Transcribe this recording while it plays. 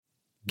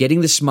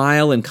Getting the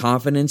smile and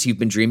confidence you've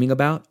been dreaming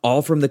about,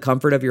 all from the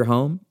comfort of your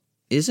home,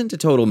 isn't a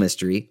total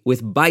mystery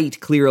with Byte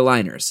clear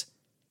aligners.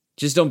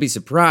 Just don't be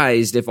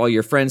surprised if all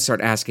your friends start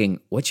asking,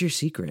 "What's your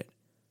secret?"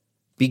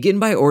 Begin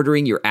by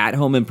ordering your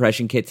at-home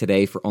impression kit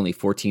today for only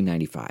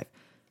 $14.95.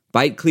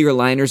 Byte clear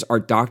aligners are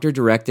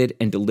doctor-directed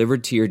and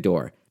delivered to your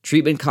door.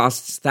 Treatment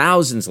costs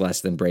thousands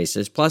less than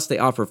braces, plus they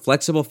offer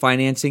flexible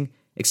financing,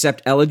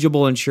 accept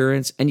eligible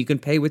insurance, and you can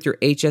pay with your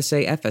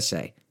HSA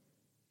FSA.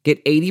 Get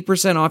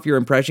 80% off your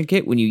impression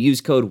kit when you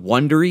use code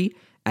WONDERY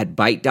at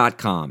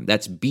Byte.com.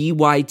 That's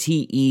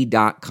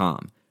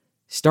BYTE.com.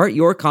 Start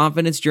your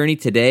confidence journey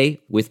today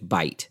with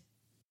Byte.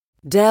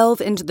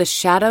 Delve into the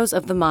shadows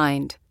of the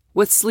mind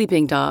with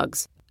Sleeping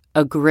Dogs,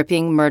 a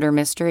gripping murder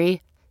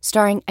mystery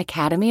starring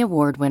Academy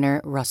Award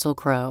winner Russell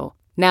Crowe.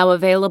 Now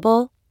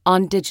available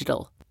on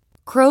digital.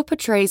 Crowe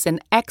portrays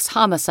an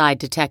ex-homicide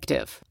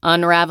detective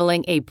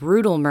unraveling a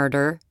brutal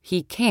murder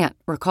he can't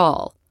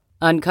recall.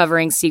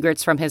 Uncovering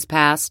secrets from his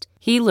past,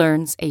 he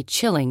learns a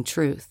chilling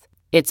truth.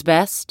 It's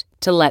best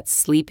to let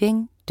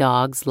sleeping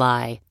dogs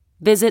lie.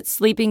 Visit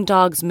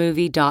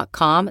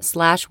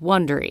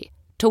sleepingdogsmovie.com/Wondery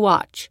to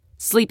watch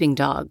Sleeping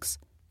Dogs,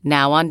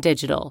 now on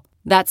digital.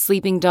 That's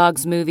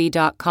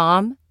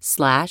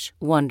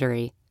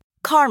sleepingdogsmovie.com/Wondery.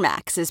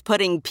 CarMax is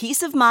putting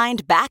peace of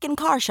mind back in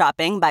car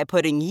shopping by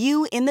putting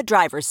you in the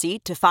driver's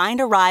seat to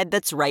find a ride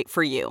that's right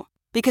for you.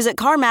 Because at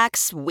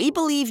CarMax, we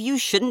believe you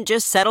shouldn't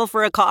just settle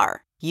for a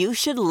car. You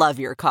should love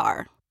your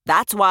car.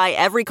 That's why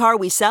every car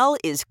we sell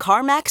is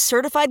CarMax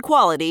certified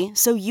quality,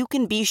 so you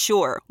can be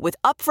sure with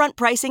upfront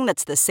pricing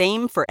that's the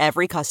same for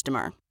every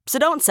customer. So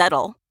don't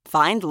settle.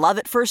 Find love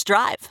at first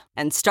drive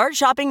and start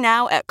shopping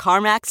now at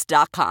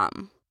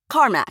CarMax.com.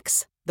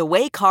 CarMax, the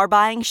way car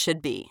buying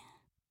should be.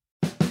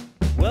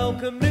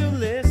 Welcome new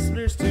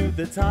listeners to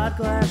the Todd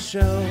Glass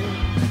Show.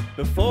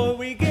 Before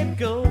we get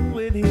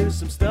going, here's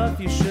some stuff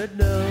you should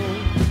know.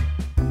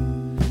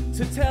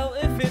 To tell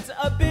if it's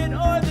a bit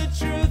or the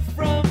truth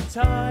from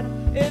Todd.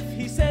 If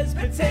he says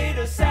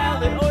potato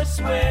salad or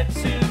swear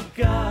to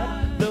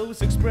God.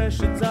 Those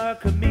expressions are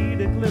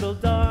comedic, little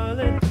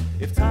darling.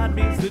 If Todd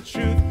means the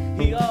truth,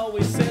 he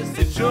always says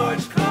to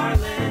George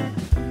Carlin.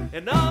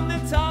 And on the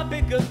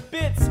topic of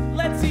bits,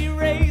 let's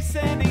erase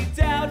any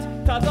doubt.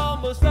 Todd's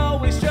almost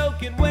always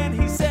joking when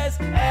he says,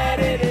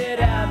 edit it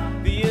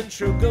out. The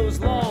intro goes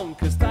long,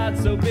 cause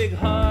Todd's so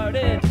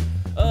big-hearted.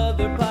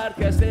 Other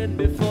podcasts end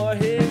before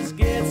his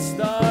gets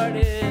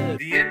started.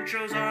 The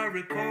intros are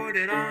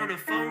recorded on a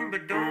phone,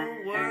 but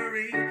don't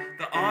worry.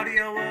 The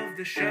audio of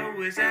the show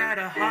is at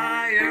a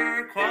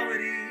higher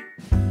quality.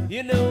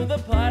 You know the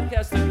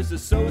Podcasters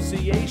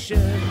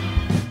Association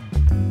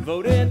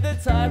voted the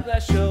Todd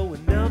Glass Show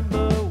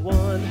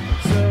 #1.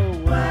 So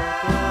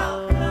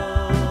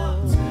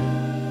welcome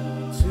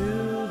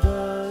to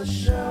the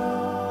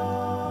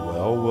show.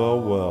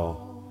 Well.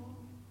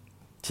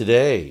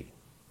 Today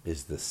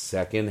is the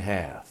second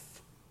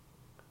half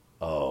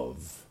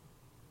of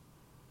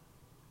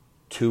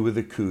two of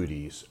the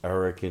Cooties,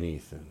 Eric and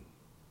Ethan.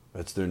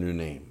 That's their new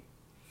name.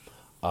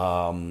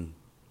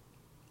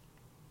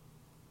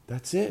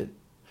 That's it.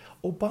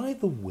 Oh, by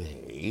the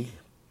way,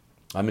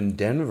 I'm in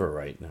Denver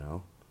right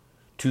now,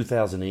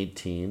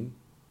 2018.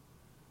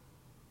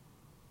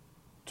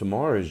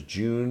 Tomorrow is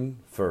June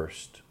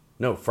 1st.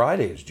 No,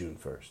 Friday is June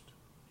 1st.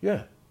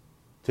 Yeah,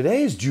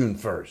 today is June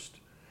 1st.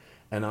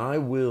 And I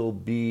will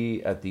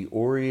be at the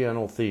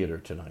Oriental Theater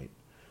tonight.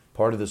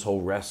 Part of this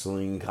whole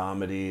wrestling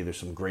comedy. There's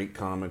some great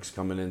comics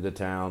coming into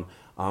town.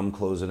 I'm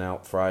closing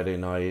out Friday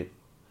night.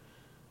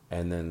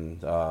 And then,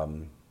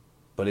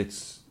 but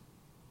it's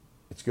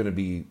going to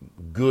be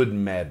good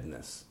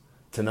madness.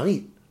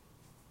 Tonight,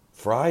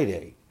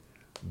 Friday,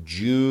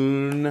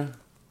 June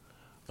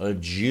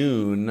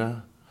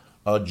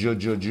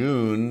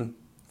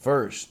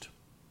 1st.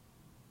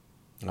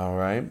 All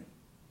right.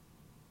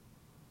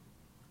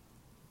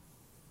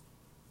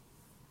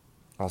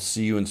 I'll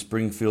see you in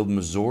Springfield,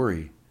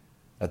 Missouri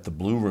at the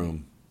Blue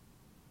Room,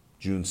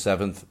 June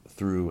 7th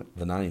through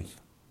the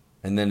 9th.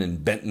 And then in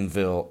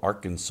Bentonville,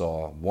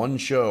 Arkansas, one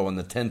show on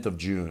the 10th of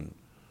June.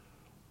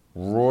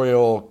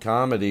 Royal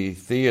Comedy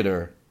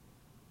Theater.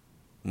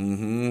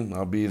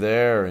 I'll be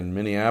there in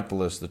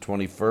Minneapolis the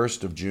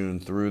 21st of June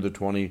through the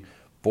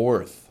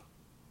 24th.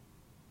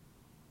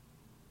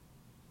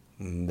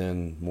 And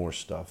then more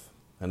stuff.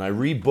 And I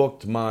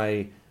rebooked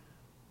my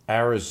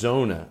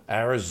Arizona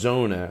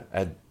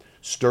at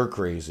Stir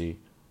Crazy.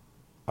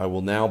 I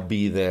will now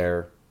be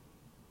there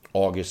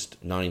August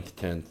 9th,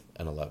 10th,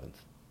 and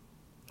 11th.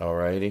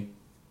 Alrighty?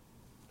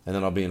 And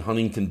then I'll be in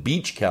Huntington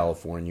Beach,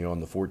 California on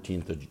the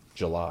 14th of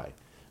July.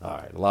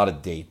 Alright, a lot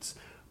of dates.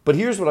 But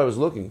here's what I was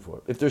looking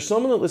for. If there's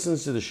someone that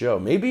listens to the show,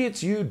 maybe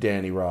it's you,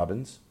 Danny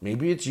Robbins.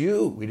 Maybe it's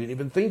you. We didn't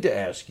even think to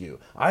ask you.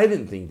 I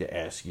didn't think to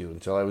ask you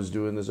until I was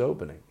doing this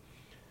opening.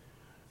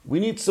 We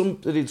need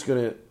somebody that's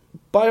going to,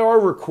 by our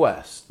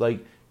request,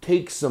 like,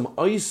 take some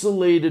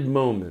isolated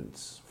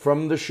moments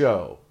from the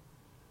show,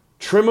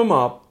 trim them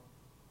up,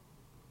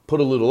 put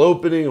a little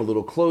opening, a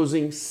little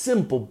closing,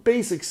 simple,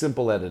 basic,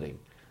 simple editing,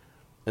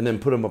 and then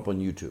put them up on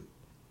YouTube.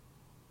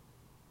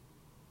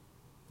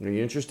 Are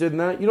you interested in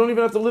that? You don't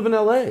even have to live in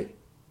L.A.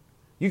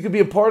 You could be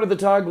a part of the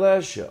Todd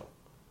Glass Show.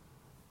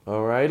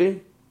 All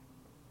righty?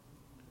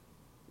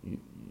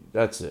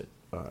 That's it.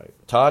 All right.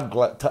 Todd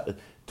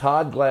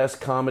Glass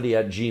Comedy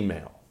at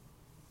Gmail.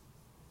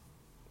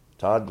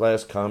 Todd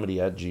Glass Comedy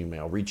at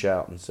Gmail. Reach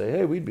out and say,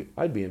 hey,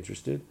 I'd be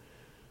interested.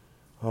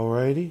 All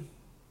righty?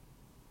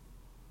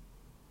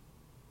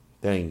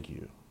 Thank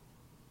you.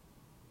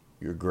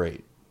 You're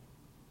great.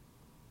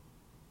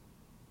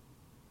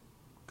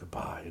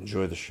 Goodbye.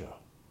 Enjoy the show.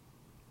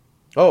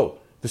 Oh,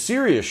 the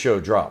Sirius show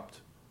dropped.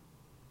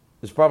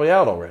 It's probably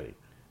out already.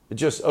 It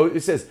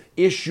says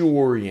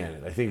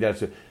issue-oriented. I think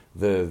that's it.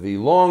 The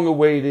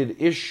long-awaited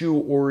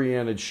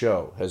issue-oriented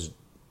show has,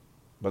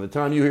 by the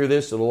time you hear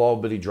this, it'll all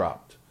be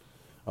dropped.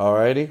 All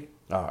righty?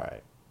 All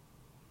right.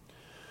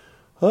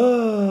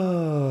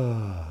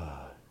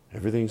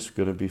 Everything's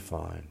going to be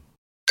fine.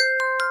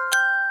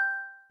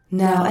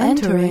 Now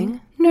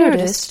entering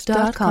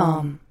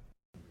Nerdist.com.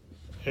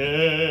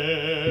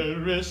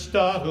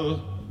 Aristotle.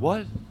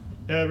 What?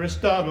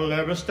 Aristotle,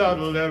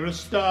 Aristotle,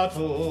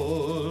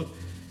 Aristotle.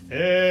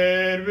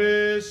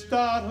 Aristotle.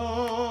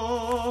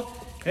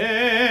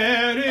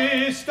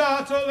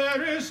 Aristotle,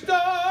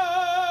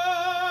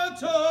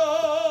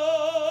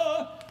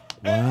 Aristotle.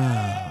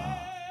 Wow.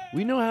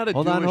 We know how to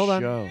hold do on, a hold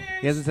show. on.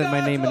 He hasn't said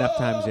my name enough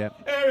times yet.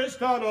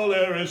 Aristotle,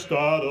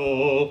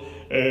 Aristotle,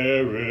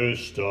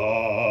 Aristotle.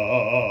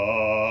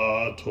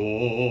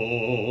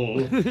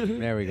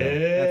 There we go.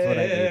 That's what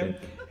I needed.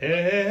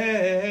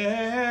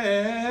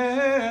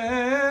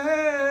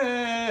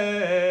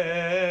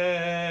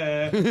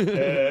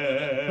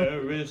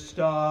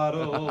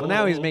 Aristotle. Well,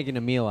 now he's making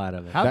a meal out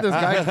of it. How'd this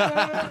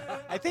guy?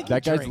 I think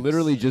That guy's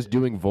literally just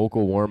doing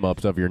vocal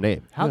warm-ups of your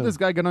name. How'd this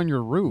guy get on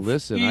your roof?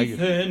 Listen,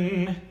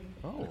 Ethan.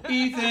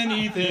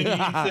 Ethan.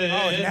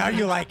 Oh, now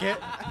you like it.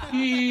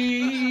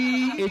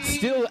 It's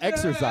still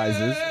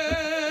exercises.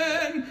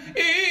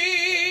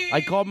 I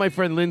called my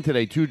friend Lynn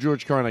today, to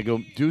George Carlin. I go,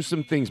 do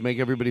some things, make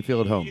everybody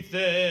feel at home.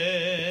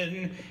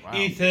 Ethan.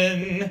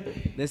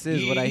 Ethan. This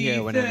is what I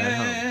hear when I'm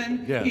at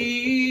home. Yeah.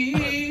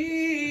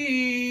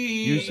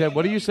 You said,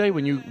 what do you say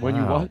when you what?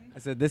 I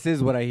said, this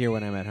is what I hear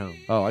when I'm at home.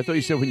 Oh, I thought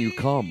you said when you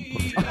come.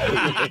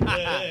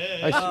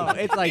 Oh,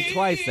 it's like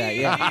twice that,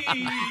 yeah.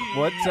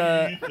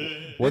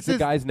 What's the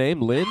guy's name?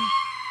 Lynn?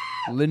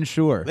 Lynn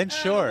Shore. Lynn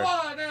Shore.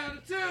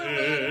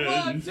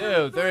 1,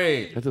 2,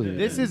 3.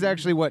 This is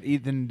actually what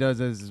Ethan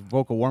does as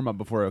vocal warm-up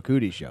before a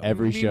cootie show.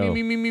 Every show.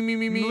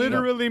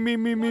 Literally me.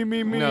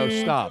 No,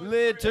 stop.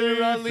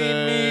 Literally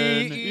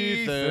me,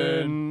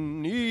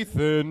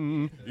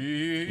 Ethan.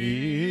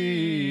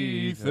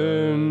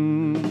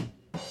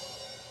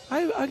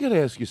 I got to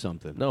ask you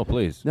something. No,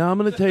 please. Now, I'm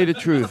going to tell you the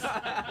truth.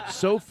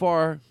 So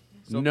far,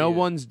 no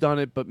one's done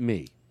it but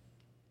me.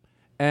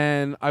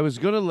 And I was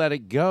going to let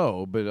it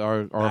go, but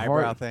our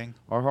Eyebrow thing.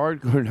 Our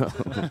hardcore, no.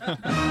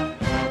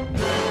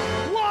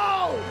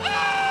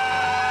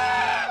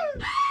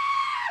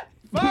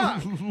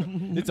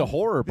 It's a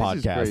horror This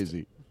is podcast.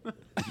 crazy.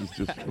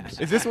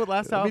 Is this what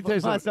Last Let me House tell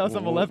you on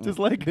something. the Left is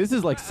like? This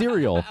is like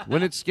cereal.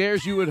 When it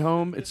scares you at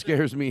home, it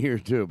scares me here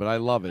too, but I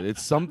love it.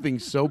 It's something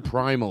so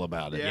primal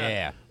about it.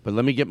 Yeah. But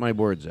let me get my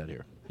words out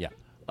here. Yeah.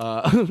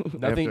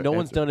 Nothing. No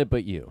one's done it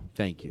but you.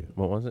 Thank you.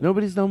 What was it?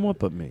 Nobody's done what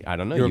but me. I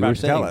don't know. You were about were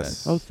to tell saying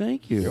us. Oh,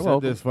 thank you.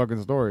 Said this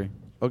fucking story.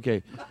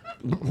 Okay.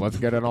 Let's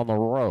get it on the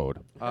road.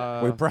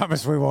 We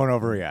promise we won't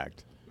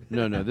overreact.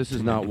 No, this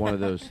is not one of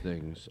those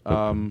things.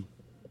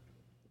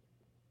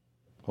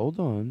 Hold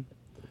on.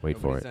 Wait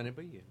for it. Done it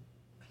but you.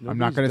 I'm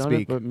not going to Nobody's done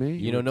speak. it but me.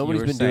 You know,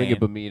 nobody's were been doing saying- it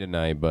but me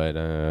tonight, but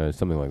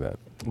something like that.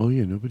 Oh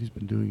yeah, nobody's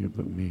been doing it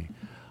but me.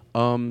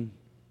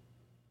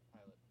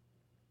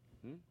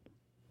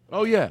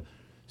 Oh yeah.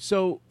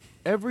 So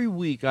every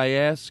week I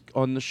ask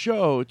on the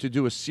show to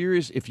do a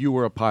serious "If You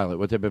Were a Pilot,"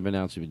 what type of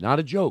announcement? Not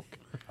a joke.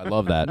 I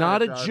love that.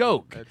 Not a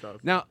joke.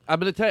 Now, I'm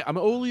going to tell you, I'm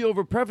only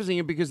over prefacing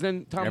it because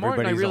then Tom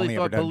Martin, I Everybody's really only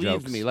thought ever done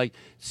believed jokes. me. Like,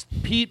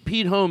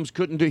 Pete Holmes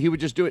couldn't do, he would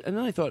just do it. And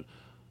then I thought,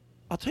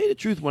 I'll tell you the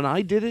truth, when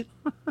I did it,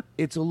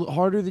 it's a little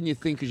harder than you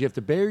think because you have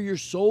to bare your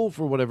soul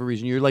for whatever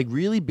reason. You're like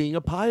really being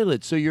a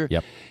pilot. So you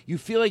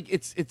feel like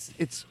it's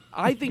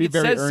I think Be it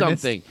very says earnest.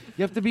 something.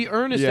 You have to be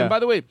earnest. Yeah. And by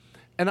the way,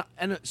 and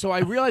so I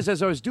realized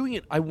as I was doing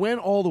it, I went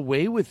all the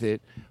way with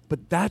it,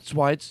 but that's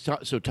why it's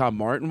so Tom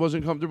Martin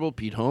wasn't comfortable,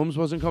 Pete Holmes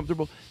wasn't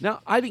comfortable.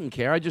 Now I didn't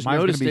care. I just Mine's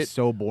going noticed to be it.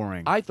 so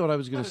boring. I thought I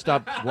was going to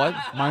stop. What?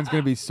 Mine's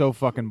going to be so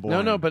fucking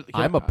boring. No, but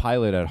I'm a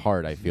pilot at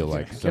heart, I feel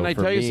like. So can I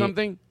for tell you me-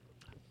 something?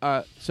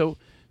 So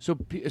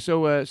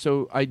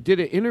I did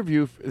an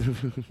interview.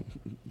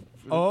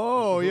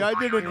 Oh, yeah, I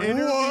did an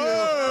interview.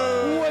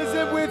 Was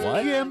it with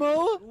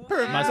Kimmel?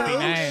 Must be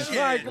nice.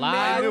 Like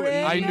I knew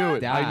it.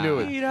 I knew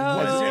it.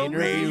 Was it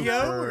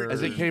radio?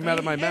 As it came out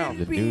of my mouth.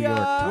 The New York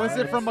Was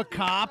it from a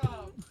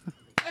cop?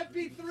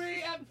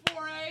 MP3,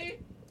 M4A,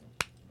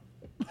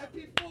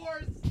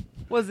 MP4s.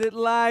 Was it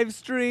live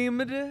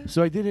streamed?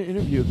 So I did an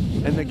interview,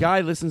 and the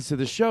guy listens to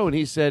the show, and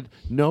he said,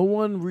 "No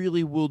one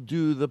really will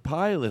do the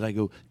pilot." I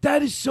go,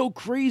 "That is so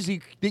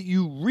crazy that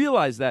you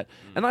realize that."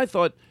 And I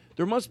thought,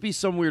 there must be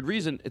some weird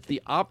reason. It's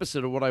the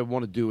opposite of what I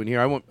want to do in here.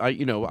 I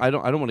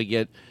don't want to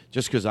get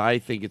just because I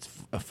think it's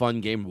a fun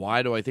game.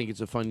 Why do I think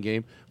it's a fun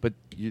game? But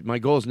my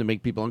goal isn't to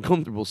make people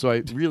uncomfortable. So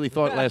I really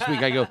thought last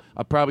week, I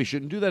probably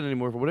shouldn't do that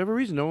anymore for whatever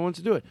reason. No one wants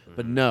to do it.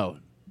 But no,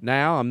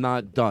 now I'm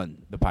not done.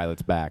 The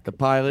pilot's back. The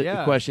pilot,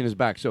 the question is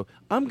back. So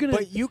I'm gonna.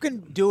 But you can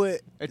do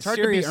it. It's hard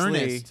seriously. to be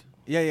earnest.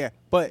 Yeah.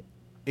 But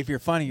if you're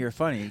funny, you're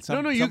funny.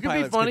 Some, no, you some can be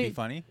pilots funny. Could be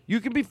funny. You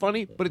can be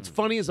funny, but it's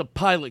funny as a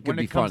pilot can When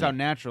be it comes funny. out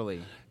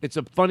naturally. It's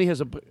a funny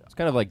as a. It's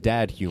kind of like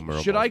dad humor.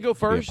 Should I go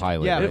first? To be a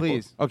pilot, Yeah, right?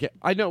 please. Okay,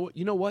 I know.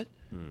 You know what?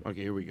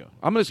 Okay, here we go.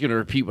 I'm just going to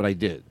repeat what I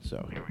did.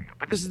 So here we go.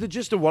 But this is the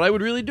gist of what I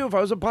would really do if I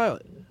was a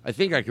pilot. I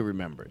think I could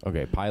remember it.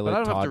 Okay, pilot. But I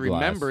don't have Todd to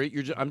remember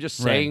Glass. it. I'm just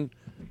saying.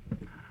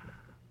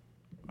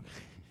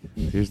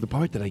 Here's the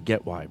part that I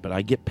get why, but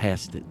I get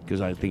past it because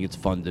I think it's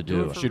fun to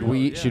do. Should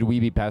we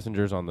be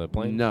passengers on the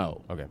plane?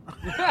 No. Okay.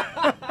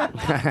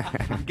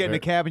 You get in a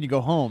cab and you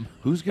go home.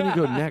 Who's going to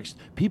go next?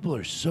 People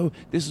are so.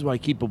 This is why I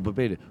keep people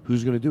debated.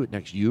 Who's going to do it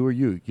next? You or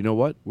you? You know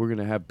what? We're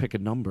going to pick a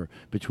number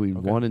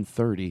between 1 and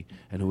 30,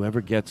 and whoever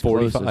gets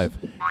 45. closest,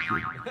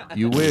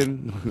 you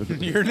win.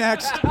 You're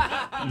next.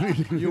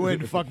 You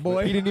win, fuck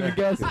boy. He didn't even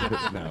guess.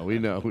 No, we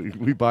know.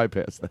 We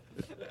bypassed that.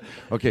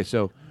 Okay,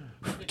 so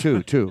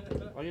two.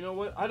 Oh, you know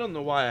what? I don't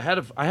know why I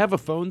have a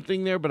phone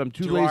thing there, but I'm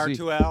too 2R,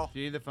 lazy. 2L. Do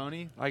you need the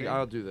phony?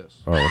 I'll do this.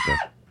 Oh, okay.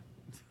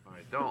 All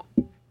right, don't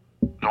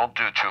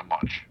do too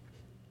much.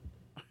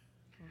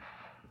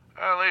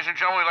 Ladies and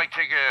gentlemen, we'd like to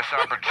take this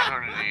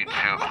opportunity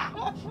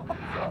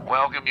to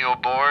welcome you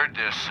aboard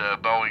this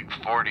Boeing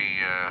 40,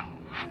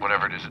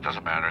 whatever it is. It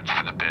doesn't matter. It's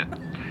for the bid.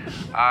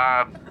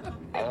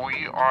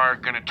 We are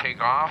going to take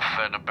off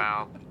in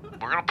about.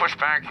 We're going to push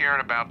back here in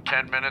about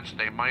 10 minutes.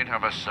 They might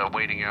have us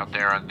waiting out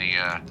there on the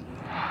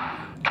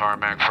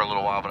tarmac for a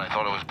little while, but I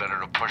thought it was better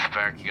to push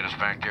back and get us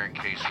back there in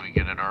case we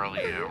get an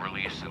early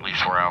release. At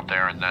least we're out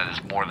there, and that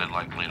is more than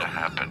likely to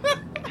happen.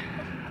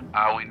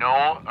 We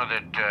know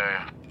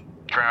that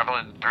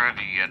traveling through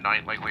the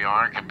night like we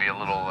are can be a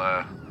little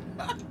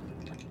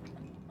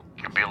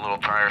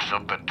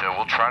tiresome, but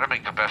we'll try to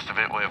make the best of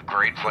it. We have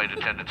great flight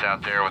attendants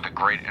out there with a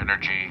great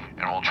energy,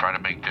 and we'll try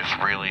to make this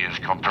really as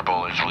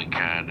comfortable as we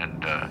can and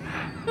do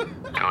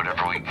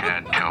whatever we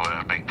can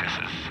to make this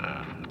as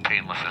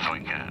painless as we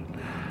can.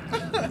 I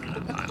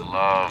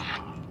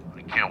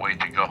can't wait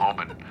to go home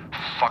and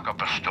fuck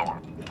up a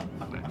storm.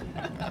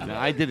 No,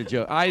 I did a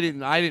joke. I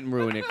didn't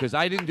ruin it because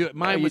I didn't do it.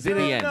 Mine was at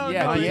the end. No,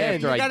 Mine the end.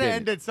 after You I gotta did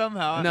end it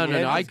somehow. No.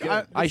 I This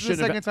is the shouldn't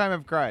second have. time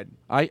I've cried.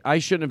 I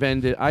shouldn't have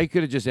ended. I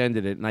could have just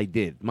ended it, and I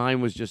did.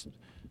 Mine was just.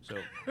 So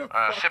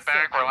sit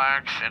back,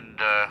 relax, and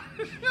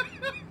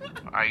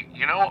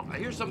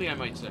here's something I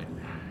might say.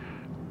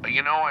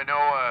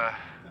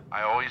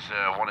 I always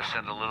want to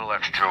send a little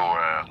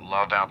extra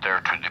love out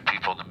there to the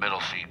people in the middle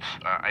seats.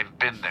 I've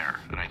been there,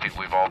 and I think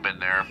we've all been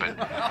there, but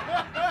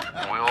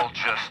we'll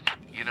just,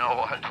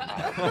 we'll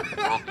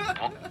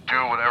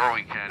do whatever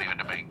we can even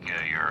to make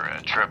your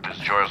trip as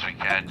joyous as we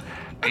can.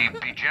 Be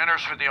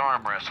generous with the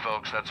armrest,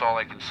 folks. That's all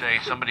I can say.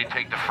 Somebody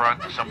take the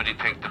front, somebody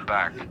take the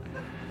back.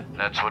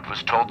 That's what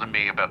was told to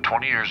me about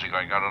 20 years ago.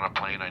 I got on a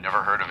plane. I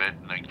never heard of it.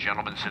 And the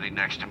gentleman sitting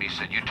next to me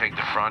said, you take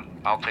the front,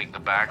 I'll take the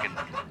back. And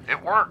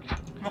it worked.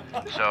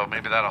 So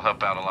maybe that'll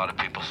help out a lot of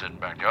people sitting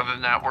back there. Other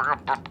than that, we're going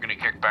to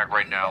kick back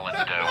right now, and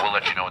we'll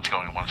let you know what's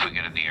going on once we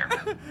get in the air.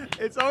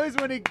 It's always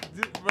when he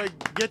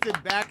gets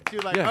it back to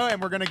and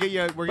we're going to get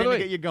you. We're going to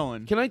get you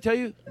going. Can I tell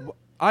you?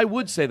 I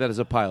would say that as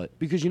a pilot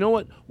because you know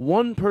what?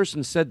 One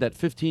person said that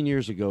 15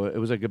 years ago. It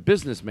was like a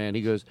businessman.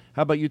 He goes,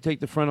 how about you take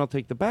the front, I'll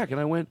take the back. And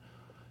I went,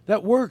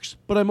 that works,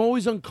 but I'm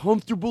always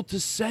uncomfortable to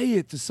say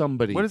it to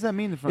somebody. What does that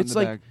mean, the front it's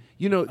and the like, back?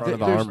 Front of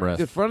the armrest.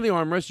 The front of the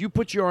armrest, you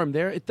put your arm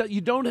there.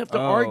 You don't have to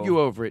argue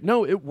over it.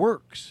 No, it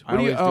works. I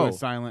always do a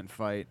silent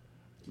fight.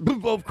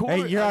 Of course.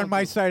 Hey, you're on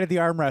my side of the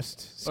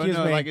armrest. Excuse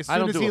me. Like as I soon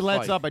don't as do he a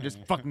lets fight. up, I just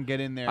fucking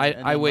get in there.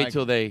 I wait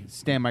till they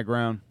stand my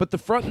ground. But the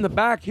front and the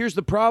back, here's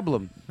the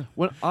problem.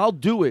 When I'll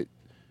do it.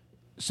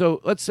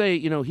 So let's say,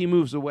 he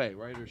moves away,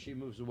 right? Or she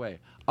moves away.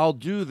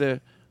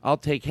 I'll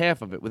take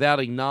half of it without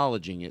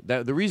acknowledging it.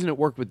 The reason it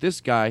worked with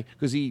this guy,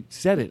 because he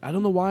said it. I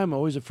don't know why I'm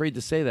always afraid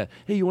to say that.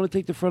 Hey, you want to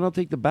take the front? I'll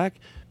take the back.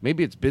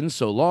 Maybe it's been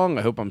so long.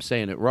 I hope I'm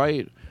saying it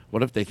right.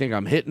 What if they think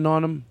I'm hitting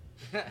on them?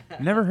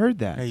 Never heard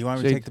that. Hey, you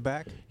want me to take the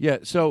back? Yeah.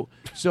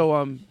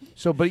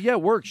 But yeah,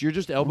 it works. Your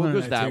just elbow Why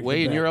goes don't I that take way,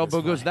 the and your back? elbow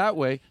That's goes fine. that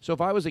way. So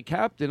if I was a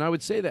captain, I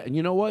would say that. And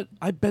you know what?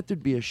 I bet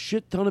there'd be a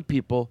shit ton of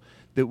people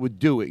that would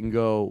do it and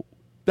go,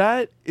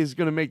 that is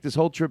going to make this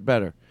whole trip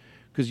better.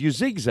 Because you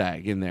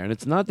zigzag in there, and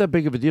it's not that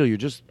big of a deal. You're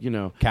just,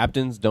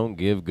 Captains don't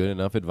give good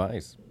enough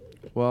advice.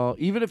 Well,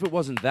 even if it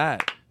wasn't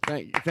that,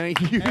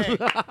 thank you. Hey,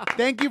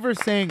 thank you for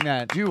saying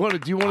that. Do you want to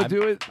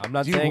do it? I'm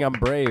not saying I'm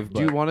brave, but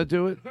Do you want to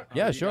do it?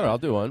 yeah, sure, I'll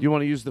do one. Do you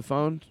want to use the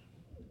phone?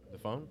 The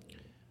phone?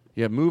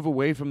 Yeah, move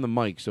away from the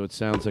mic so it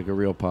sounds like a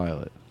real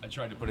pilot. I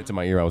tried to put it to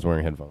my ear. I was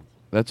wearing headphones.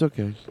 That's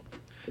okay.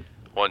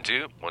 1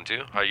 2 1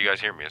 2. How you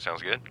guys hear me? It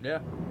sounds good.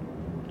 Yeah.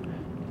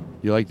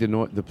 You like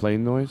the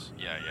plane noise?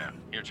 Yeah.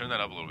 Here, turn that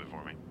up a little bit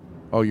for me.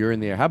 Oh, you're in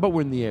the air. How about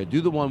we're in the air?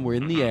 Do the one we're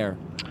in the air.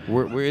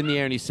 We're in the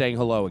air and he's saying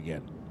hello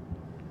again.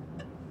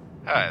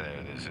 Hi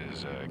there, this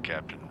is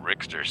Captain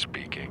Rickster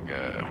speaking.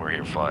 We're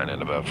here flying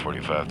at about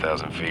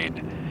 45,000 feet,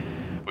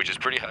 which is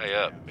pretty high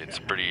up. It's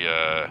pretty,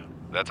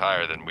 that's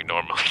higher than we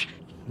normally...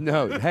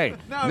 No, hey,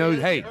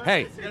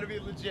 hey. It's gotta be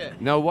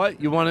legit. Know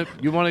what? You want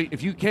to?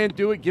 If you can't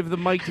do it, give the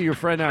mic to your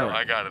friend Aaron. No,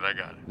 I got it.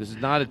 This is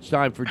not a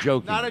time for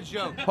joking. Not a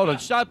joke. Hold on,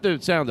 stop the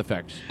sound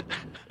effects.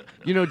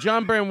 You know,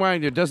 John Brand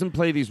Wagner doesn't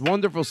play these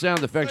wonderful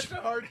sound effects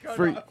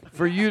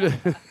for you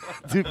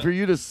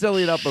to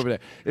silly it up over there.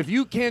 If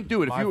you can't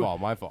do it,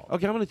 My fault.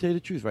 Okay, I'm going to tell you the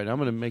truth right now. I'm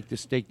going to make the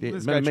stake.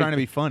 This guy trying to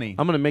be funny.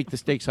 I'm going to make the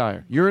stakes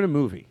higher. You're in a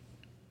movie,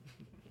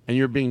 and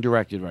you're being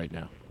directed right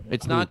now.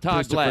 It's not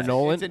Todd Glass.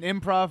 It's an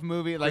improv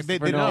movie. Like they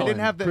didn't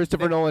have the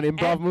Christopher Nolan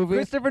improv movie.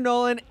 Christopher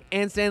Nolan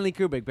and Stanley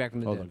Kubrick back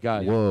from the Hold dead. on,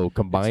 guys. Whoa,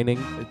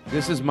 combining.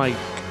 This is my.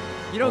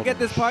 You don't get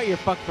this part, you're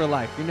fucked for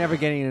life. You're never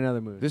getting another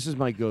movie. This is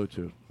my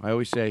go-to. I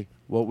always say,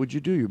 "What would you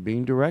do? You're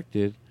being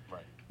directed."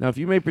 Right. Now, if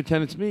you may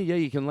pretend it's me, yeah,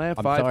 you can laugh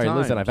I'm 5 sorry. times.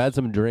 Listen, I've had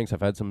some drinks.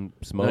 I've had some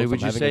smokes. Would I'm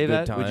you having say a good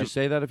that? time. Would you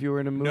say that if you were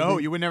in a movie? No,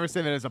 you would never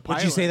say that as a pilot.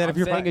 Would you say that if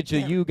you're saying it to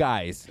you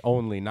guys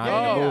only, not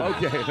in the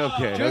movie.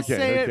 Okay. Just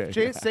say it.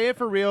 Just say it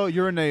for real.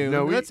 You're in a.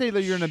 No, let's say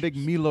that you're in a big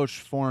Milos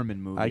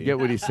Forman movie. I get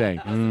what he's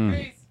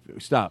saying.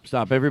 Stop.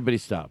 Everybody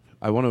stop.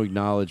 I want to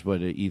acknowledge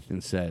what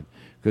Ethan said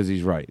because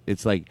he's right.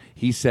 It's like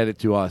he said it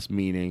to us,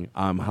 meaning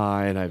I'm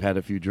high and I've had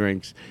a few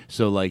drinks.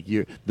 So like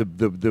you, the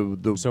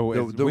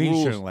we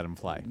rules, shouldn't let him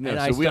fly. No, And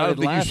so I we don't started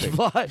think you should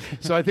fly.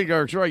 So I think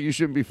Eric's right. You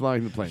shouldn't be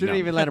flying the plane. Shouldn't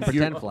even let him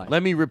pretend fly.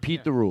 Let me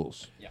repeat the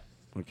rules. Yeah.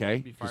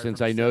 Okay.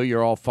 Since I know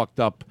you're all fucked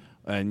up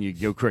and you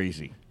go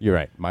crazy. You're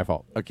right. My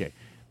fault. Okay.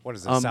 What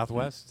is it,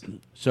 Southwest?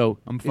 So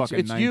I'm it's fucking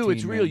you. 19,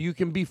 It's real. man. You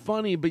can be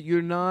funny, but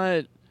you're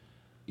not.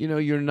 You know,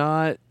 you're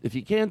not. If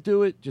you can't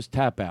do it, just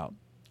tap out.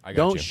 I got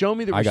Don't you. show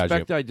me the I got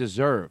respect you. I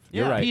deserve.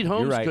 You're right. Pete You're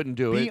Holmes right. couldn't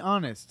do it. Be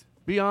honest.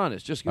 Be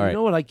honest. Just All you right.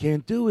 know what? I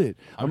can't do it.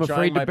 I'm I'm afraid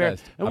trying to my bear.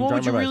 best. And I'm what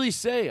would trying you my really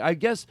say? I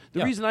guess the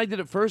Yeah. reason I did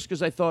it first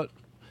because I thought,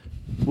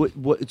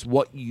 it's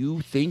what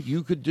you think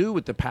you could do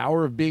with the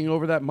power of being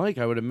over that mic.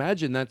 I would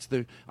imagine that's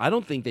the. I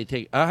don't think they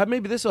take.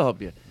 Maybe this will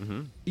help you.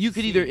 Mm-hmm. You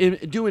could either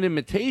do an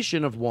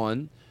imitation of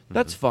one.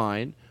 That's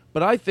fine.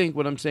 But I think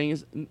what I'm saying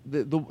is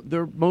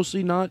they're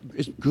mostly not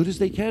as good as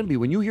they can be.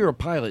 When you hear a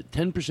pilot,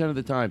 10% of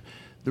the time,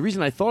 the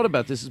reason I thought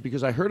about this is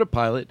because I heard a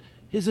pilot.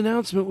 His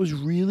announcement was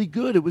really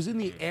good. It was in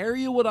the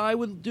area what I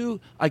would do.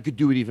 I could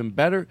do it even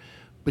better.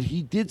 But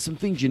he did some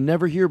things you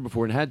never hear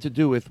before and had to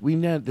do with,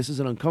 this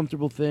is an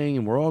uncomfortable thing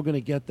and we're all going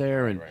to get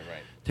there and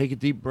take a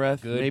deep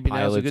breath. Good Maybe now's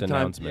a pilot's good time.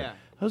 announcement. Yeah.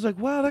 I was like,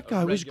 wow, that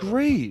guy was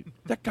great.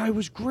 That guy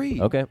was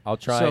great. Okay, I'll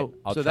try. So,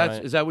 I'll so try.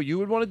 is that what you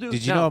would want to do?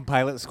 Did you know in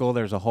pilot school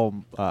there's a whole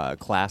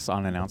class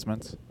on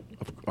announcements?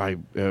 I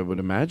would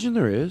imagine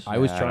there is. I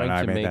was I don't trying know,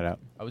 I to made make that up.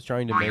 I was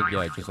trying to make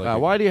just like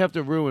Why do you have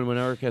to ruin when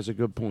Eric has a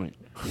good point?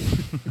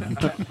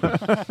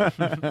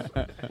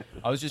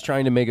 I was just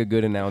trying to make a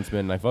good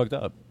announcement and I fucked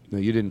up. No,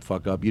 you didn't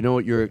fuck up. You know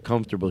what? You're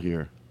comfortable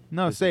here.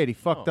 No, say it. He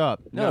fucked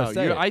up. No,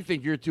 say it. I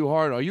think you're too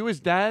hard. Are you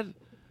his dad?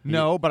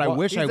 No, but I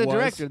wish He's I the was.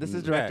 director. This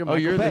is director Oh, Michael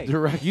you're Bay. the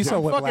director. You saw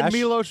I'm fucking Whiplash?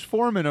 Milos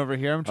Forman over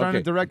here. I'm trying to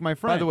Okay. direct my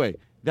friend. By the way,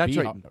 that's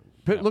Be- right.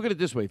 Look at it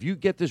this way: if you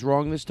get this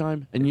wrong this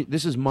time, and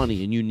this is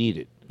money, and you need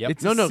it. Yep.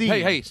 It's No, a no. scene.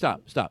 Hey,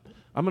 stop.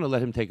 I'm going to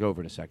let him take over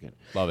in a second.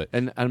 Love it.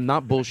 And I'm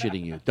not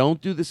bullshitting you. Don't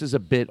do this as a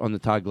bit on the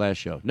Todd Glass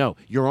show. No,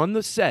 you're on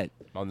the set.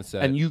 On the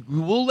set. And you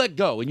will let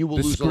go, and you will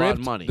lose a lot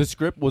of money. The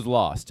script was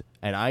lost,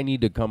 and I need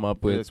to come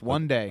up with This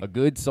one day. a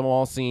good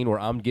small scene where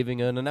I'm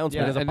giving an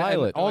announcement as a and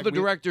pilot. all the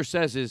director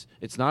says is,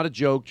 it's not a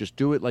joke. Just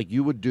do it like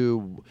you would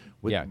do.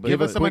 With, Yeah, Give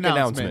us some quick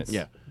announcements.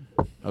 Yeah.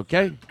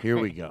 Okay, here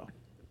we go.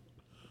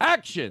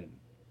 Action,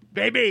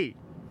 baby.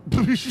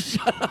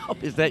 Shut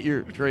up. Is that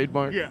your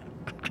trademark? Yeah.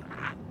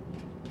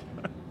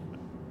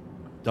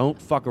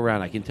 Don't fuck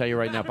around. I can tell you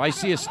right now. If I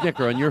see a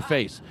snicker on your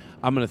face,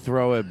 I'm going to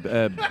throw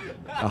a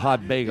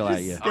hot bagel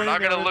at you. I'm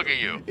not going to look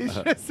at you. He's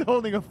just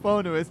holding a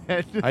phone to his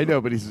head. I know,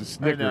 but he's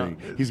snickering.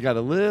 He's got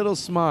a little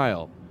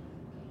smile.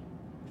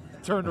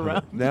 Turned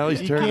around. Now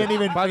he's He turned. can't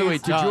even By the way,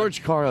 face to Todd.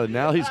 George Carlin,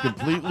 now he's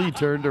completely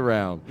turned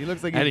around. He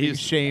looks like And he's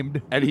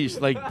shamed. And he's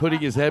like putting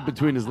his head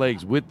between his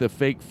legs with the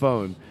fake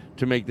phone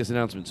to make this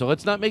announcement. So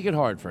let's not make it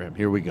hard for him.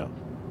 Here we go.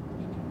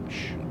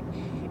 Shh.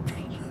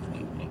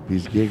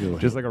 He's giggling.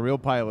 Just like a real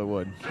pilot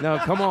would. No,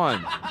 come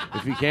on.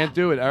 If you can't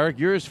do it, Eric,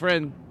 you're his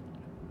friend.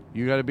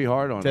 You got to be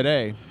hard on him.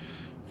 Today.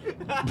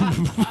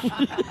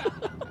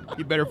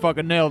 You better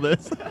fucking nail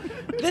this.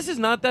 This is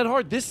not that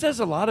hard. This says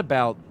a lot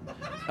about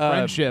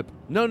Friendship.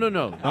 No.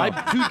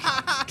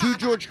 To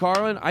George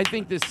Carlin, I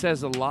think this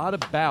says a lot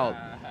about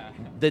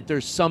that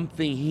there's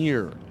something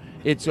here.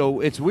 It's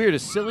weird.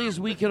 As silly as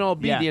we can all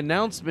be, Yeah. the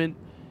announcement.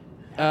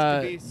 to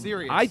be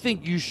serious. I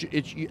think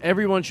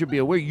everyone should be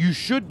aware. You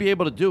should be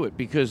able to do it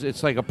because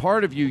it's like a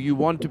part of you you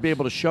want to be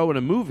able to show in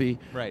a movie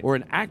Right. or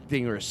an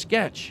acting or a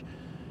sketch.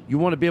 You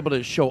want to be able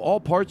to show all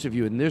parts of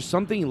you, and there's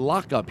something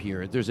lock up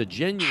here. There's a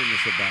genuineness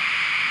about.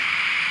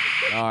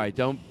 All right,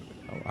 don't.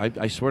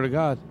 I swear to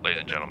God.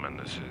 Ladies and gentlemen,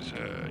 this is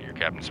your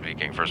captain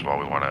speaking. First of all,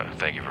 we want to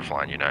thank you for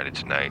flying United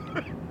tonight.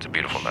 It's a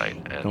beautiful night,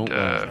 and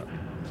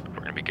we're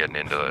going to be getting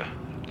into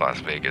Las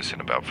Vegas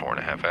in about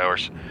 4.5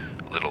 hours,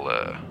 a little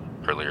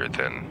earlier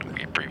than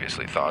we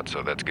previously thought,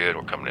 so that's good.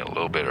 We're coming in a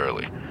little bit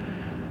early.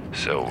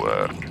 So,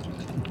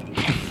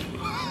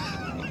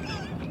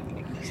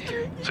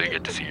 so you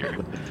get to see your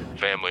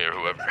family or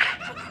whoever.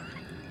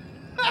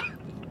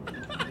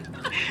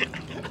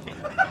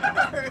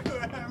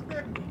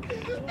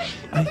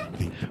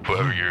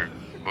 whoever you're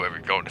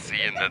going to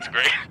see, and that's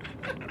great.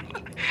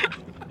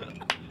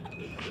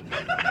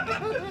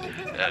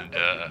 And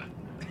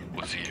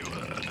we'll see you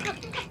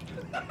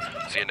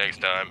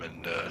next time.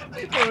 And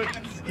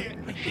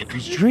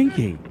he's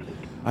drinking.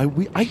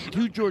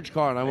 To George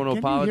Carlin, I want to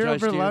apologize to you. Can you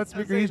hear over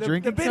loudspeaker he's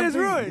drinking? The bit is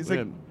ruined. He's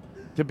like,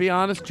 to be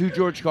honest, to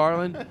George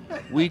Carlin,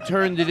 we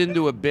turned it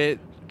into a bit.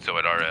 So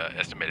at our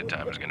estimated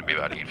time is going to be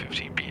about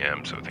 8:15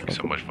 p.m. So thank you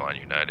so much for flying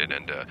United,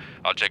 and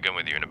I'll check in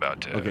with you in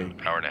about an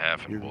hour and a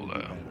half, and we'll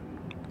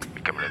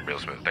be coming in real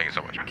smooth. Thank you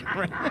so much.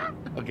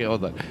 Okay,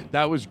 hold on.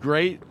 That was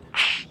great.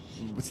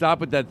 Stop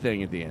with that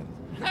thing at the end.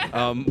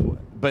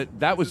 But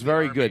that was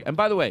very good. And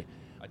by the way,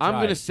 I'm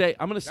going to say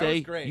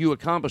you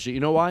accomplished it. You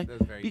know why?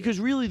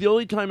 Because really the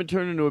only time it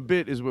turned into a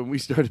bit is when we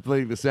started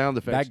playing the sound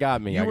effects. That got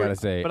me, I got to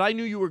say. But I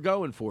knew you were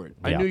going for it.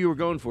 Yeah. I knew you were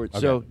going for it.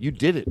 Okay. So you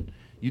did it.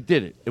 You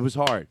did it. It was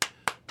hard.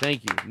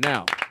 Thank you.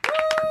 Now,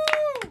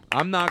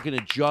 I'm not going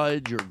to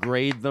judge or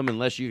grade them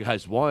unless you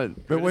guys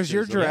want. But was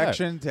your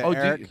direction to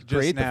Eric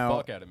just now? The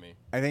fuck out of me.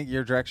 I think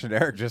your direction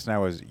to Eric just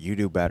now was you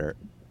do better.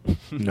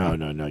 No.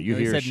 You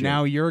he hear said shit.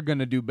 now you're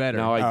gonna do better.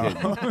 No, I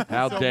didn't.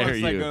 How dare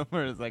you?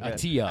 A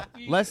tee up.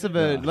 Less of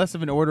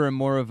an order and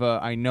more of a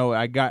I know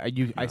I got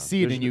you. I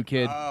see it in you,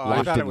 kid.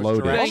 I thought it was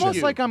direction.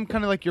 Almost like I'm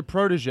kind of like your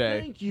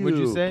protege. Thank you. Would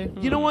you say?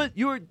 You know what?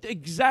 You were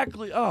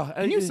exactly.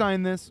 Can you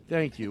sign this?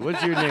 Thank you.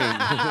 What's your name?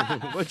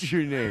 What's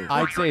your name?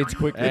 I'd say it's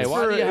quick. Hey,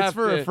 why do you it's have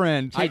for to a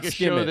friend. Take a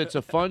show that's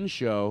a fun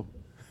show,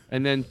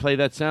 and then play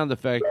that sound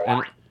effect,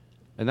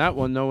 and that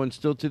one, no one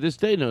still to this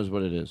day knows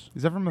what it is.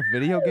 Is that from a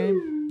video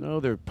game? No,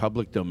 they're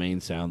public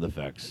domain sound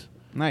effects.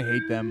 I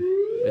hate them.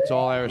 It's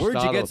all Aristotle.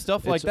 Where'd you get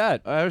stuff like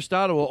that?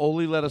 Aristotle will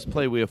only let us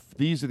play.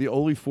 These are the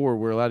only 4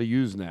 we're allowed to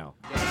use now.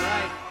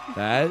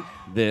 That,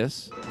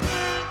 this,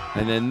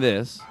 and then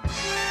this,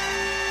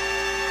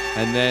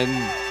 and then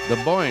the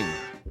boing,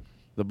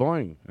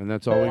 and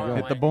that's all we got.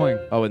 Hit the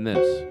boing. Oh, and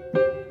this.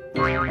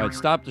 All right,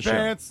 stop the show.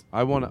 Dance.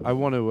 I want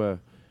to.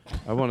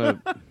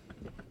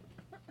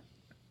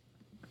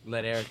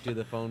 Let Eric do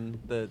the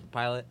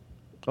pilot.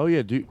 Oh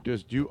yeah,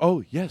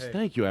 oh yes,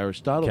 thank you,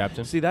 Aristotle.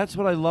 Captain. See, that's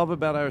what I love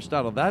about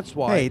Aristotle. That's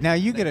why. Hey, now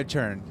you get a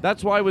turn.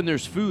 That's why when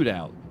there's food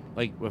out,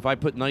 like if I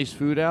put nice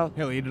food out,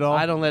 He'll eat it all.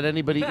 I don't let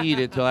anybody eat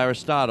it till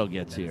Aristotle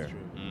gets here.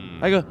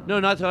 I go, no,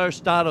 not till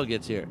Aristotle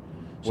gets here.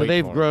 So Wait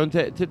they've for grown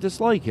to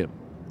dislike him.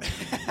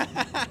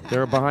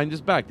 They're behind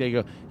his back. They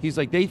go, he's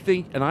like, they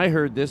think, and I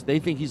heard this, they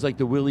think he's like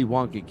the Willy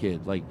Wonka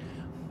kid. Like,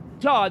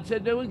 Todd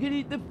said no one could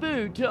eat the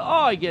food till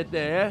I get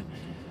there.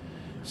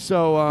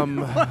 So,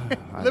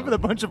 live with a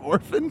bunch of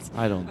orphans.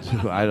 I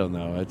don't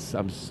know.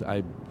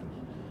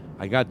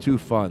 I got too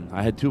fun.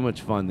 I had too much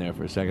fun there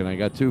for a second. I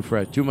got too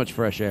much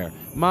fresh air.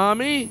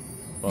 Mommy.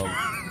 Well,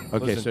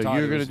 okay, listen, so Todd,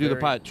 you're it gonna was do the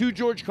very- pilot. To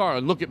George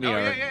Carlin, look at me,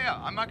 Eric.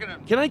 Yeah. I'm not gonna.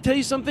 Can I tell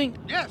you something?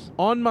 Yes.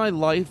 On my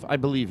life, I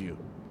believe you.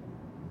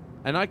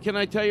 And can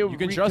I tell you? You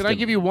can trust Can I him.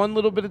 give you one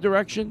little bit of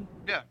direction?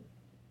 Yeah.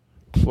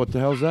 What the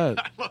hell's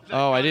that?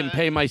 Oh, I didn't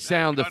pay my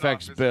sound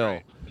effects bill.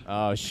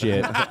 Oh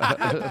shit.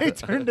 They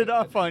turned it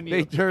off on you.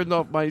 They turned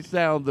off my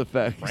sound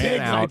effects.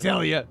 Pigs, I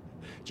tell you.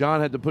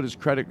 John had to put his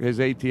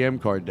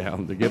ATM card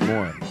down to get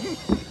more. All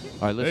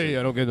right, listen. Hey,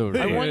 I don't get no.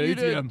 I want you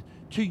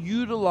to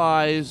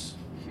utilize,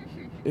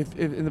 if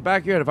in the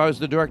back of your head, if I was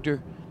the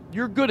director,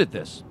 you're good at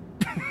this.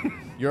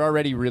 You're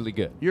already really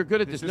good. You're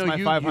good at this. This is my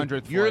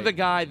 500th You're flight. the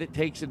guy that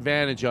takes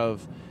advantage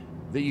of,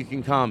 that you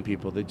can calm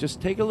people. That just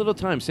take a little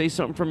time. Say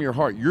something from your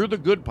heart. You're the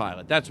good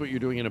pilot. That's what you're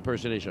doing in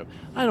impersonation.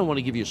 I don't want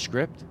to give you a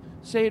script.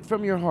 Say it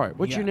from your heart.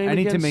 What's your name I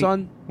need again, to make,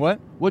 son? What?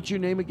 What's your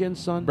name again,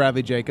 son?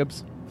 Bradley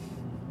Jacobs.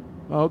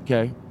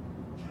 Okay.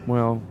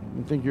 Well,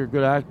 I think you're a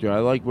good actor. I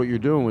like what you're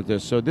doing with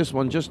this. So this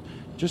one, just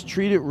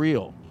treat it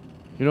real.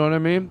 You know what I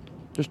mean?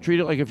 Just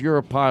treat it like if you're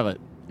a pilot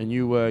and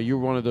you're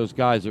one of those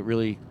guys that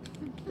really,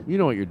 you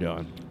know what you're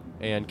doing.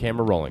 And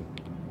camera rolling.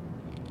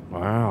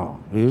 Wow,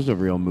 it is a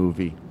real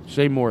movie.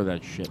 Say more of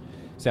that shit.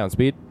 Sound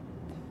speed.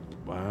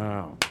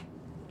 Wow.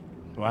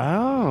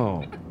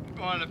 Wow.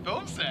 On a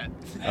film set.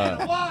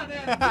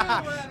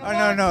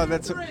 Oh no,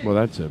 that's Well,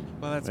 that's it.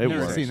 Well, that's it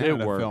never works. seen that It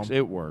in a works. film.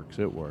 It works.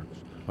 It works.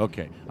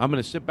 Okay, I'm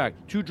going to sit back.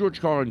 To George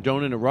Carlin,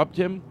 don't interrupt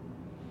him.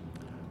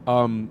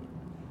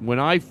 When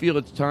I feel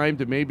it's time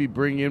to maybe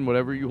bring in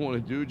whatever you want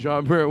to do,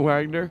 John Barrett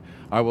Wagner,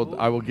 I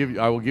will give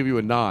you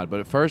a nod. But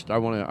at first, I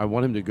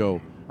want him to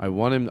go. I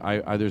want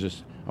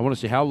to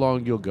see how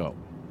long you'll go.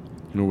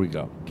 Here we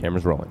go.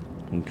 Camera's rolling.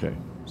 Okay.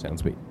 Sound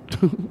speed.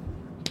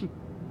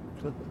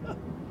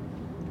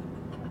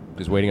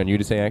 Just waiting on you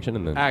to say action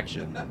and then.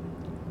 Action.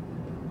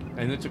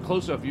 And it's a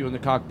close-up view in the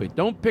cockpit.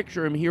 Don't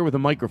picture him here with a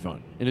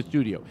microphone in a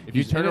studio. If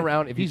you turn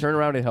around,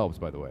 it helps.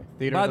 By the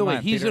way. By the way,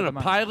 he's in a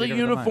pilot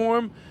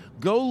uniform.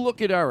 Go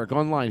look at Eric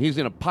online. He's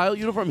in a pilot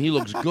uniform. He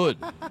looks good.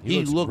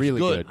 he looks really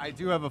good. I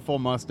do have a full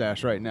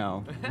mustache right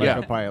now, like Yeah.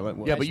 a pilot.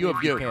 Yeah, but you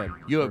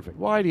have.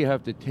 Why do you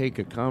have to take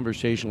a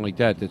conversation like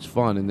that that's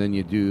fun and then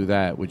you do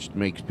that, which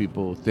makes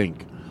people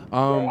think?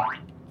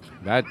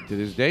 That to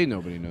this day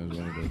nobody knows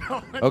what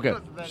it is. Okay,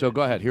 so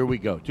go ahead. Here we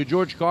go. To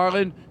George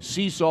Carlin,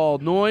 seesaw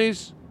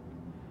noise.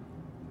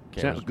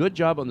 Good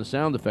job on the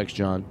sound effects,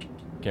 John.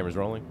 Camera's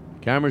rolling.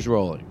 Camera's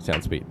rolling.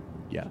 Sound speed.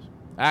 Yes.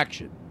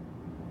 Action.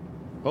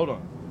 Hold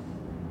on.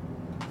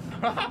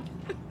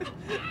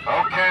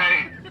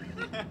 Okay.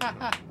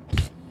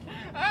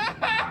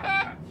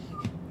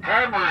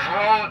 Camera's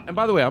rolling. And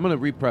by the way, I'm going to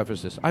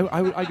re-preface this. I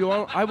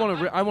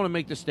want to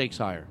make the stakes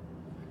higher.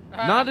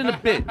 Not in a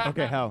bit.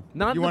 Okay, how?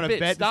 Not you in a want bit. to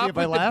bet Stop to see if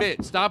I with the laugh?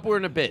 bit. Stop. We're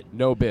in a bit.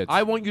 No bits.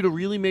 I want you to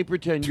really make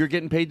pretend you're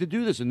getting paid to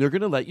do this, and they're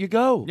going to let you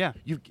go. Yeah.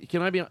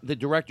 Can I be? The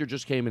director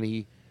just came and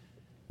he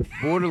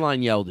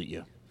borderline yelled at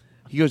you.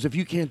 He goes, "If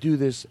you can't do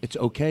this, it's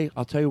okay.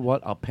 I'll tell you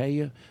what. I'll pay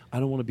you. I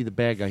don't want to be the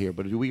bad guy here,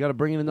 but do we got to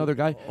bring in another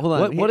guy? Hold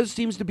on. What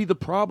seems to be the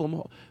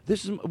problem?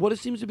 This is what it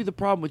seems to be the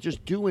problem with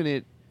just doing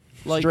it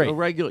like Straight. a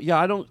regular. Yeah,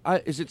 I don't.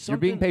 Is it something?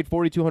 You're being paid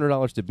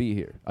 $4,200 to be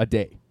here a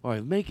day. All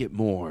right, make it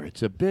more.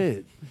 It's a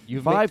bid. You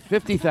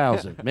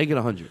 50,000. Make it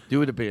 100.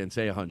 Do it a bit and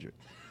say 100.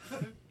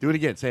 Do it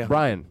again. Say 100.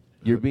 Brian,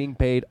 you're being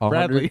paid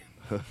 100.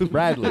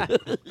 Bradley.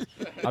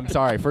 I'm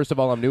sorry. First of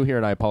all, I'm new here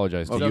and I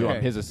apologize to you. Okay.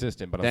 I'm his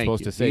assistant, but I'm Thank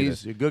supposed you. to say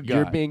He's this. a good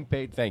You're guy. being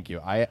paid. Thank you.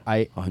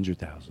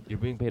 100,000. You're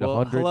being paid Well,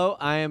 100. hello,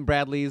 I am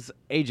Bradley's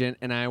agent,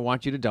 and I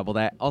want you to double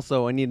that.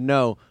 Also, I need to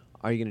know: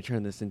 are you going to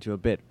turn this into a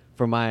bit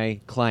for my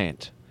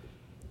client?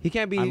 He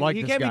can't be. I like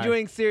he this can't guy. be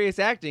doing serious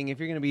acting if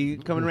you're going to be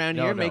coming around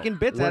No, here no. making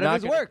bits We're out of not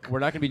his gonna- work. We're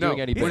not going to be No.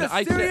 doing any He's bits.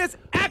 a serious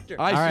actor.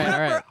 I He's said- up all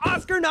right. for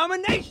Oscar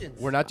nominations.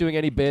 We're not doing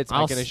any bits.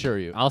 I can s- assure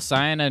you. I'll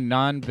sign a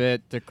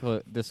non-bit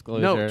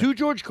disclosure. No, to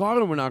George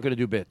Carlin, we're not going to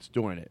do bits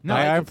during it. No,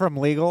 I'm from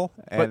legal,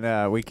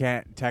 and we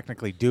can't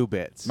technically do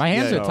bits. My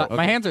hands Yeah, are no,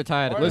 my hands are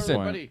tied. At this Listen.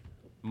 point. Everybody,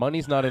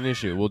 Money's not an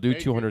issue. We'll do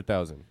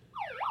 200,000.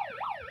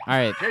 All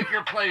right, Take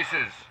your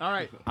places. All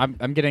right.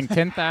 I'm getting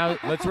 10,000.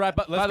 Let's wrap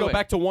up. By Let's the go way-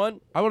 back to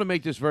one. I want to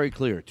make this very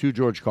clear to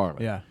George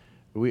Carlin. Yeah.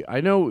 I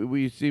know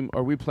we seem.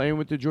 Are we playing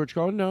with the George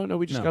Carlin? No,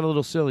 we just No. got a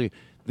little silly.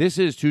 This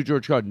is to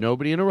George Carlin.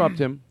 Nobody interrupt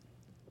him.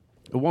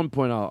 At one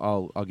point,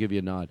 I'll give you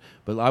a nod,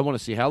 but I want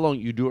to see how long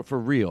you do it for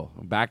real.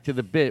 Back to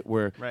the bit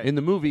where Right. in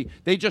the movie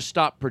they just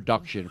stop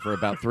production for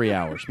about 3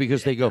 hours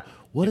because they go,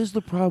 "What is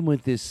the problem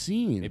with this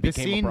scene?" It This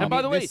became a scene, problem. And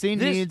by the way, this scene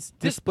this- needs to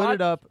this split pod-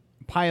 it up,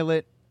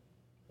 pilot,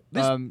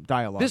 This-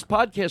 dialogue. This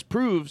podcast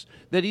proves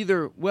that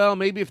either, well,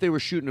 maybe if they were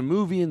shooting a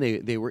movie and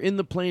they were in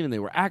the plane and they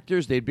were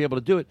actors, they'd be able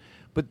to do it.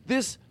 But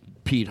this,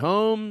 Pete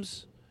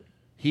Holmes,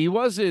 he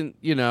wasn't,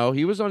 he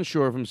was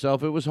unsure of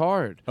himself. It was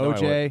hard.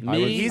 OJ.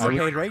 Me, He's a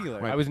paid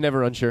regular. I was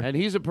never unsure. and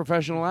he's a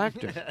professional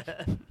actor.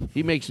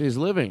 He makes his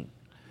living.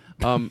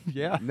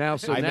 Yeah. Now,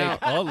 so I now, make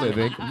a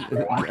living.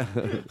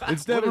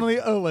 It's definitely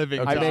a living.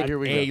 I make here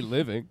we a go.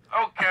 living.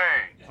 Okay.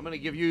 I'm going to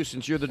give you,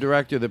 since you're the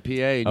director of the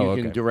PA, and Oh, you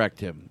can okay.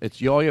 direct him.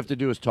 All you have to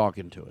do is talk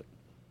into it,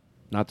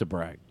 not to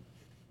brag.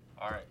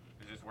 All right.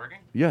 Is this working?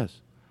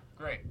 Yes.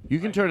 Great. You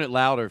can turn it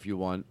louder if you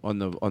want on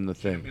the Should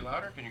it be thing.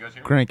 louder? Can you guys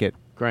hear me? Crank it.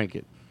 Crank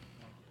it.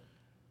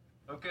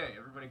 Okay.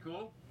 Everybody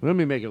cool? Let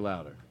me make it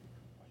louder.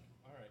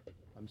 All right.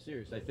 I'm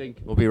serious. I think.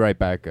 We'll be right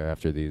back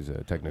after these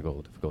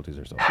technical difficulties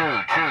or so.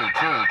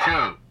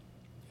 True.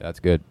 That's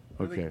good.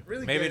 Okay.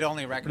 Maybe it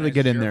only recognizes Really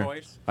get in your there.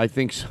 voice. I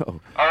think so.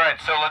 All right,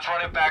 so let's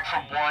run it back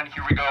from one.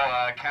 Here we go.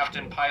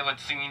 Captain pilot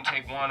scene,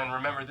 take one. And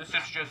remember, this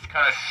is just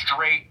kind of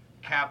straight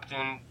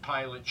captain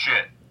pilot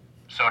shit.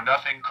 So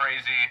nothing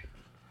crazy.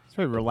 It's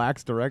a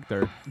relaxed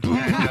director. And,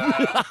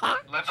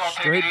 let's all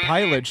Straight take it easy.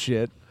 pilot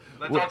shit.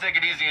 Let's all take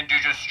it easy and do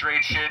just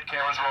straight shit.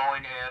 Cameras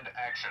rolling and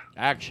action.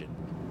 Action.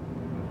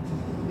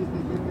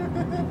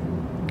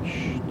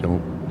 Shh,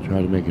 don't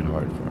try to make it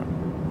hard for him.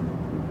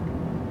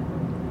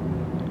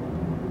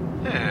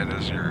 Yeah,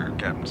 this is your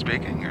captain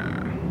speaking.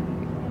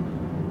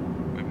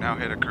 We've now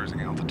hit a cruising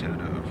altitude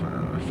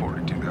of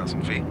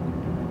 42,000 feet.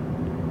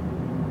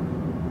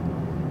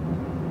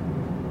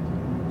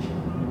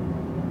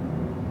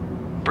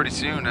 Pretty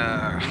soon,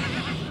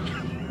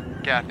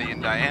 Kathy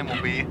and Diane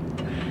will be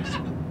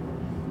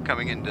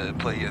coming in to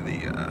play you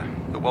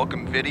the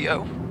welcome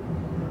video,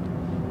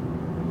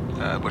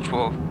 which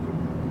will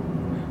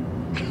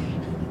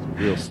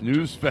Real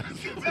snooze fest.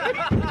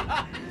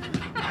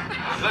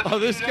 Oh,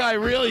 this guy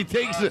really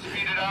takes it.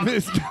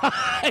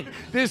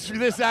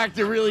 This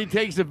actor really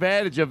takes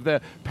advantage of the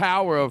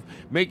power of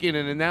making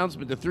an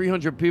announcement to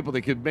 300 people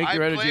that could make I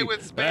your play energy.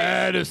 with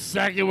space. In a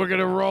second, we're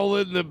gonna roll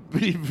in the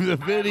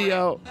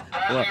video.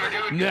 Let's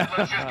just get a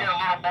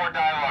little more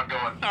dialogue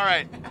going. All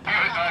right.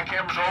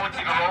 Cameras rolling,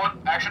 keep it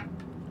rolling. Action.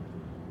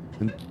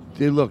 And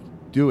hey, look,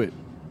 do it.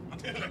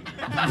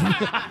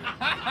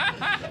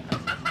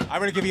 I'm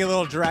going to give you a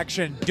little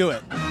direction. Do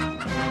it.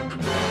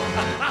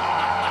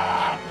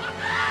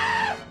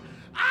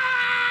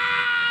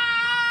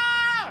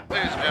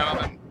 Ladies and gentlemen,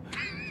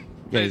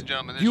 Ladies and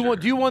gentlemen, Do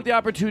you want the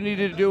opportunity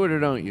to do it or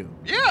don't you?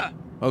 Yeah.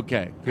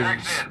 Okay. You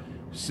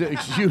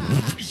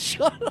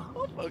shut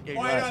up. Okay.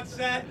 Quiet on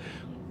set.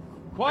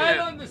 Quiet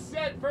on the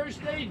set.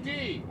 First AD.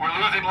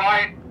 We're losing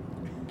light.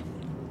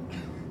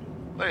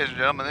 Ladies and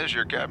gentlemen, this is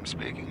your captain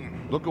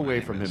speaking. Look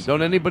away from him.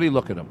 Don't anybody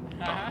look at him.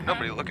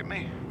 Nobody look at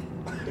me.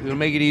 It'll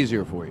make it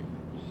easier for you.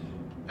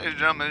 Ladies and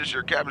gentlemen, this is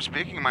your captain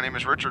speaking. My name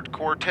is Richard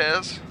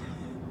Cortez.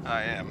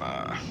 I am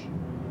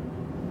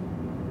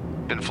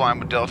been flying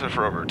with Delta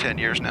for over 10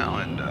 years now,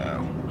 and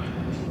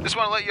just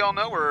want to let you all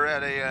know we're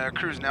at a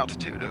cruising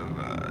altitude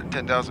of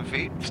 10,000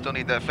 feet. Still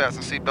need that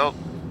fasten seatbelt.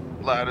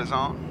 Light is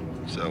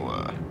on,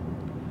 so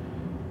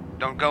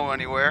don't go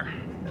anywhere.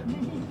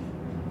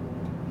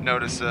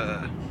 Notice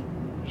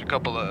there's a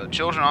couple of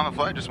children on the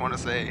flight. Just want to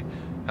say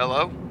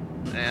hello,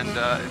 and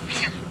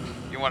if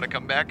you want to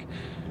come back,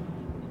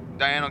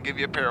 Diane will give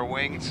you a pair of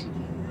wings.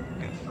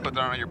 Put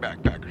that on your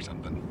backpack or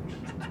something.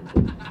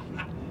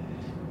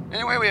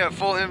 Anyway, we have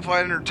full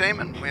in-flight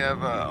entertainment. We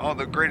have all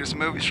the greatest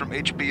movies from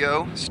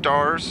HBO,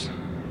 Stars,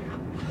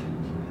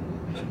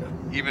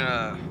 even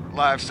a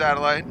live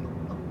satellite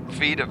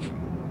feed of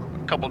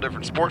a couple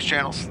different sports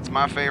channels. It's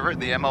my favorite,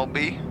 the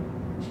MLB.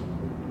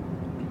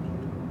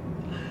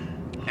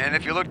 And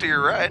if you look to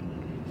your right,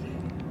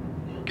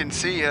 you can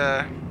see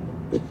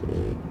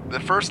the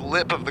first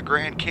lip of the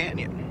Grand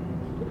Canyon.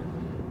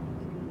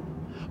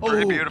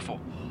 Pretty beautiful.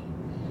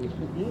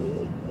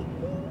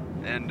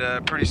 And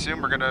pretty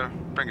soon we're going to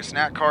bring a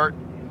snack cart.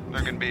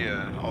 There are going to be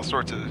all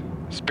sorts of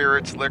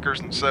spirits, liquors,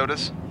 and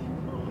sodas.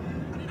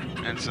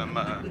 And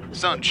some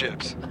sun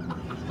chips.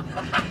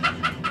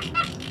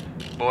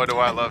 Boy, do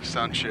I love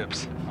sun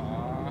chips.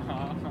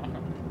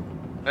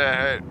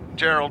 Hey,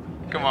 Gerald,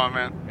 come on,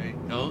 man. Hey,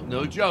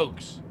 no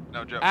jokes.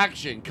 No jokes.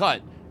 Action,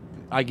 cut.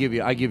 I give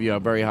you a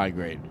very high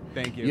grade.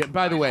 Thank you. Yeah,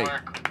 by the way,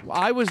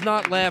 I was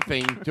not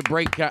laughing to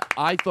break.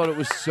 I thought it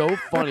was so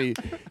funny.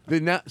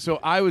 So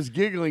I was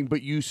giggling,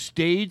 but you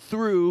stayed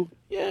through.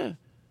 Yeah.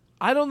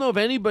 I don't know if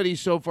anybody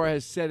so far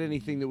has said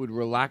anything that would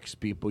relax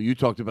people. You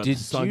talked about the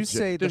sun. Did you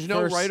say there's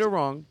no right or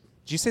wrong?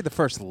 Did you say the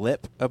first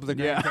lip of the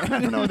Grand Canyon? I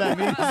don't know what that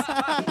means.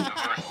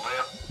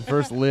 The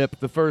first lip,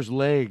 the first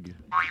leg.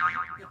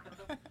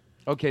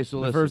 Okay, so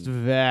The listen. first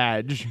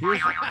vag.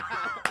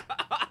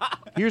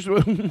 Here's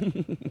what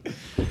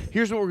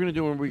here's what we're gonna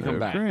do when we come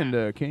back. Grand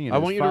Canyon I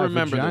has want you to 5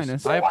 remember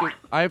vaginas. this.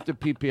 I have to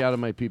pee pee out of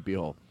my pee pee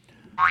hole.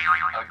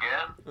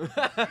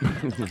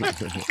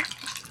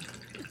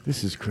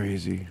 This is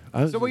crazy.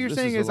 So what you're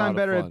saying is I'm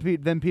better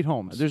than Pete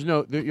Holmes. There's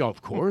no,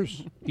 of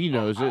course, he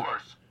knows it,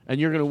 and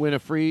you're gonna win a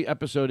free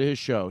episode of his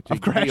show. To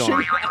Of Crashing? be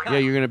on. Yeah,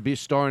 you're gonna be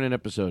starring an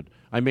episode.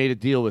 I made a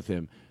deal with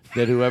him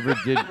that whoever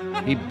did,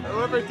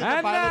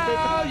 and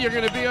now you're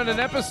gonna be on an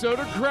episode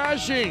of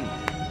Crashing.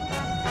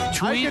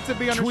 I get to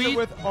be on a show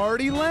with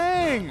Artie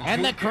Lang.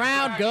 And the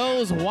crowd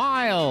goes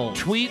wild.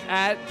 Tweet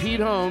at Pete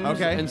Holmes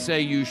and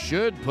say you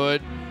should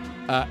put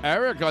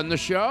Eric on the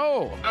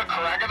show. The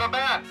crack of the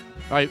bat.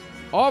 All right,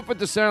 off with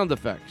the sound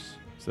effects.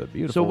 So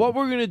beautiful. So what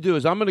we're gonna do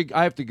is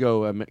I have to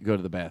go to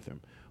the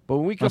bathroom, but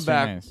when we come Must be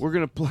back, nice. we're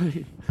gonna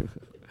play.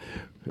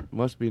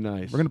 Must be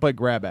nice. We're gonna play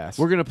grab ass.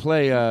 We're gonna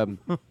play.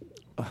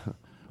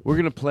 We're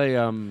gonna play.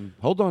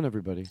 Hold on,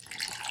 everybody.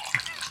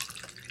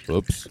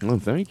 Oops. Oh,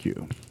 thank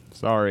you.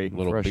 Sorry.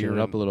 Freshen it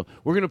up a little.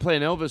 We're gonna play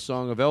an Elvis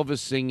song of Elvis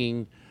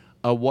singing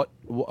words.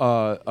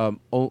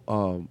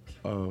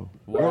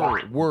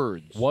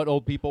 What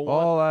old people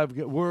want? All I've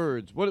got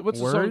words. What's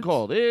the song Words?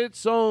 called?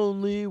 It's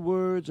only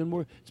words and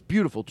words. It's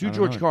beauuful. To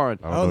George Carlin.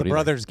 Oh, the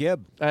Brothers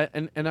Gibb.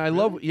 And I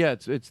love. Yeah,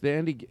 it's the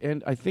Andy,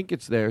 and I think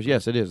it's theirs.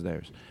 Yes, it is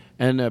theirs.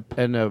 And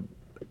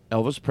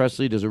Elvis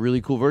Presley does a really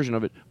cool version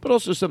of it. But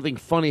also something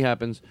funny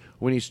happens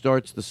when he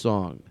starts the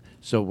song.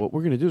 So what we're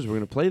going to do is we're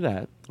going to play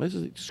that. This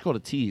is just called a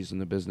tease in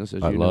the business,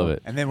 as you know. I love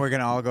it. And then we're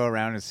gonna all go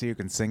around and see who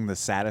can sing the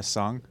saddest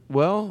song.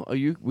 Well,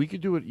 we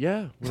could do it.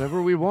 Yeah, whatever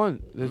we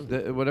want.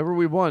 Whatever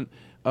we want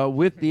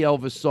with the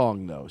Elvis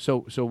song, though.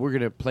 So we're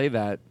going to play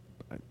that.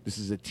 This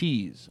is a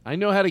tease. I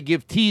know how to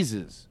give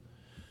teases.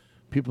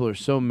 People are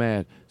so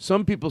mad.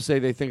 Some people say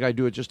they think I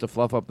do it just to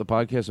fluff up the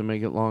podcast and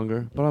make it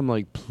longer. But I'm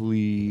like,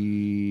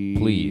 please.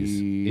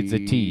 Please. It's a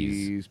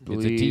tease. Please,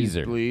 It's a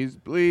teaser. Please.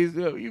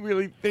 No, you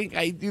really think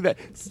I do that?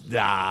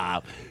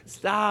 Stop.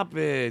 Stop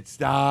it.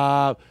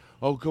 Stop.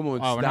 Oh, come on.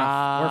 Oh,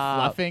 stop. we're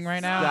fluffing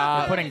right now?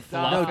 Stop. We're putting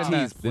fluff No in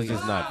tease. the- This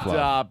is not fluff.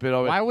 Stop it.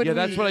 Why would yeah,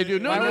 that's we- what I do.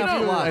 No, why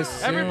would you no.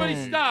 assume-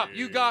 Everybody stop.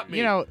 You got me.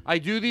 You know- I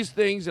do these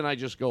things and I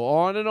just go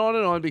on and on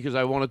and on because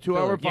I want a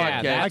 2-hour Yeah,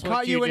 podcast. that's I what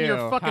caught you in do.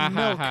 your fucking Ha, ha,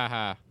 milk. ha,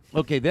 ha.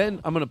 Okay, then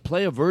I'm going to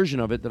play a version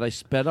of it that I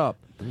sped up.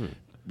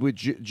 With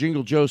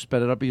Jingle Joe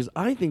sped it up because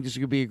I think this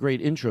could be a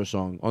great intro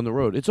song on the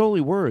road. It's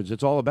only words.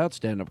 It's all about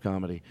stand-up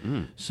comedy.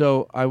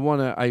 So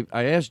I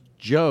asked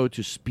Joe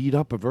to speed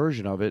up a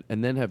version of it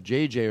and then have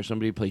JJ or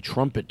somebody play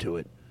trumpet to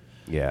it.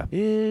 Yeah.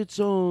 It's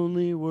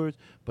only words.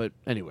 But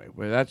anyway,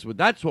 that's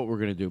what we're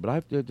going to do.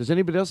 But does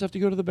anybody else have to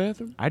go to the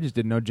bathroom? I just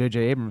didn't know J.J.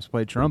 Abrams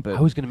played trumpet.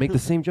 I was going to make the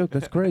same joke.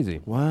 That's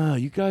crazy. Wow,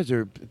 you guys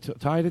are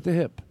tied at the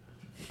hip.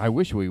 I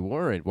wish we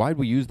weren't. Why'd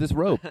we use this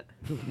rope?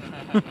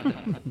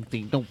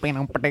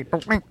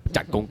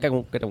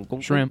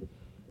 Shrimp.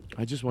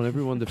 I just want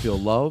everyone to feel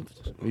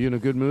loved. Are you in a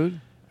good mood?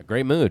 A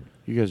great mood.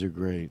 You guys are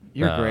great.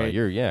 You're great.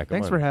 Come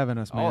Thanks on. for having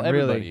us, man.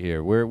 Everybody really.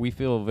 here. We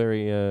feel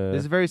very. This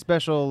is a very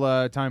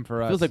special time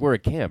for us. Feels like we're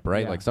at camp,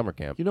 right? Yeah. Like summer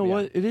camp. You know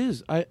what? It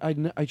is.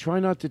 I try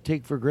not to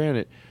take for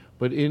granted,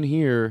 but in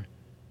here,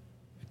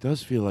 it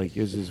does feel like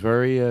it's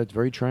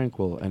very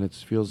tranquil, and it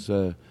feels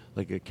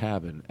like a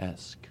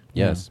cabin-esque.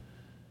 Yes.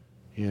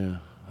 Yeah,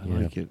 I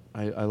like it.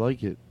 I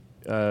like it.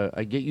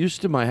 I get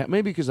used to my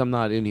maybe because I'm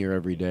not in here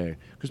every day.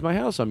 Because my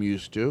house I'm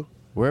used to.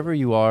 Wherever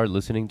you are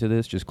listening to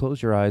this, just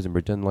close your eyes and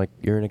pretend like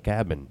you're in a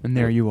cabin. And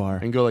there you are.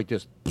 And go like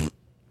this.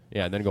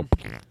 Yeah, and then go.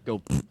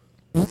 And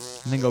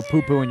then go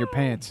poo-poo in your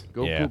pants.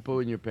 Go poo-poo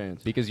in your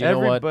pants. Because you know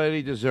what?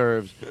 Everybody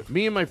deserves.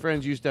 Me and my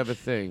friends used to have a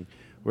thing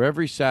where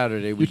every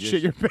Saturday we You'd just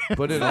shit your pants.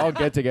 put it all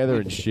get together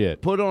and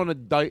shit. Put on a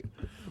diaper.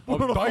 Put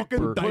on a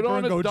fucking diaper Put on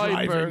and a go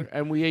diaper, driving.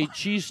 and we ate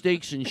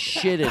cheesesteaks and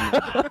shit in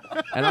it.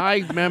 And I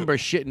remember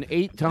shitting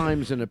 8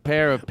 times in a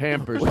pair of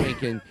Pampers,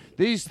 thinking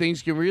these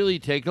things can really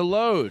take a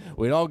load.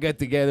 We'd all get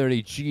together and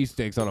eat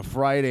cheesesteaks on a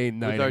Friday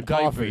night our and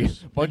coffee,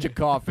 diapers. bunch of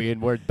coffee,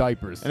 and wear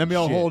diapers. And then we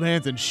all Shit. hold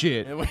hands and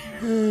shit.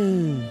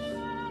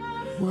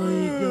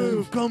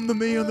 Come to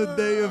me on the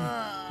day of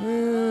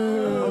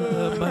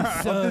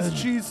this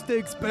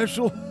cheesesteak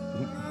special.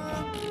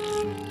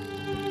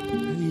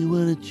 You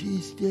want a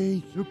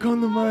cheesesteak? You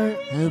come to my...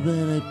 How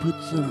about I put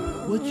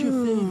some... What's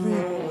your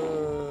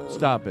favorite?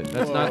 Stop it.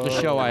 That's not the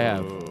show I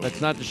have. That's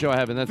not the show I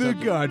have. And that's The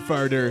not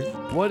Godfather.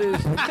 What is...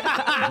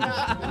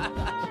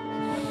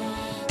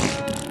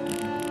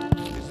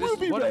 We'll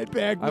be right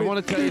back. I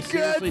want to tell you The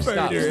seriously,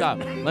 Godfather. stop.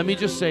 Let me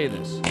just say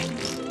this.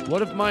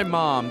 What if my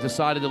mom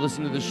decided to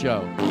listen to the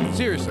show?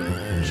 Seriously.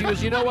 She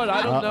goes, you know what?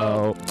 I don't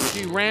know.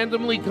 She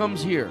randomly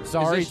comes here.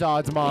 Sorry,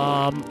 Todd's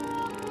mom.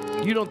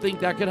 You don't think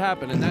that could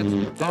happen, and that's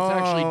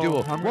actually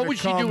doable. I'm What gonna would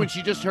she do come. when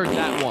she just heard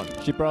that one?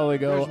 She'd probably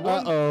go,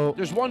 uh-oh.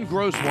 There's one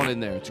gross one in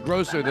there. It's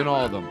grosser than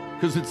all of them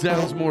because it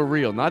sounds more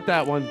real. Not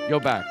that one. Go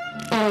back.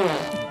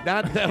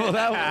 Not that. Well,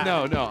 that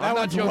one. No. I'm not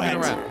one's joking wet.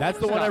 around. That's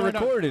the one I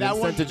recorded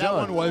and sent to John.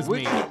 That one was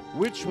me.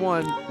 Which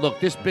one? Look,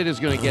 this bit is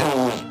going to get.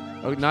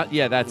 Oh, not.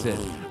 Yeah, that's it.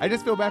 I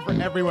just feel bad for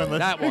everyone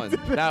listening.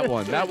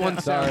 That one.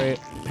 Sorry.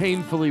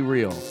 Painfully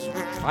real.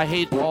 I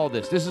hate all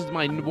this. This is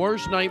my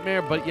worst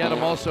nightmare, but yet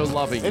I'm also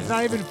loving it. It's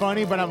not even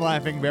funny, but I'm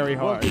laughing very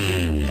hard.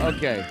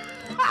 Okay.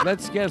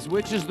 Let's guess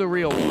which is the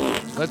real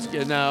one. Let's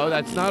get. No,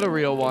 that's not a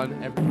real one.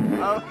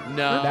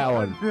 No. That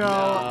one.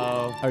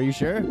 No. Are you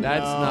sure?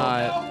 That's No.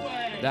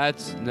 not.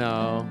 That's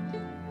no.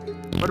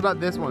 What about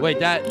this one? Wait,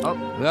 that.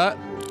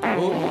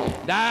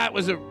 That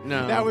was a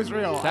no. That was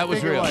real. I That was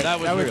think it real. was. That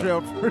was That was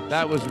real. real.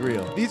 That was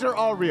real. These are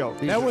all real.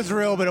 That was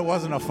real, but it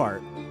wasn't a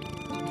fart.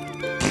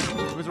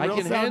 It was a I real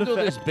can sound handle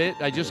effect. this bit.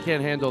 I just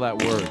can't handle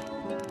that word.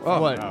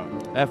 Oh, What?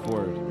 F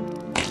word.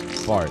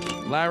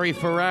 Fart. Larry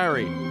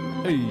Ferrari.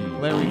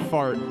 Larry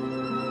Fart.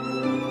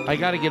 I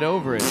got to get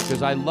over it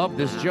because I love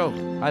this joke.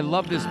 I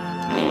love this.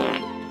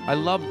 I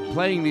love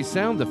playing these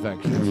sound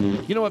effects.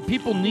 You know what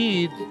people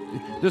need?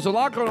 There's a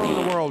lot going on in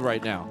the world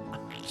right now.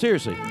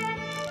 Seriously.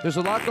 There's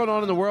a lot going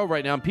on in the world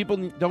right now, and people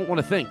don't want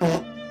to think.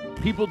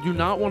 People do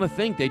not want to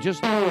think. They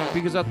just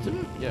because that's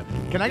yeah.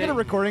 Can I get a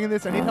recording of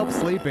this? I need help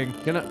sleeping.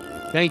 Can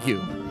I? Thank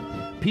you.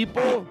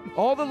 People,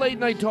 all the late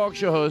night talk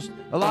show hosts,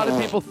 a lot of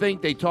people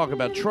think they talk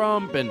about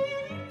Trump, and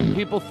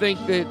people think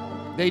that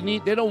they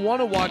don't want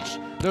to watch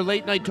their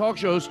late night talk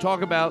shows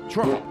talk about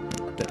Trump.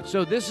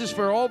 So this is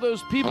for all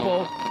those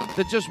people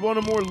that just want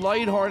a more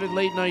lighthearted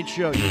late night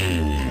show.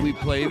 We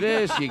play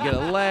this, you get a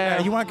laugh.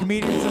 Yeah, you want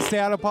comedians to stay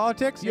out of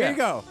politics? Here Yeah. you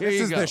go. Here This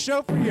you is go. the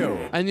show for you.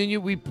 And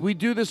then we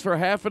do this for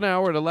half an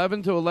hour at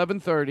 11 to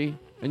 11:30,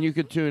 and you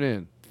could tune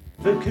in.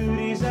 The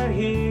cooties are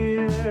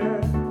here.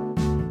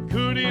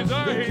 Cooties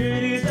are The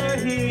cooties are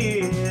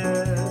here.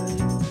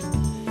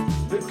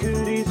 The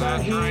cooties are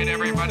here. That's right,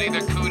 everybody.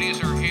 The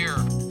cooties are here.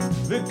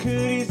 The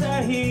cooties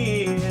are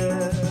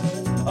here.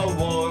 A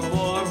warm,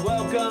 warm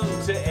welcome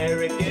to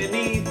Eric and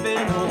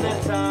Ethan on the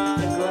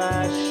Todd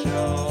Glass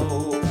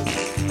Show.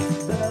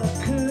 The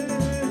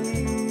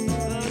cooties.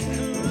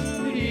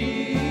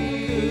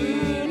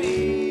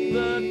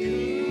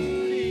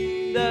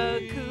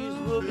 The cooties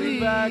will be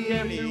back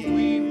after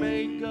we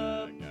make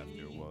up.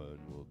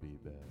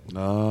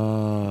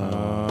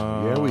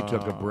 Yeah, we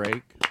took a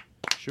break.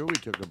 Sure, we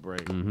took a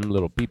break.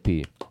 Little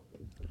pee-pee.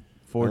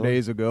 4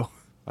 days ago.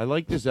 I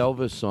like this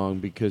Elvis song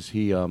because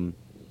he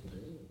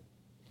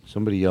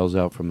somebody yells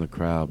out from the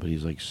crowd, but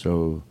he's like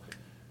so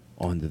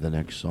on to the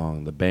next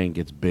song. The band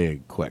gets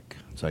big quick.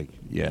 It's like,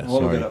 yeah,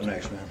 What we sorry. got up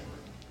next, man?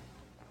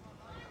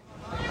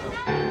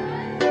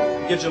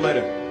 Get you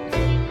later.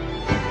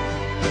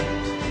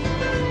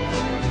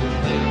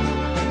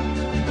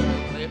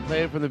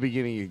 Play it from the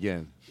beginning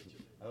again.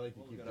 I like to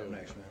keep that up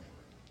next,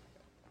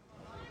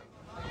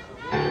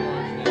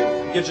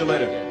 man. Get you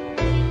later.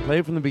 Play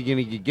it from the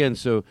beginning again.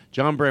 So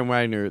John Brand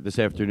Wagner this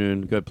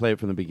afternoon, go play it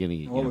from the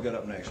beginning What we again.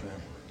 got up next, man?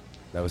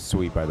 That was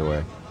sweet, by the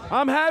way.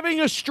 I'm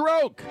having a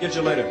stroke. Get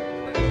you later.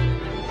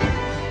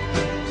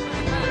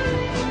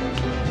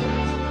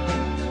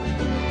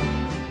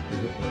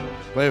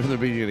 Play it from the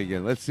beginning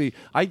again. Let's see.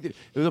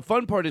 The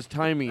fun part is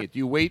timing it.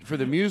 You wait for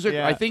the music.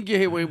 Yeah. I think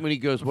you wait when he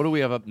goes, what do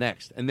we have up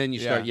next? And then you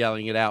start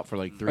yelling it out for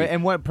like 3.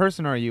 And what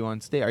person are you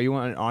on stage? Are you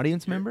an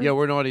audience member? Yeah,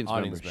 we're an audience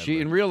member.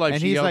 She in real life,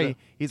 and she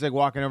he's like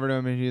walking over to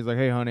him and he's like,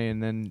 "Hey, honey,"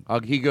 and then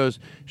he goes.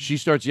 She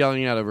starts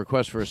yelling out a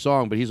request for a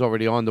song, but he's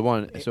already on the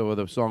one. So when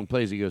the song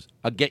plays, he goes,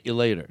 "I'll get you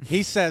later."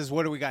 He says,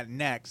 "What do we got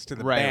next?" to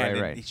the band.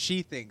 Right. And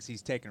she thinks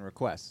he's taking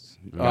requests.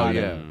 Oh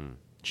yeah.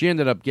 She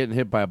ended up getting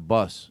hit by a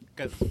bus.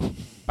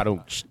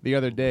 The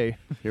other day,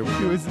 Here we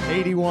he was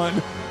 81.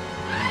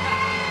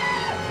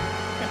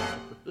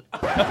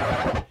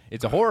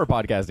 It's a horror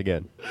podcast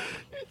again.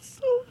 It's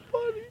so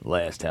funny.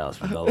 Last house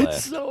from the It's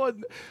left. so.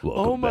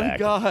 Welcome my back.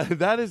 God,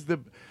 that is the.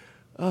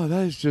 Oh,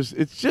 that is just.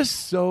 It's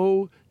just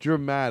so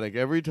dramatic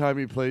every time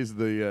he plays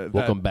the.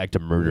 Welcome back to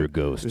Murder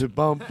Ghost.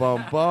 Bum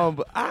bum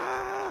bum.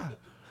 Ah.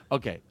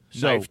 Okay.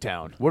 So, Knife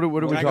Town. What are we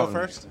Can I talking? go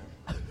first?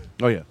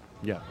 Oh yeah.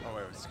 Yeah. Oh,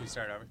 wait. Can we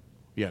start over?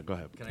 Yeah. Go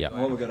ahead. Yeah.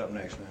 What we got up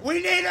next, man?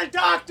 We need a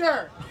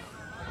doctor!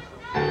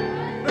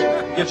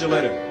 Get you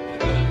later.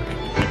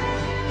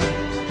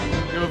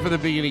 Go for the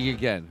beginning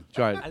again.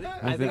 Try it.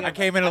 I think I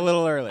came in a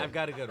little early. I've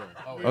got a good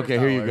one. Okay,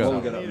 here you What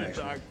we go. got up next,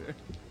 man?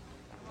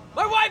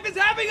 My wife is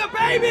having a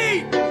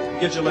baby!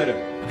 Get you later.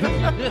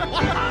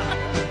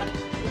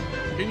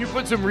 Can you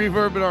put some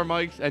reverb in our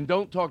mics and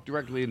don't talk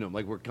directly into them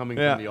like we're coming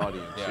from the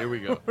audience? Here we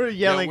go. We're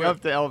yelling up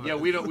to Elvis. Yeah,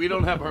 we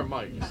don't have our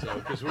mics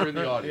because we're in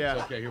the audience.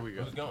 Yeah. Okay, here we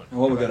go. Who's going?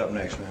 What we got up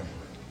next, man?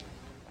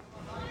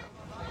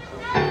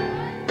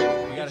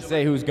 You got to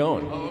say who's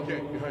going. Oh,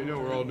 okay. I know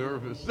we're all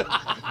nervous.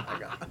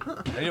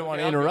 I didn't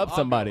want to interrupt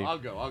somebody. I'll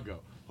go.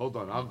 Hold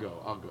on. I'll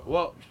go.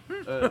 Well, no,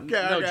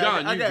 okay,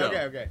 John, you go.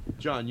 Okay.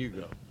 John, you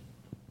go.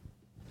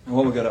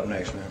 What we got up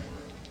next, man?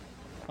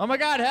 Oh my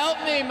God,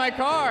 help me, my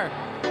car.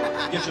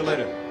 Get you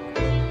later.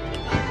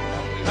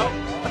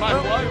 My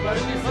what? What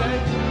did you say?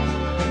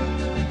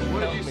 What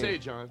did you say,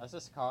 John? That's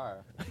his car.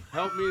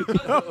 Help me.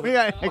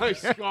 Yeah, My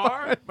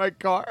scar? My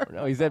car.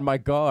 No, he said my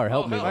car.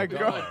 Help me. My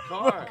car.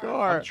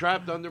 car. I'm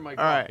trapped under my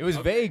car. All right. It was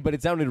vague, but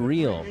it sounded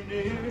real.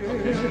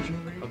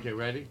 Okay,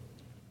 ready?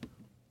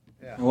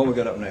 What we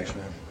got up next,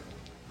 man?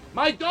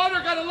 My daughter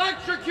got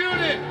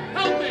electrocuted.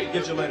 Help me.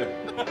 Get you later.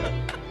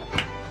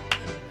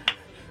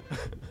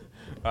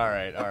 All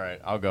right.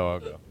 I'll go.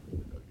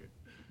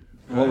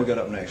 What we got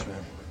up next,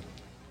 man?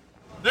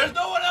 There's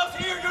no one else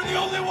here. You're the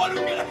only one who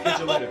can Get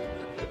you later.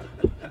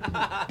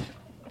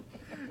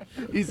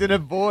 He's in a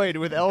void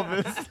with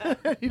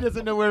Elvis. He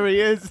doesn't know where he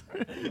is.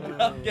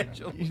 I'll get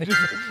you later.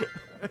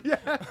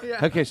 Yeah.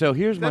 Okay, so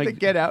here's Is that my the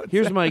Get Out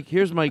here's my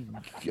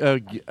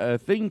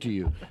thing to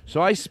you.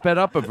 So I sped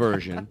up a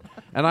version,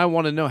 and I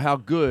want to know how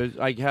good.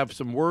 I have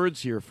some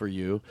words here for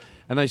you,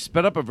 and I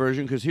sped up a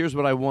version because here's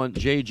what I want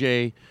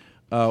JJ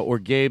or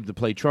Gabe to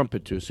play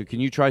trumpet to. So can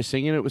you try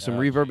singing it with some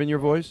reverb in your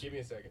voice? Give me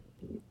a second.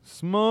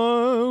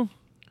 Smile.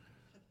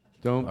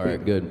 Don't. All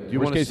right, good. Do you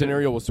Worst want case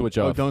scenario, we'll switch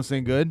Oh, off. don't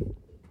sing good?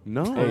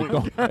 No.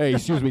 Hey,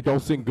 excuse me. Don't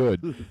sing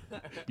good.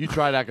 You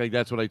try to act like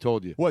that's what I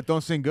told you. What,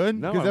 don't sing good?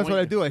 No, Because I that's want what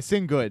I you- do. I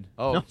sing good.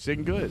 Oh, No.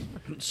 sing good.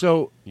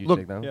 So You look,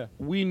 take that one? Yeah.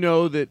 we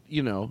know that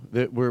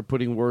that we're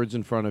putting words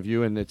in front of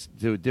you, and it's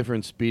to a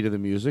different speed of the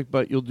music.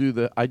 But you'll do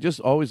the. I just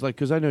always like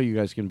because I know you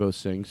guys can both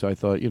sing, so I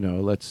thought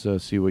let's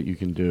see what you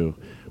can do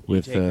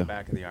with. You take the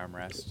back of the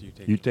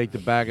armrest. You take the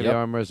back of Yep. the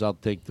armrest. I'll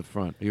take the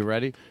front. Are you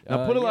ready?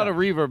 Now put a lot of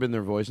reverb in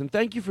their voice, and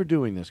thank you for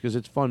doing this because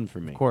it's fun for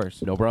me. Of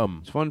course. No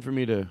problem. It's fun for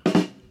me to.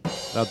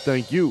 Now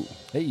thank you.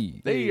 Hey.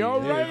 Hey, all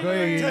right.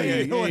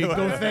 Hey, go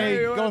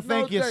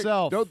thank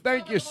yourself. Don't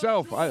thank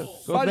yourself.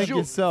 Go thank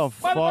yourself.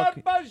 Fuck.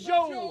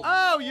 Oh,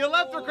 Oh, you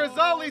left the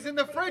Crizoli's in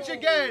the fridge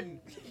again.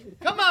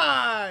 Come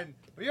on.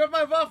 You're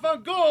my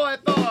Vafangul, I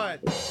thought.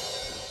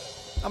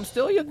 I'm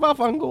still your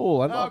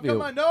Vafangul. I Oh, love come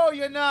you. on. No,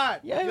 you're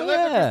not. Yeah, You yeah.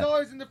 left the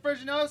Crizoli's in the fridge,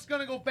 and now it's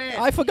going to go bad.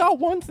 I forgot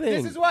one thing.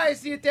 This is why I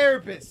see a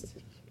therapist.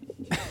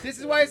 This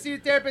is why I see a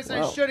therapist, and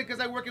I Well. shouldn't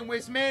because I work in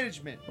waste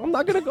management. I'm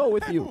not gonna go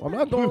with you. I'm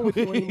not going with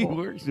you he anymore.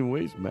 works in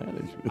waste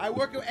management. I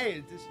work in.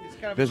 Hey, it's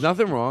kind of. There's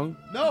nothing wrong.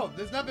 No,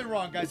 there's nothing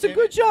wrong, guys. It's a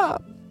good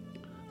job.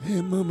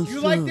 Hey, Mama. You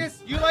like this?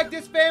 You like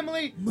this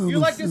family? You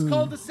like this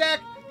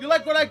cul-de-sac? You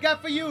like what I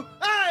got for you?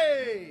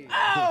 Hey!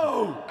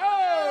 Oh!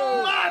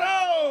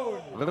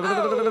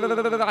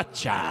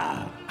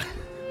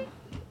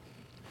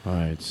 All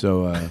right,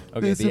 so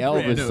Okay, the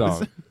Elvis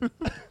song.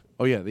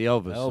 oh yeah, the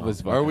Elvis.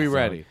 Elvis song. Are we fucking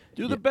ready? song.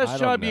 Do the Yeah, best I don't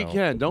job you know.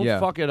 can. Don't Yeah.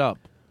 fuck it up.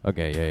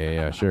 Okay,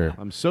 yeah, sure.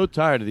 I'm so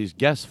tired of these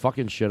guests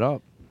fucking shit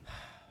up.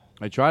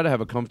 I try to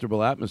have a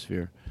comfortable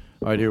atmosphere.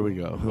 All right, here we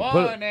go.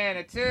 One and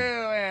a two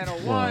and a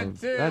one,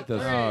 two, that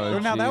doesn't. three. Oh,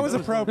 Now that was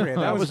geez. appropriate.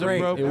 That was great.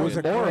 appropriate. It was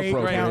a More great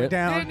appropriate.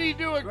 countdown. Didn't he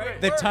do a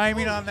great The work?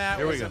 timing on that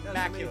Here we was go.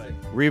 immaculate.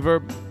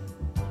 Reverb.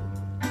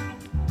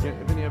 Yeah,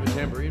 then you have a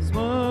tambourine.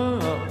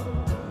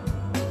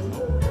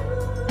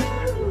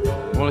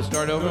 Want to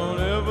start over?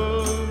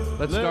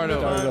 Let's start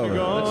over.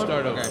 Let's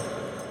start over.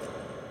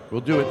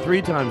 We'll do it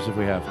 3 times if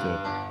we have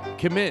to.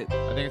 Commit.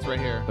 I think it's right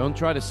here. Don't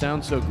try to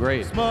sound so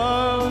great.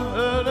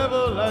 Smile, an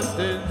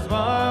everlasting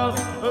smile.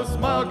 A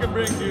smile can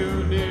bring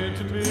you near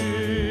to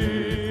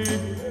me.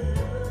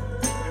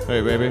 Hey,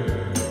 baby,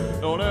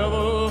 don't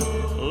ever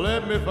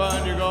let me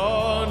find you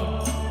gone,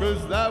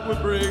 'cause that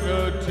would bring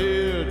a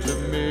tear to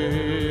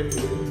me.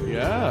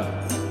 Yeah.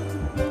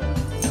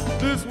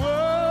 This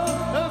world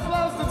has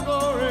lost its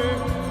glory.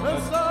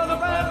 Let's start a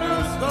brand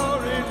new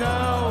story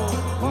now,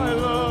 my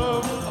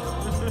love.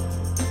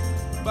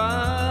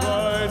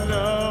 Right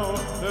now,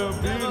 there'll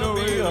be no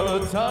real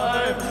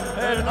time,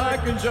 and I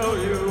can show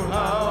you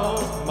how,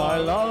 my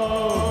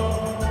love.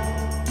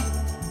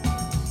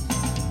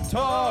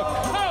 Talk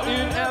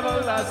in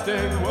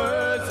everlasting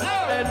words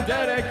and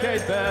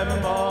dedicate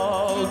them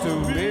all to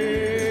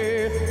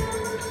me.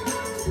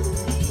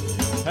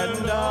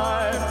 And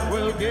I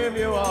will give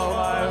you all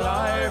my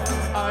life.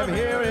 I'm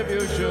here if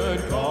you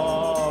should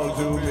call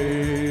to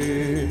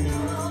me.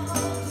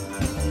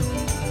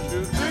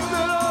 You think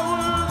that I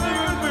will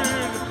even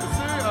mean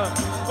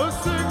a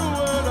single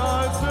word I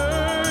say?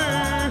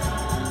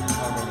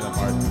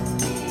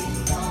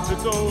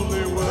 It's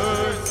only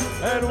words,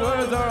 and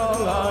words are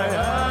all I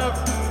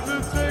have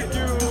to take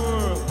your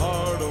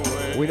heart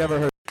away. We never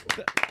heard.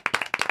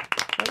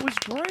 That was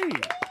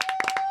great.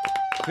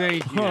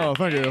 Thank you. Oh,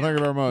 thank you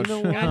very much.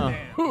 You know what?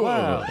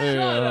 Wow. Yeah,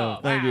 Shut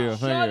up. Thank you. Shut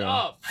Thank you.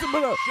 up.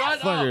 Shut up.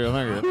 Thank you.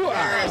 Thank you.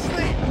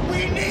 Seriously,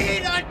 we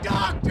need a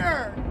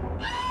doctor.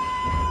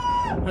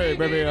 Hey,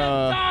 baby.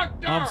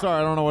 I'm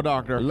sorry. I don't know a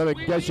doctor. Let me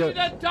get you. Need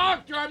a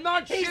doctor. I'm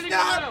not He's shitting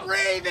not around.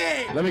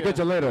 breathing. Let me get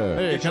you later.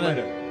 Hey, Get you can I?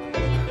 later.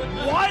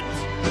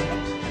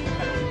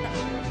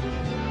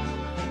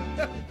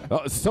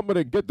 What?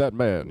 Somebody get that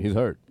man. He's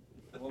hurt.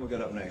 What we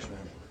got up next, man?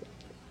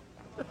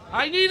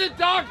 I need a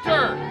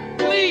doctor.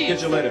 Please.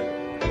 Get you later.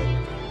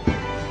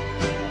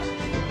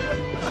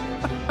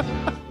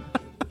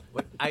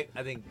 I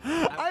think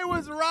I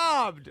was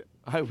robbed.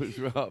 I was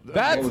robbed.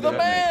 That's the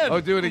man.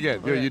 Oh, do it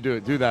again. You do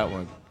it. Do that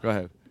one. Go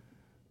ahead.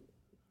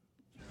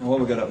 What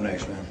we got up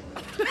next, man?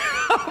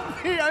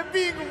 Hey, I'm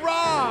being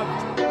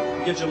robbed.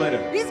 Get you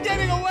later. He's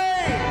getting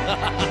away.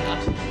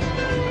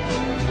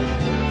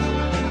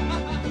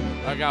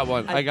 I got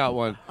one. I got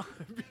one.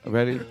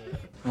 Ready?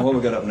 What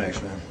we got up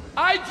next, man?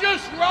 I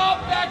just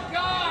robbed that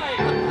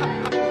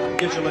guy.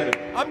 Get you later.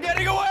 I'm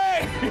getting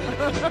away.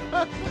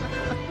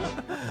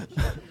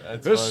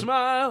 A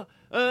smile,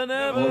 an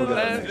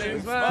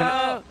everlasting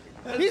smile.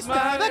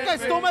 That guy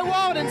stole my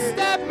wallet and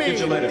stabbed me. Get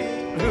you later.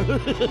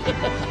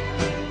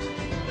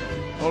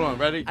 Hold on.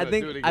 Ready? I Go,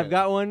 think do it again. I've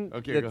got one.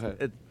 Okay, go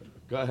ahead.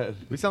 Go ahead.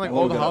 We sound like What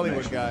we old got up Hollywood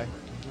next, guy.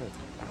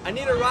 I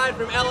need a ride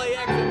from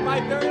LAX at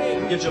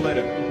 5:30. Get you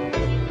later.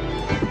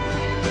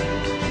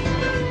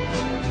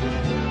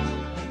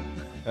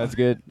 That's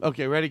good.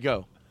 Okay, ready?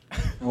 Go.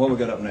 What we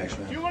got up next,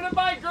 man? You want to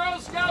buy Girl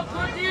Scout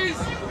cookies?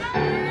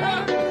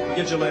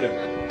 Get you later.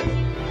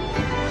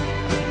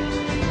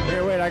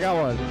 Here, wait, I got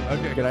one.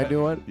 Okay. Can I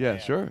do one? Yeah,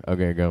 sure.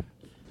 Okay, go.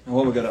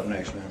 What we got up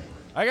next, man?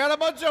 I got a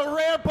bunch of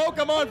rare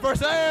Pokemon for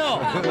sale.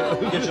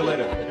 Get you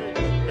later.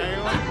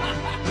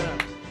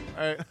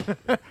 All right.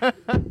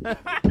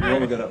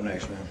 What we got up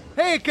next, man?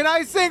 Hey, can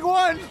I sing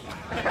one?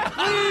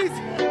 Please.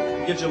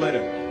 Get you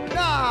later.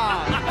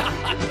 Nah.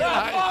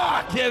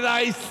 Can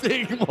I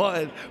sing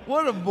one?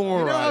 What a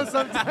moron. You know how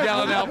sometimes-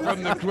 Yelling out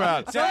from the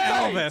crowd.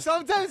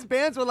 Sometimes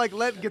bands will like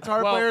let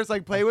guitar Well- players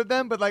like play with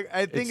them, but like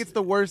I think it's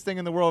the worst thing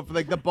in the world for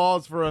like the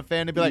balls for a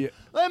fan to be like,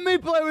 "Let me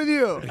play with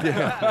you."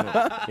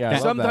 Yeah, I love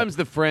Sometimes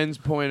the friends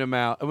point him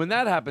out, and when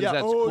that happens, Yeah,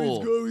 that's oh, cool. he's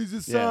good, he's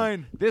a Yeah.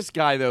 sign. This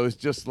guy though is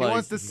just He like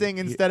wants to sing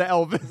instead of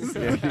Elvis.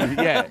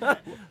 yeah,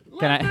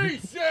 Let me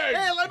sing.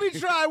 Hey, let me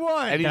try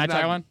one. and he's Can I not,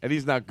 try one? And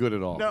he's not good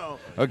at all. No.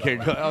 Okay.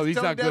 Oh, he's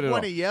Tone not deaf good at all.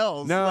 when he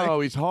yells. No,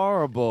 Like- he's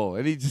horrible,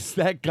 and he's just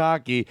that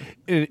cocky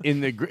in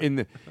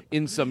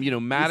some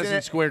Madison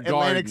in Square Atlantic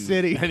Garden,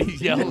 City. and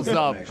he yells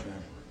up. Next, man.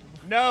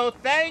 No,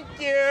 thank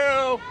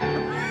you.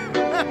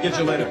 Get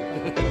you later.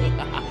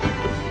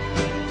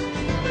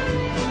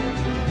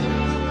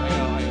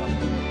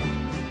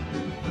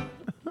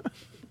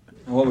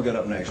 What we got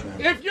up next, man?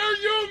 If you're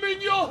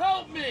human, you'll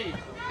help me.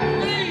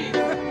 Please.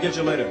 Get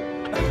you later.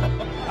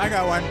 I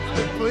got one.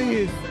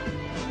 Please.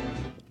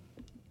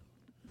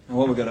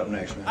 What we got up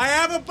next, man? I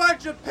have a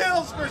bunch of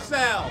pills for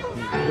sale.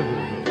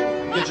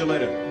 Get you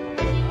later.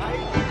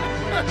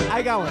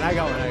 I got one. I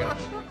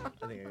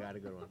think I got a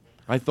good one.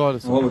 I thought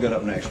it's. What we got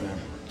up next, man?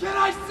 Can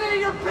I see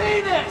your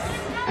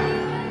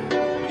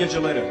penis? Get you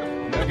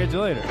later. I'll get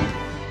you later.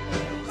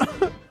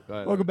 Go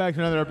ahead. Welcome back to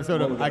another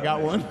episode of I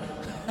Got One.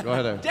 Go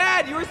ahead.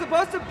 Dad, you were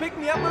supposed to pick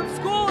me up from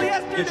school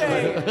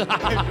yesterday.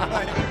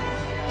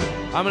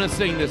 I'm gonna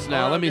sing this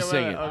now. Let me okay,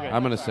 sing wait, it. okay.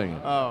 I'm gonna sing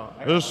it. Oh.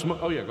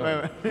 Oh yeah, go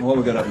ahead. What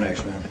we got up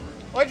next, man?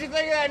 What'd you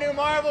think of that new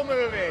Marvel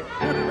movie?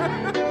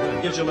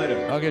 Get you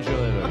later. I'll get you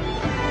later.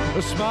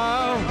 A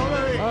smile,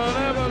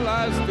 an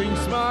everlasting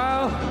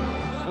smile.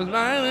 A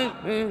smile.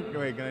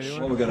 Wait, can I do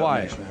What one? we got up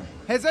Quiet. next, man?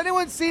 Has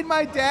anyone seen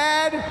my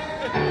dad?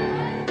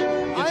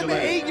 I'm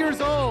later. 8 years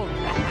old.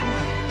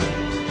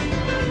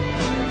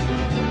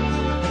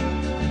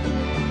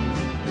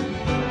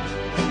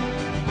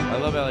 I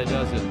love how he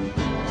does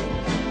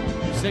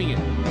it. Sing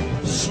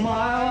it.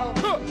 Smile,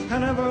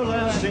 an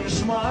everlasting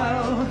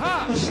smile.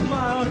 A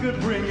smile could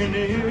bring you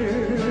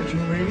near to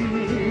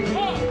me.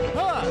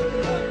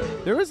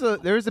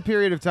 was a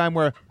period of time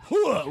where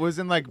was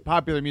in like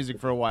popular music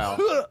for a while.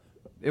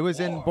 It was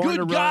in Born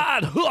to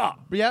Run. Good God!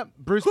 Yep,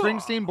 Bruce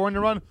Springsteen, Born to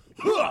Run.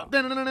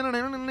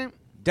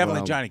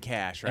 Definitely Wow. Johnny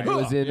Cash, right? It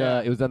was in.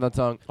 It was on that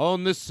song.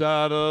 On this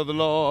side of the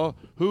law,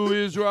 who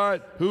is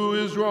right, who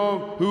is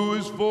wrong, who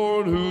is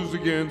for and who's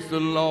against the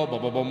law?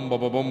 Ba-ba-bum,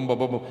 ba-ba-bum,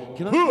 ba-ba-bum.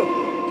 Can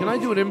I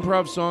do an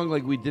improv song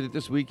like we did it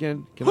this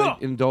weekend? Can I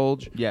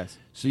indulge? Yes.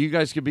 So you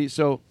guys could be.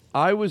 So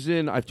I was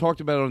in. I've talked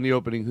about it on the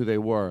opening who they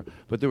were,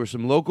 but there were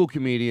some local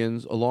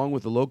comedians along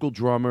with a local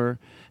drummer.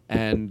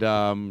 And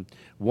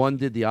one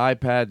did the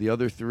iPad. The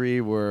other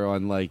three were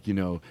on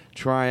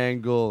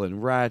Triangle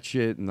and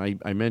Ratchet, and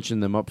I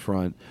mentioned them up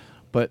front.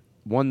 But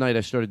one night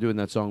I started doing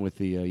that song with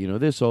the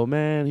this old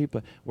man,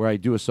 where I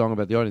do a song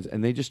about the audience,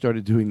 and they just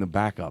started doing the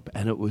backup,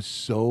 and it was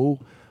so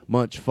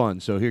much fun.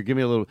 So here, give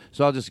me a little.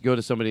 So I'll just go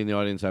to somebody in the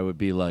audience. I would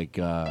be like,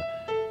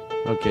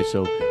 okay,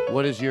 so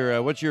what is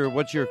your what's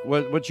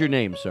your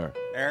name, sir?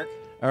 Eric.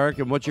 Eric,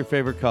 and what's your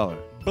favorite color?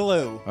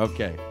 Blue.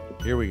 Okay.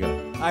 Here we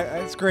go.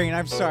 It's green.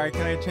 I'm sorry.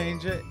 Can I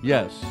change it?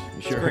 Yes,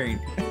 sure. It's green.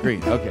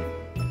 Green. Okay.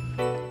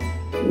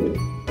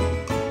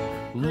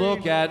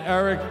 Look at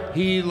Eric.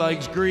 He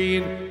likes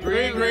green.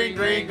 Green, green,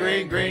 green,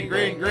 green, green,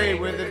 green, green,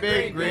 with a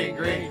big green,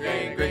 green,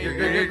 green, green, green,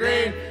 green,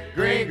 green,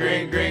 green,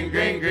 green, green, green,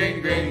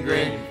 green, green,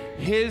 green.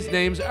 His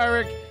name's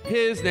Eric.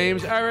 His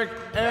name's Eric.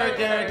 Eric,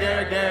 Eric,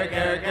 Eric, Eric,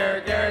 Eric,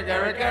 Eric, Eric,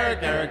 Eric,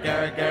 Eric, Eric,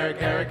 Eric,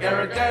 Eric, Eric,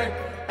 Eric, Eric.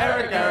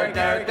 Eric, Eric,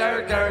 Eric,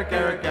 Eric, Eric,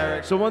 Eric,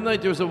 Eric. So one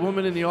night there was a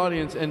woman in the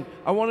audience, and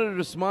I wanted her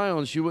to smile,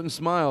 and she wouldn't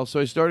smile. So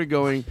I started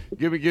going,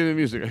 give me the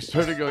music. I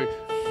started going,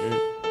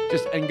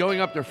 and going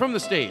up there from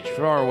the stage,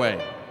 far away.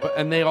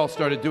 And they all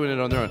started doing it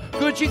on their own.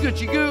 Gucci,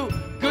 Gucci, goo.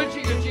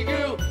 Gucci, Gucci,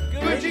 goo.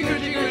 Gucci,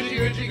 Gucci, Gucci,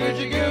 Gucci,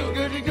 Gucci, goo.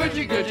 Gucci,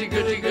 Gucci, Gucci,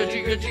 Gucci, Gucci,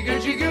 Gucci,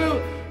 Gucci,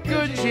 goo.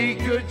 Gucci,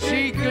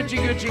 Gucci, Gucci,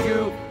 Gucci,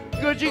 goo.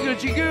 Gucci,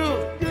 Gucci, goo.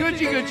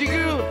 Gucci, Gucci,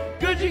 goo.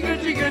 Gucci,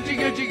 Gucci, Gucci,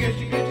 Gucci,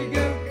 Gucci, Gucci,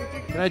 goo.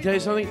 Can I tell you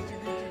something?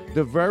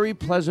 The very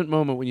pleasant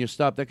moment when you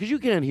stop that, because you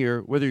can't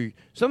hear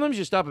sometimes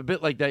you stop a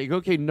bit like that, you go,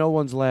 okay, no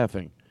one's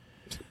laughing.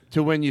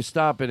 To when you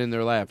stop it and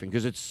they're laughing,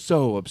 because it's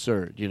so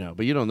absurd,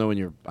 But you don't know when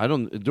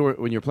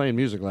when you're playing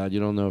music loud, you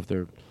don't know if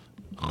they're,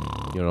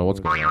 what's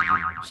going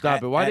on.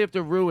 Stop it. Why do you have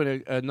to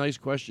ruin a nice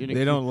question?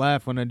 They don't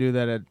laugh when I do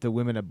that to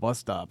women at bus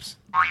stops.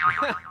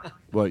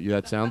 What,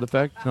 that sound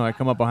effect? No, I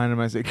come up behind them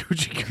and I say,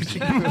 coochie,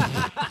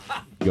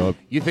 coochie.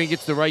 You think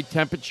it's the right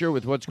temperature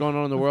with what's going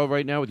on in the world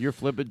right now with your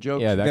flippant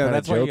jokes? Yeah,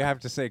 that's why you have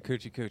to say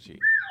coochie coochie.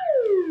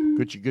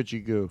 Coochie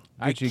coochie goo.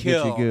 I Coochie,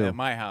 kill coochie, goo. at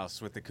my house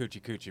with the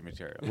coochie coochie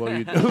material. Well,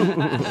 you do.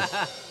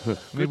 I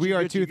mean, we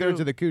are 2/3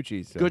 of the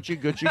coochies. So.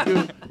 Coochie coochie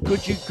goo.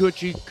 Coochie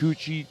coochie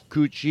coochie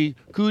coochie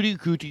cootie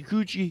cootie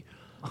coochie.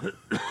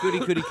 Cootie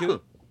cootie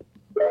coo.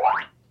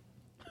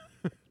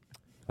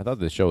 I thought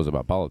this show was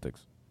about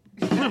politics.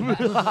 I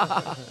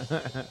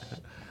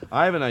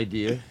have an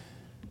idea.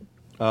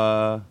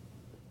 I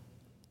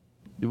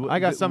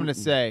got something to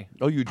say.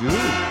 Oh, you do?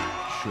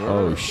 Sure.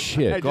 Oh,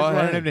 shit. I just Go wanted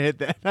ahead. him to hit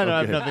that. I don't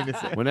Okay. have nothing to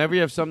say. Whenever you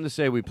have something to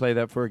say, we play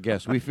that for a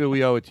guest. We feel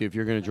we owe it to you if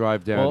you're going to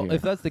drive down Well, here.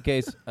 if that's the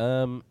case,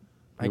 I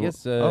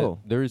guess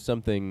there is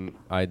something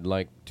I'd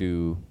like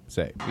to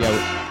say.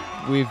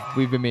 Yeah,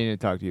 we've been meaning to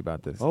talk to you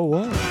about this. Oh,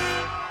 what?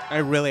 I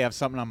really have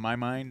something on my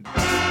mind.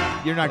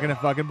 You're not gonna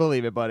fucking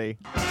believe it, buddy.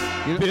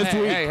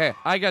 Hey,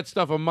 I got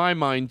stuff on my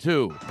mind,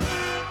 too.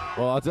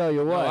 Well, I'll tell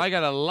you what. I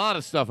got a lot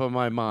of stuff on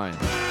my mind.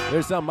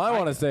 There's something I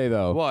want to say,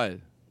 though. What?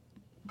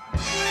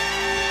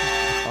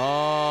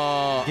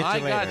 Oh, Get you I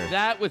got later.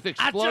 that with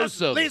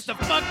explosives. Least the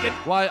fucking.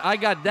 Why, I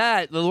got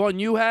that. The one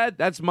you had,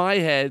 that's my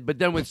head, but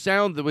then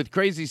with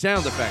crazy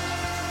sound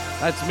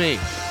effects. That's me.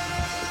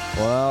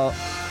 Well,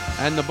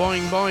 And the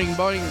boing, boing,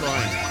 boing,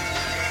 boing.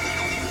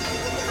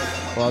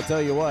 Well, I'll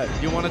tell you what.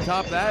 You want to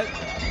top that?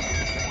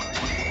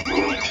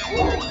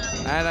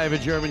 And I have a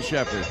German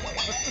Shepherd.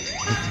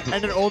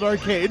 And an old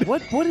arcade.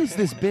 What is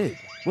this bit?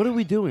 What are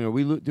we doing? Are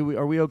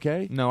we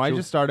okay? No, I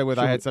just started with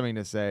I had something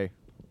to say.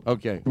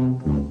 Okay.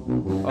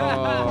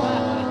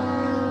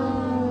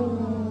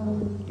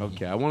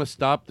 Okay, I want to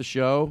stop the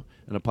show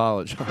and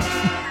apologize.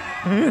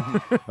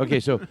 Okay,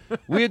 so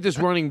we had this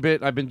running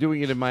bit. I've been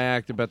doing it in my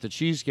act about the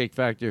Cheesecake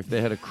Factory if they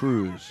had a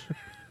cruise.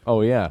 Oh,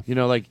 yeah. You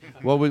know, like,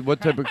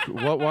 what type of,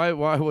 why,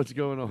 what's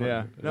going on?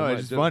 Yeah. No,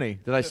 it's just funny.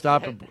 Did I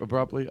stop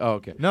abruptly? Oh,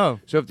 okay. No.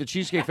 So if the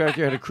Cheesecake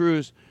Factory had a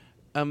cruise,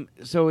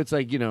 so it's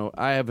like,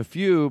 I have a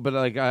few, but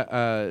like,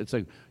 it's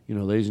like,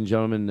 ladies and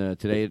gentlemen,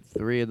 today at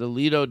 3 at the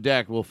Lido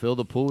deck, we'll fill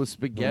the pool with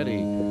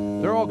spaghetti.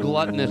 They're all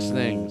gluttonous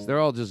things. They're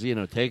all just,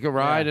 take a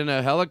ride in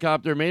a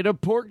helicopter made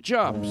of pork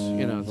chops.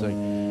 It's like,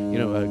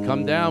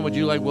 come down. Would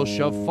you like, we'll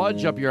shove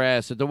fudge up your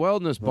ass at the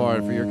wellness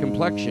bar for your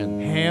complexion.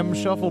 Ham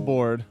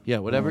shuffleboard. Yeah,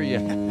 whatever. Yeah,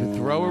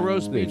 throw a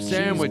roast beef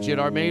sandwich at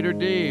our Maitre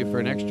D for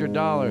an extra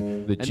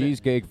 $1. The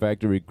Cheesecake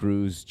Factory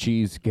Cruise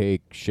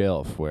Cheesecake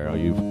Shelf, where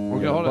you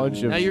Hold on.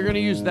 Now you're going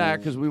to use that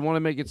because we want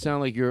to make it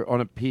sound like you're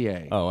on a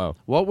PA. Oh, wow.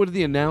 What would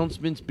the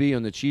announcements be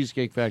on the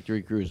Cheesecake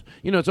Factory cruise?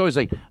 It's always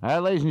like,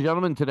 ladies and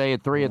gentlemen, today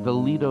at 3 at the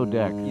Lido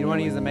deck. You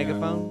want to use a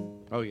megaphone?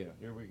 Oh, yeah.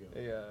 Here we go.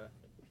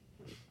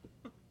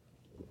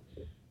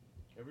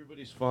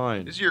 Everybody's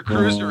fine. This is your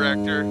cruise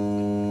director.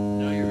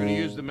 No, you're going to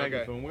use the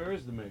megaphone. Where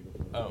is the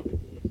megaphone? Oh.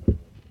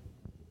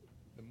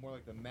 More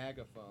like the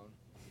megaphone.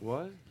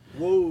 What?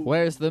 Whoa.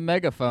 Where's the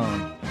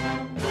megaphone?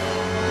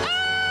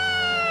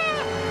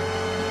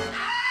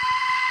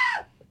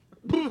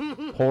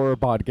 Horror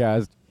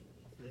podcast.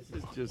 This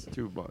is just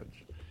too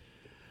much.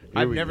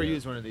 I've never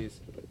used one of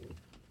these.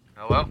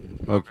 Hello?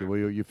 Okay, well,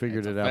 you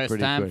figured it out first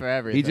pretty time quick. for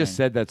everything. He just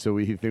said that so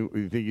we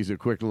think he's a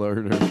quick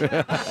learner.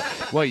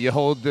 What, you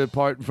hold the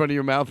part in front of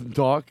your mouth and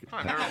talk?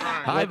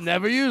 I've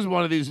never used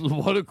one of these.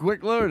 What a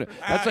quick learner.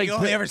 That's like you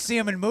only ever see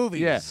them in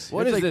movies. Yeah.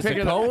 What is this,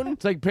 a cone?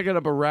 It's like picking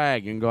up a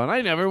rag and going,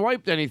 I never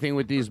wiped anything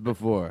with these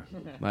before.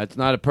 It's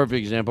not a perfect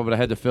example, but I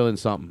had to fill in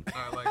something.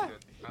 I liked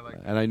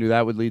it. And I knew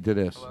that would lead to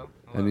this. Hello?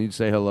 And you'd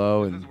say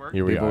hello, and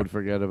Here we people are. would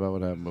forget about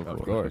what happened before.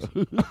 Of course.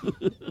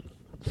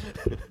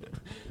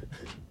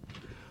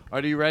 Are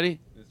you ready?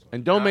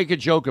 And don't make a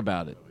joke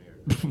about it.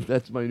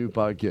 That's my new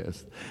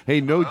podcast. Hey,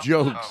 no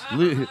jokes.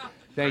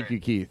 Thank you,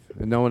 Keith.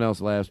 And no one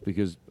else laughs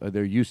because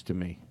they're used to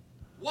me.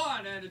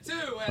 1 and a 2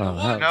 and Oh, a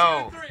 1,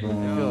 no. 2, 3.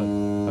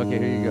 Good. Okay,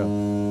 here you go.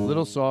 A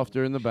little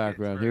softer in the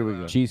background. Here we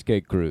go.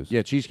 Cheesecake Cruise.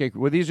 Yeah, Cheesecake.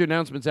 Well, these are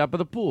announcements out by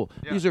the pool.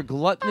 Yeah. These are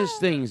gluttonous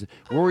things.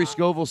 Rory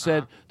Scovel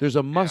said there's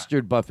a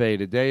mustard buffet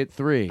today at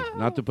 3.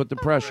 Not to put the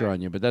pressure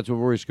on you, but that's what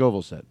Rory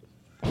Scovel said.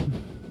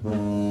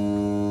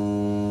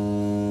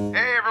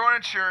 Hey, everyone,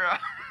 it's your...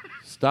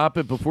 Stop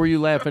it. Before you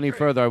laugh any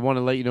further, I want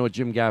to let you know what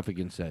Jim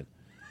Gaffigan said.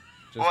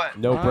 what?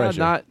 No pressure.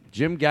 Not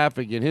Jim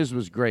Gaffigan. His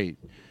was great.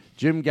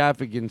 Jim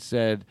Gaffigan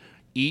said,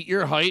 eat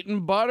your height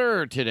and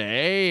butter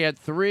today at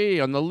 3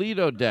 on the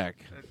Lido deck.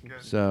 That's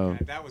good. So,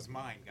 That was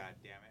mine,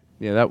 goddammit.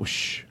 yeah, that was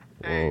shh.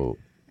 Whoa.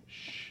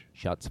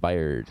 Shots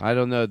fired. I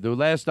don't know. The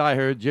last I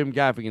heard, Jim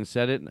Gaffigan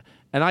said it,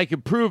 and I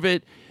could prove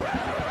it.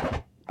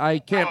 I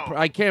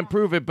can't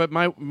prove it, but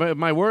my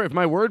word. If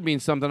my word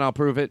means something, I'll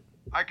prove it.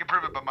 I can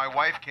prove it, but my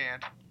wife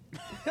can't.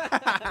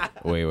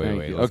 Wait.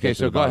 Thank you. Let's Okay, get to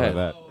so the go bottom ahead.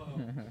 of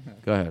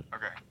that. Go ahead.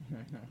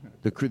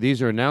 Okay.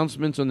 These are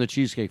announcements on the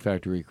Cheesecake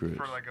Factory cruise.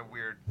 For like a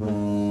weird...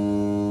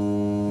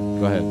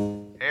 Go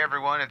ahead. Hey,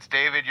 everyone, it's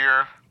David,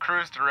 your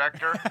cruise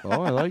director.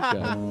 Oh, I like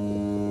that.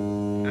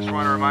 Just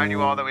want to remind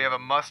you all that we have a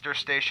muster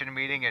station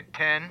meeting at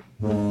 10.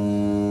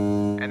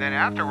 And then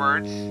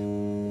afterwards,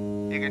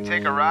 you can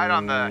take a ride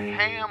on the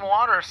Ham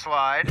water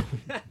slide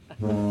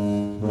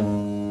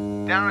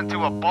down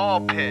into a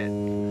ball pit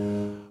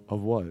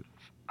Of what?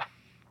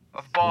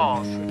 of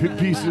balls.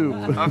 Pea soup.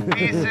 Of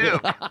pea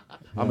soup.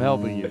 I'm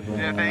helping you.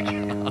 Yeah, thank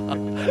you.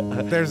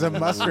 There's a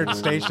mustard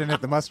station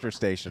at the mustard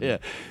station. Yeah.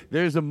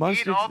 There's a Eat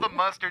mustard. all the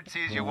mustard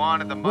seeds you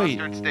want at the Wait.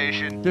 mustard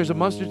station. There's a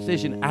mustard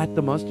station at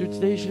the mustard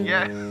station?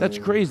 Yeah. That's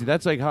crazy.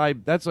 That's like high.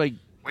 That's like.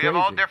 We have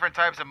all crazy. different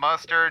types of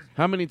mustard.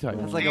 How many types?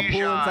 It's like a pool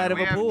Dijon. inside of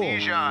we a have pool.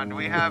 Dijon.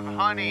 We have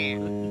honey.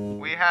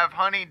 We have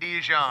honey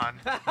Dijon.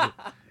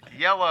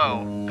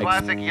 Yellow.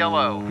 Classic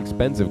yellow.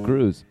 Expensive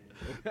cruise.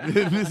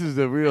 This is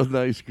a real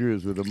nice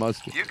cruise with a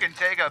mustard. You can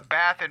take a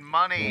bath in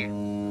money.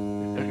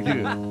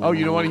 Oh,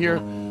 you don't want to hear?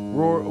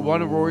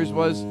 One of Rory's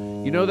was,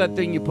 you know that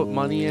thing you put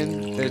money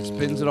in that it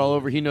spins it all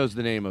over? He knows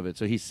the name of it,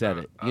 so he said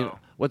it. You know,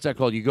 what's that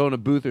called? You go in a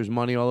booth, there's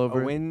money all over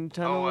A it. wind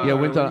tunnel? Oh, Yeah,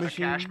 wind tunnel. a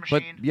cash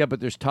But machine. but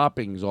there's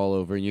toppings all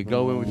over, and you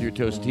go in with your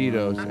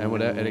Tostitos,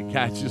 and it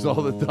catches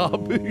all the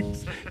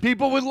toppings.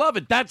 People would love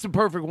it. That's the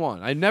perfect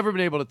one. I've never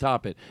been able to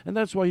top it, and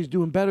that's why he's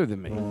doing better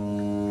than me.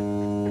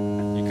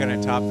 You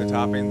couldn't top the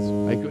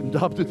toppings? I couldn't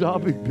top the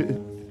topping bit.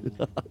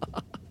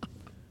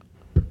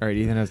 All right,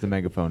 Ethan has the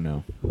megaphone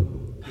now.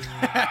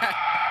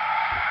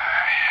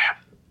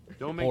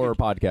 Don't make Horror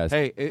podcast.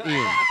 Hey,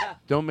 Ian,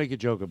 don't make a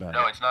joke about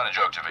No, it. it's not a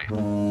joke to me.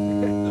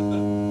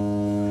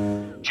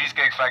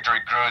 Cheesecake Factory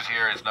cruise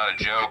here. It's not a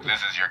joke. This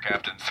is your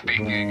captain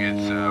speaking.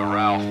 It's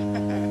Ralph.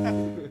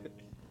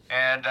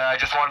 And I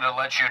just wanted to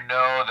let you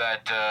know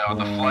that on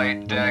the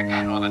flight deck,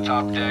 on the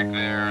top deck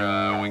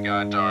there, we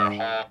got our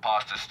whole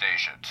pasta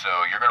station. So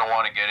you're going to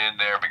want to get in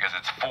there because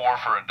it's $4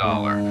 for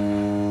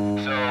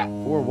 $1.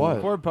 So For what?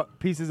 4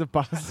 pieces of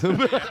pasta.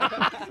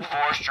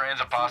 4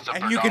 strands of pasta per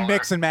And you can dollar.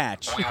 mix and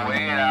match. We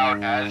weigh it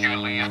out as you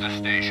leave the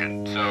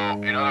station. So,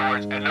 in other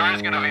words, and there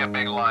is going to be a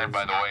big line,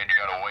 by the way, and you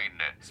got to wait in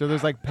it. So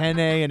there's like penne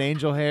and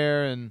angel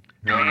hair and...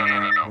 No.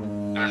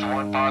 There's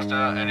one pasta,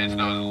 and it's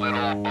those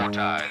little bow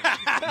ties.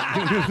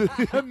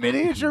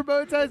 Miniature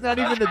bow ties? Not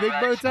even the big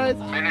bow ties?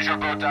 Miniature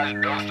bow ties,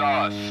 no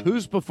sauce.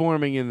 Who's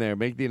performing in there?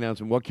 Make the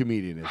announcement. What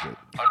comedian is it?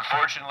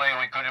 Unfortunately,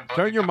 we couldn't book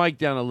Turn your mic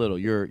down a little.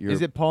 You're.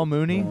 Is it Paul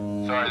Mooney?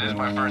 Sorry, this is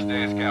my first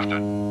day as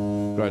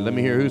captain. All right, let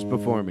me hear who's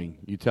performing.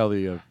 You tell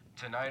the.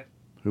 Tonight,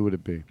 Who would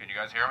it be? can you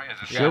guys hear me? Is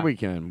this Sure, we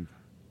can.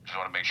 Just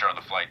want to make sure on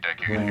the flight deck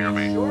you can hear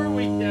me. Sure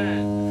we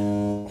can.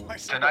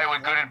 Tonight we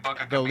couldn't book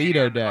a The comedian,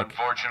 Lido deck.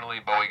 unfortunately,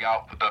 but we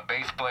got the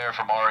bass player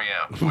from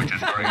REM, which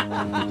is great.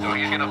 So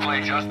he's going to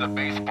play just the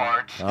bass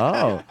parts.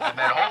 Oh. And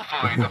then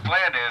hopefully the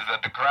plan is that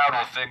the crowd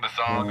will sing the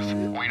songs.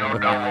 We don't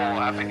know what will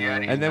happen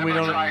yet. He's And then we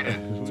never don't. tried it.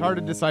 It's hard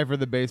to decipher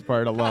the bass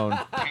part alone.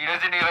 He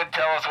doesn't even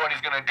tell us what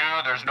he's going to do.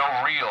 There's no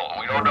reel.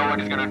 We don't know what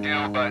he's going to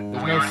do, but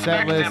There's we no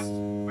set respect list.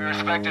 him. We We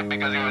respect him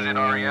because he was in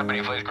REM and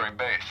he plays great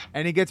bass.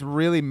 And he gets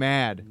really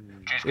mad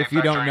Cheesecake if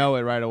you don't Factory. know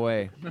it right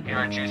away. Here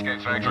at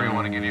Cheesecake Factory, I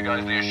want to give you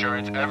guys the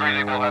assurance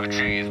everything will have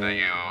cheese that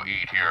you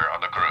eat here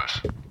on the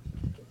cruise.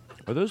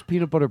 Are those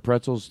peanut butter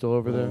pretzels still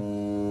over there?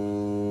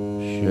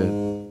 Shit.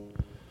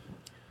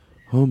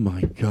 Oh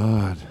my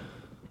God.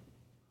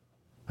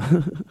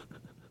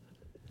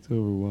 It's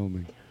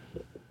overwhelming.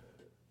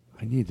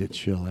 I need to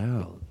chill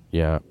out.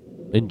 Yeah,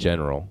 in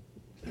general.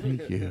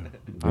 Thank you.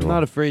 I'm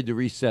not afraid to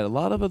reset. A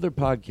lot of other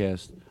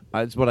podcasts,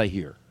 that's what I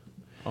hear.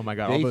 Oh my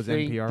God, all those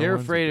NPR They're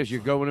ones? afraid if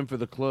you're going in for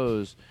the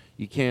close,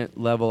 you can't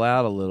level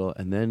out a little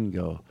and then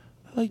go,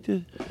 I like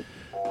to.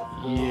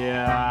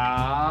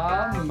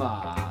 Yeah,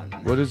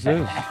 man. What is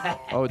this?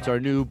 Oh, it's our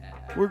new.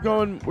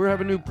 We're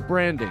having new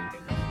branding.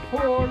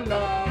 Full of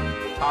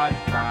Todd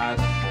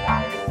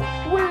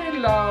Glass. We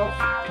love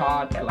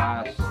Todd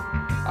Glass.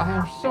 I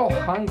am so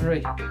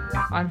hungry.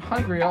 I'm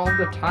hungry all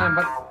the time,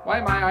 but why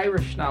am I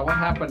Irish now? What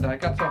happened? I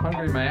got so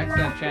hungry my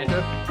accent changed.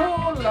 Full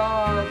of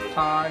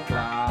Todd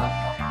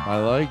Glass. I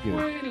like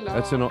it.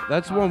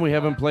 That's one we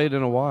haven't played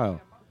in a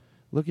while.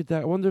 Look at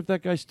that. I wonder if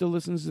that guy still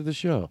listens to the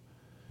show.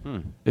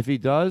 If he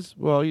does,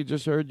 well, you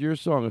just heard your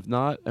song. If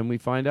not, and we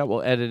find out,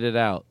 we'll edit it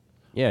out.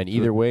 Yeah, and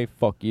either way,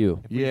 fuck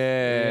you.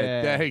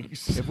 Yeah,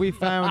 thanks. If we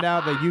found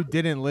out that you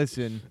didn't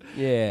listen,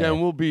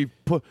 then we'll be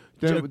put.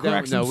 Then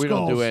crack some no, we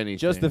don't do skulls. anything.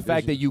 Just the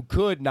fact that you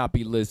could not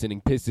be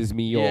listening pisses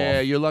me off. Yeah,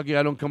 you're lucky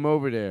I don't come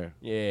over there.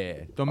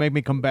 Yeah. Don't make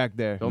me come back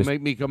there. Don't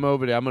make me come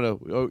over there.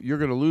 You're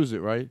gonna lose it,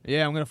 right?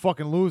 Yeah, I'm gonna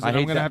fucking lose it.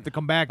 I'm gonna have to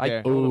come back there.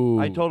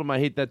 I told him I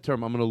hate that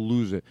term. I'm gonna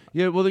lose it.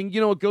 Yeah, well then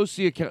you know what? Go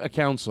see a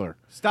counselor.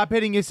 Stop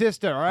hitting your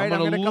sister, all right? I'm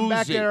gonna come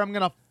back lose it. there. I'm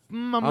gonna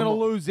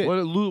lose it.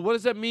 What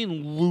does that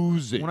mean?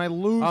 Lose it. When I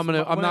lose, I'm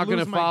not gonna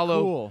lose my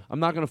follow. cool. I'm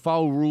not gonna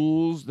follow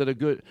rules that are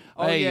good.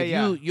 Oh, hey,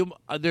 yeah, if you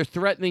they're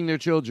threatening their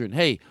children.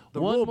 Hey, The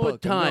one rule more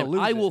book, I'm gonna time,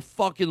 lose I it. will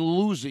fucking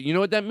lose it. You know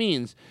what that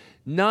means?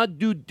 Not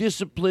do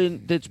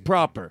discipline that's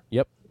proper.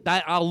 Yep.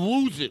 I'll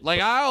lose it.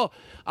 Like I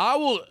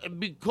will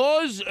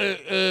because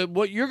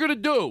what you're gonna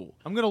do.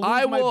 I'm gonna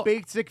lose my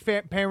basic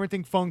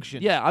parenting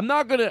function. Yeah, I'm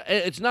not gonna.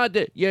 It's not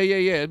that. Yeah.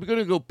 I'm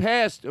gonna go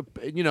past.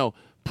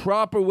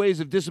 Proper ways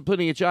of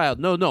disciplining a child.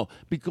 No.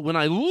 Because when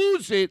I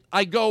lose it,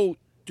 I go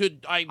to.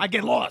 I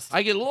get lost.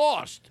 I get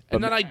lost,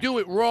 and then I do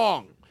it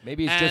wrong.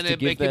 Maybe it's just to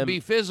give it can them- be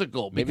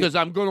physical maybe- because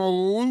I'm gonna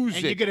lose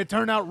And it. you're gonna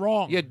turn out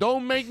wrong. Yeah,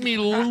 don't make me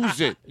lose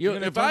it. You're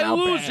gonna If turn I out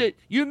lose bad.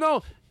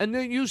 it, and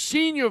then you've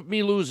seen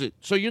me lose it,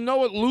 so you know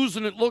what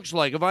losing it looks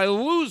like. If I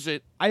lose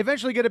it, I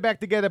eventually get it back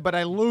together, but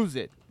I lose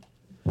it.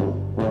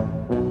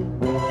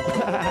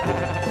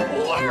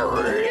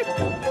 Larry!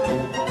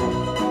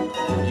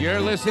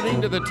 You're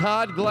listening to the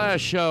Todd Glass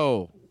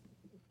Show.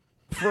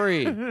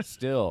 Free.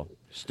 Still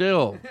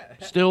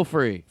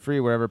free. Free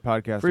wherever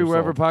podcasts Free are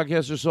wherever sold.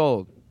 podcasts are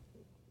sold.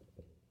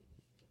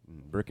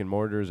 Brick and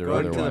mortars or Go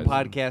otherwise. to the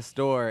podcast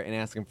store and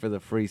ask them for the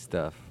free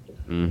stuff.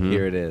 Mhm.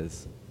 Here it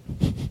is.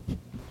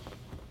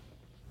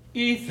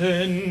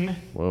 Ethan.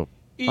 Whoa.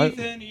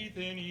 Ethan.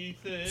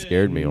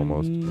 Scared me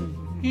almost.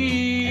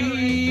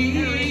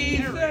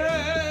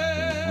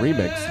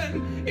 Remix.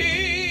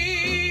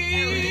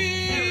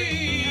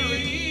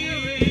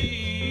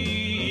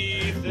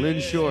 Lynn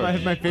Shore. I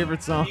have my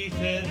favorite song.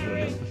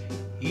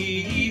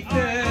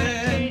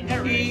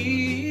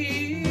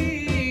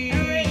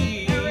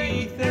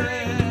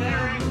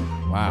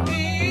 Wow.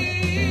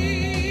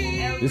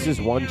 This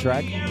is one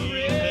track?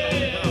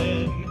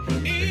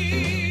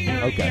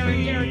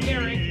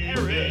 Okay.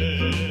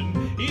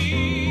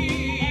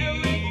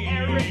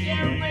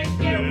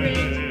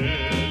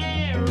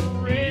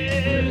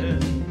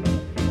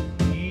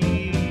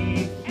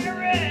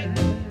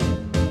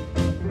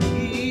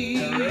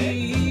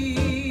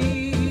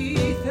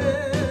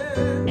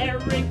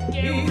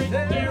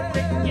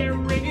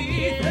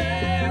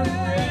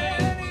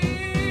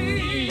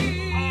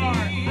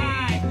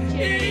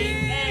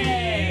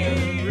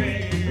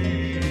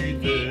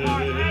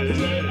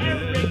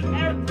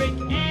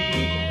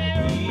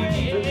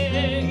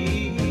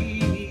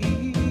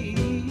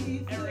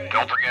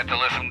 Don't forget to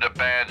listen to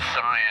Bad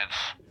Science.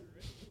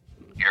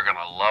 You're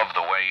gonna love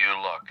the way you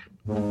look.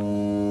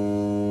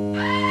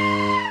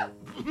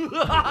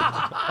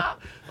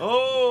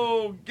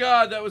 Oh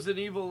God, that was an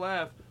evil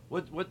laugh.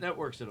 What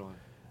network's it on?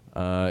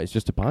 It's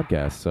just a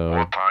podcast, so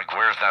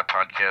Where's that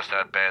podcast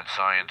at Bad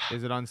Science?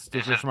 Is it on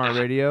Stitcher Smart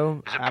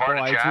Radio? is it Apple part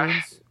of Jack?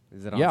 iTunes?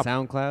 Is it on Yeah.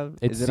 SoundCloud?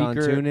 It's Is it on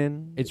Seeker-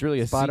 TuneIn? It's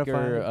really a Spotify?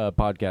 Seeker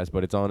podcast,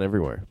 but it's on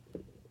everywhere.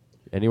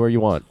 Anywhere you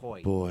want.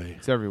 Boy,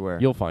 It's everywhere.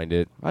 You'll find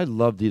it. I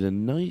loved it. A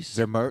nice. Is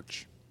there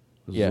merch?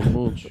 Yeah.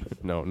 mulch.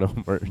 No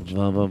merch.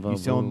 You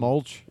selling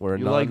mulch? We're a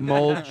You like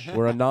mulch?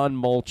 We're a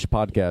non-mulch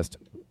podcast.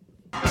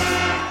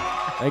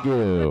 Thank you. You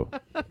know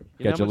Catch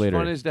how you much later.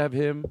 fun is to have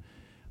him?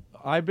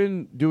 I've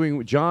been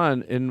doing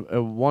John in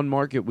one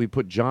market. We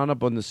put John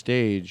up on the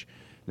stage.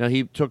 Now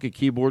he took a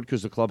keyboard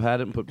because the club had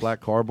it and put black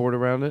cardboard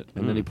around it,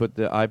 and then he put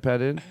the iPad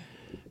in,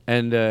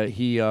 and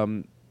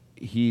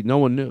he no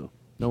one knew.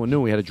 No one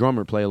knew. We had a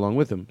drummer play along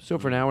with him. So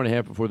for an hour and a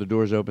half before the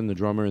doors opened, the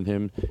drummer and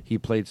him, he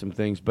played some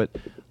things. But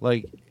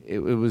like it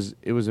was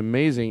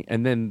amazing.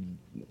 And then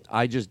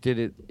I just did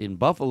it in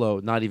Buffalo,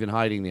 not even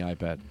hiding the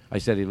iPad. I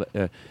said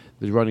the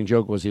running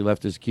joke was he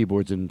left his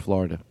keyboards in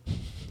Florida.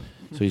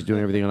 So he's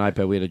doing everything on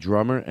iPad. We had a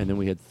drummer, and then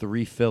we had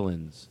 3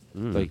 fill-ins,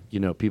 like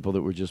people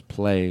that were just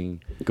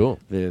playing. Cool.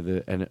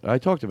 And I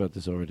talked about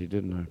this already,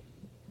 didn't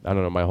I? I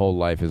don't know. My whole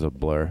life is a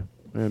blur.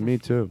 Yeah, me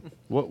too.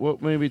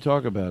 What made we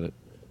talk about it?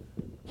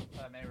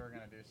 Maybe we're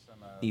gonna do some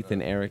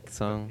Ethan Eric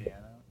song.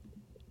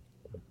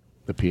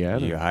 The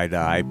piano. You hide the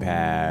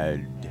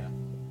iPad.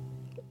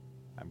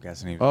 I'm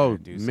guessing he was Oh, gonna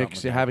do something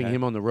with the having iPad.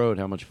 him on the road,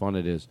 how much fun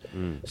it is.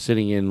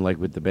 Sitting in like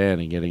with the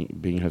band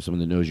and have someone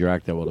that knows your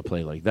act that well to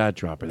play like that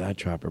drop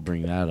or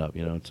bring that up.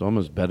 It's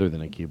almost better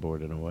than a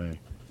keyboard in a way.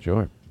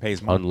 Sure.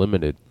 Pays more.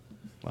 Unlimited.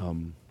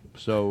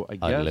 So I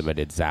guess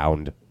Unlimited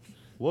sound.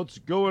 what's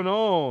going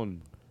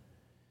on?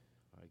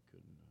 I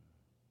couldn't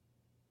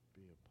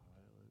be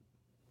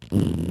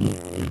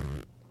a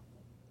pilot.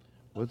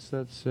 What's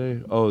that say?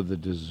 Oh, the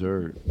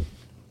dessert.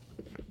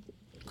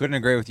 Couldn't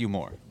agree with you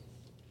more.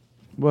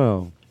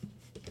 Well,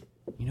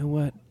 You know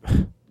what?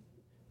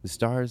 The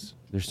stars,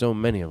 there's so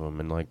many of them,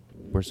 and like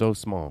we're so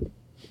small.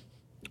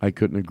 I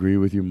couldn't agree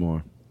with you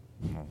more.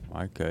 Oh,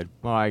 I could.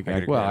 Well, I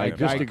could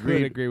could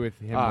agreed. agree with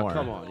him Ah, more.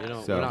 come on,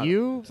 So we're not-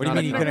 you? What do you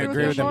mean you couldn't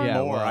agree with him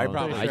more? I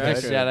probably I should.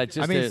 just said I just.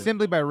 I mean, did-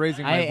 simply by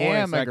raising my I voice,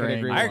 am I can agreeing.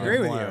 agree. I with agree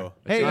him with more. you.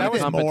 Hey, That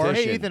was more.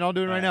 Hey, Ethan, I'll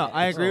do it right now.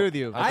 I agree with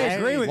you. I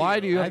agree with you. Why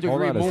do you have to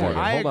Hold agree on a more? second.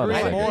 I Hold on a agree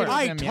second. more.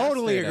 I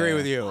totally agree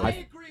with you.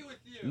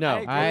 No,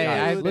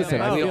 Listen,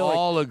 I we feel like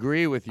all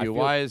agree with you.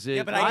 Why is it?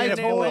 Yeah, but I get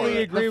it more.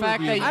 totally agree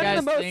with you. I'm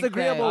the most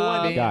agreeable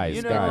one.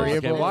 Guys, guys.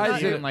 Okay, why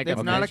is it?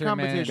 It's not a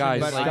competition, Guys,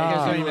 but stop.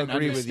 I can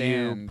agree with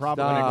you.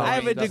 Probably. Stop. I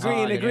have a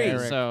degree in agree,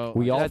 Eric. so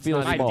we all That's feel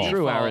not small.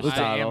 true, I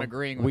Aristotle. am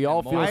agreeing with We him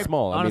all more. feel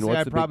small. I mean, Honestly, what's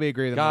I'd the probably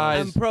agree with him.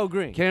 Guys, I'm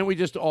pro-green. Can't we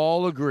just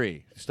all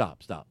agree?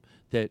 Stop.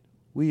 That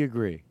we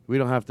agree. We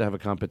don't have to have a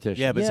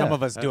competition. Yeah, but some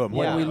of us do it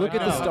more. When we look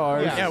at the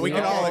stars, Yeah, we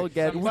can all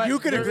get. You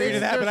could agree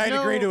to that, but I'd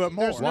agree to it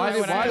more. Why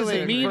does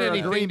it mean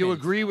anything to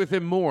agree with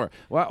him more?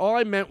 Well, all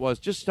I meant was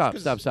just stop.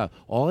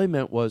 All I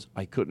meant was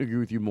I couldn't agree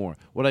with you more.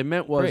 What I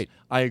meant was Great.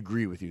 I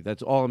agree with you.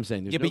 That's all I'm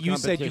saying. There's Yeah, no but you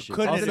said you competition.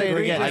 couldn't I'll say it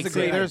agree. again. I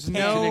said There's you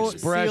no can't.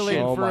 expression. ceiling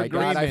Oh for my God!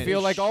 agreement. I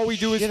feel like all we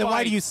do is Yeah, then why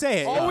fight. do you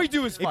say it? All we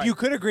do is If fight. you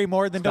could agree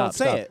more, then don't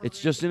say Stop. it. It's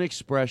just an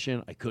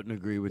expression. I couldn't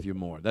agree with you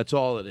more. That's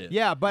all it is.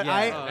 Yeah, but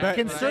I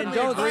can certainly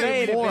don't agree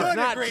say it more. if it's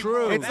not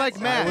true. It's like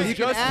math. was You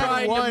can just add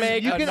trying to one.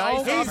 make You a can nice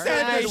always He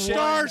said add the one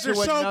stars are to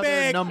so another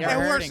big number. and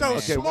we're so Okay,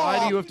 small. why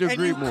do you have to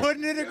agree and you more?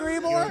 couldn't agree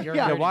more?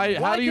 Yeah, why?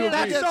 How do you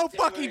agree? That's so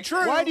fucking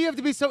true. Why do you have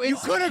to be so You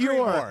could agree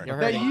insecure more.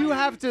 that you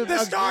have to The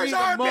stars agree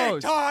are the big,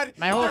 most? Todd.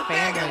 My whole We're big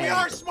and family- we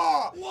are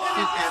small.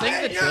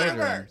 Sing the children.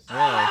 Universe.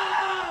 Really.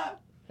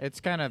 It's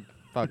kind of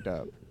fucked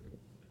up.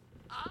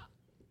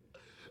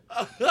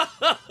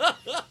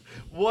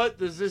 What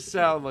does this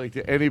sound like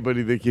to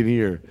anybody that can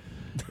hear?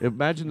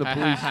 Imagine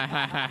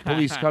the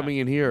police coming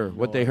in here,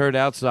 what they heard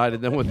outside,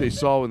 and then what they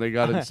saw when they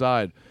got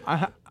inside.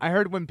 I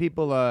heard when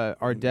people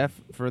are deaf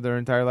for their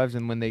entire lives,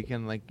 and when they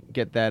can like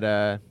get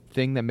that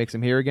thing that makes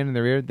them hear again in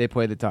their ear, they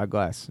play the Todd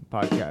Glass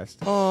podcast.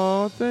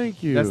 Oh,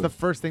 thank you. That's the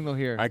first thing they'll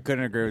hear. I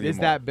couldn't agree with you Is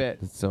more. that bit?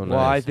 It's so nice. Well,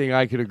 I think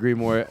I could agree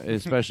more,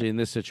 especially in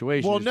this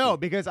situation. Well, no,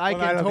 because I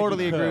Well, I can don't think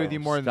totally you agree could. with you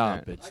more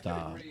Stop than it.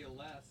 Stop.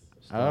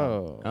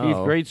 Oh. Keith,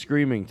 great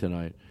screaming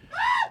tonight.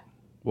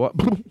 What?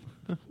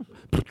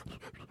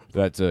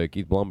 That's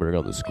Keith Blumberg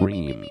on the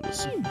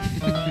screams.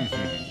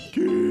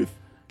 Keith.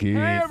 Keith.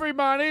 Hey,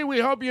 everybody. We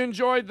hope you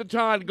enjoyed the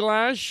Todd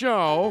Glass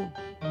Show.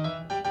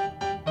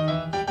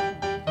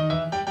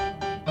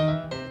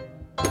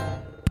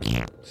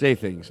 Say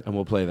things, and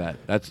we'll play that.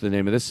 That's the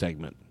name of this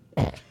segment.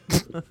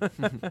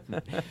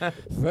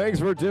 Thanks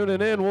for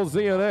tuning in. We'll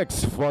see you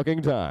next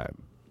fucking time.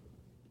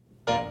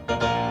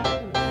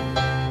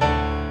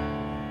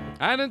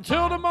 And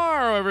until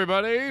tomorrow,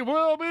 everybody,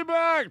 we'll be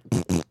back.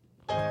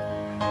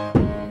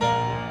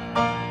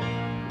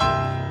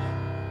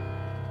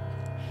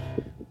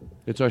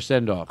 It's our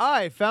send-off.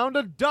 I found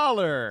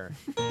 $1.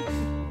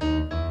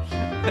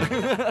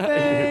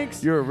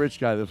 Thanks. You're a rich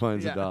guy that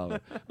finds Yeah. $1.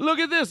 Look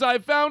at this. I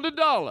found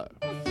 $1.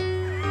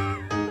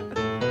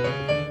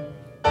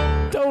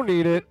 Don't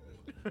eat it.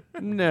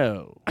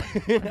 No.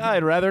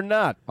 I'd rather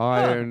not.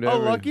 I earned A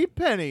every- lucky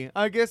penny.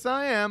 I guess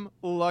I am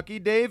Lucky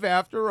Dave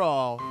after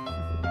all.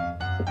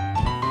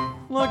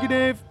 Lucky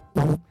Dave.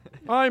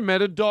 I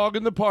met a dog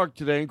in the park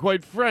today, and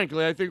quite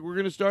frankly, I think we're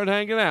going to start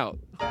hanging out.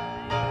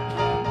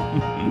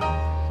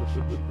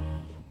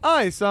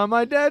 I saw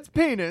my dad's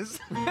penis.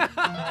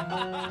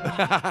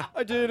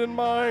 I didn't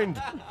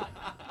mind.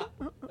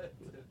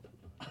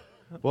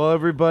 Well,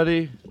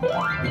 everybody.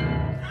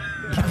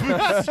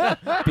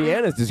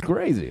 Pianist is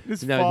crazy.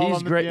 No,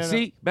 he's great.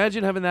 See,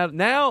 imagine having that.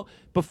 Now,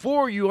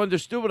 before you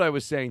understood what I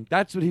was saying,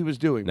 that's what he was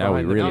doing. Now we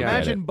behind the really piano. get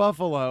Imagine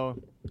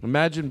Buffalo.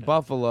 Imagine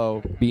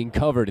Buffalo. Being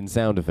covered in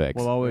sound effects.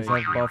 We'll always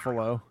have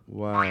Buffalo.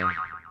 Wow.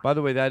 By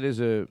the way, that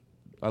is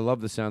I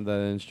love the sound of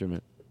that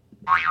instrument.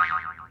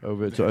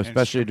 So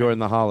especially during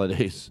the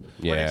holidays.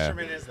 Yeah. What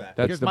instrument is that?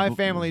 That's Because the my b-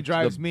 family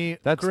drives me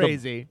that's the-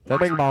 crazy.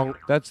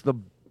 That's the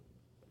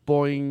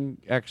Boeing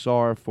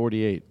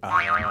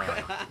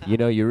XR-48. You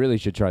know, you really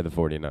should try the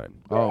 49.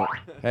 Oh,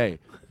 hey,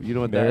 you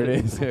know what There that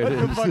it is? is. There it What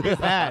the is. fuck is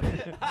that?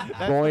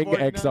 Boeing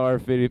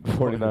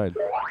XR-49.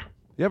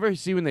 You ever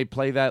see when they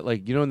play that,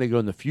 like, you know, when they go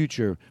in the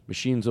future,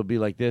 machines will be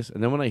like this,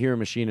 and then when I hear a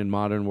machine in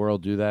modern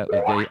world do that,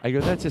 like I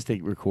go, that's just a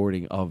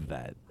recording of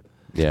that.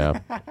 Yeah.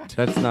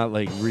 That's not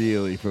like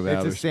really from It's a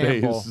outer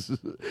sample. space.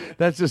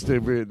 that's just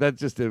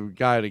a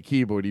guy on a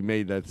keyboard. He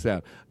made that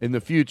sound. In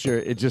the future,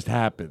 it just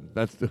happened.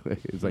 That's the way.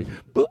 It's like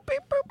boop, beep,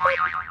 boop,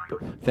 boop,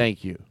 boop.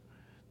 Thank you.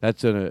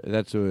 That's a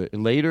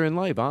later in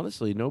life.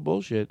 Honestly, no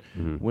bullshit.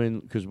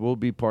 Because we'll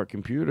be part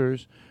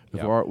computers.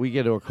 If we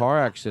get into a car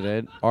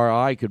accident, our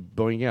eye could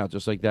boing out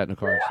just like that in a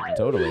car accident.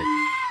 Totally.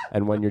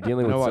 And when you're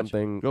dealing with Watch.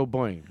 something... Go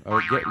boing.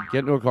 Or get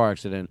into a car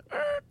accident,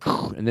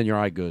 and then your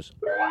eye goes.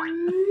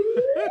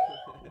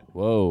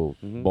 Whoa.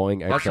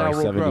 Boeing That's how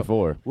we'll grow.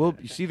 XR-74. Well,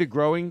 you see the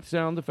growing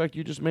sound effect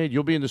you just made?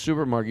 You'll be in the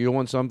supermarket. You'll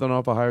want something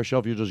off a higher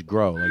shelf. You'll just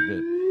grow like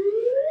this.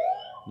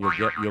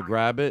 You'll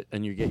grab it,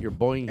 and you get your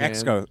boing hand.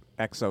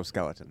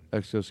 Exoskeleton.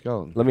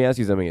 Exoskeleton. Let me ask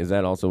you something. Is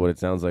that also what it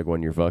sounds like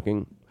when you're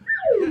fucking?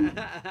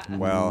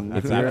 Well,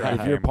 that's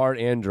if you're part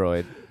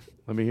android.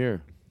 Let me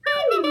hear.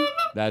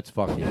 That's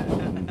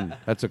fucking.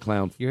 That's a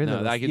clown. You're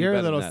no, I can do you're a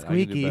better little than that. I can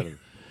do squeaky. better.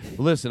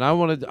 Listen, I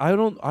want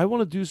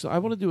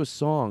to do a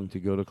song to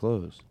go to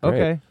close.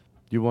 Okay.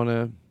 You want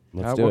to?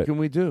 Let's do what it. can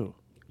we do?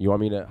 You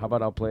want me to? How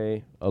about I'll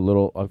play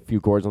a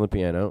few chords on the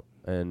piano,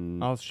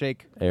 and I'll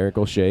shake. Eric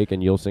will shake,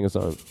 and you'll sing a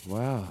song.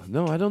 Wow.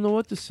 No, I don't know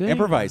what to sing.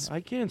 Improvise.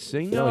 I can't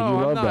sing. No, No, you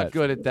I'm love not that.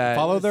 good at that.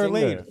 Follow their Sing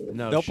lead. there.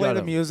 No, They'll play shut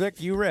the up.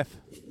 music. You riff.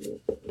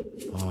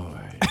 All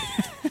right.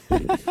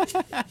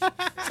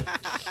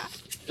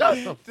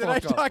 Did I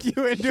talk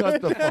you into Shut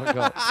it? the fuck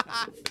up.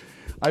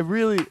 I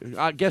really.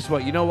 Guess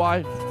what? You know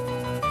why?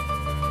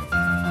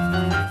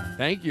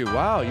 Thank you.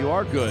 Wow, you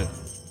are good.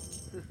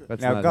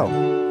 That's Now not go.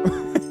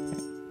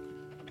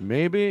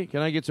 Maybe.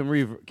 Can I get some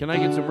reverb? Can I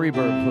get some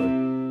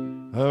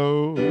reverb?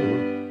 Oh,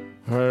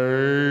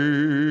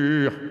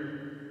 hey,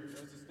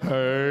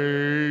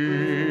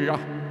 hey.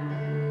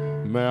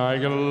 May I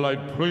get a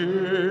light,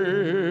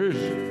 please?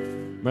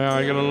 May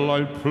I get a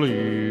light,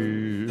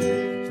 please?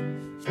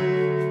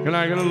 Can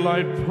I get a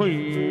light,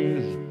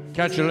 please?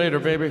 Catch you later,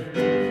 baby.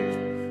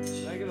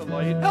 Can I get a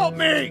light? Help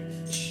me!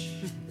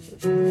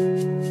 I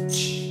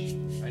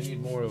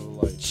need more of a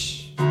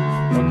light.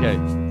 Okay,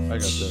 I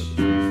got that.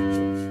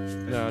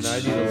 No, I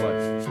need a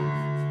light.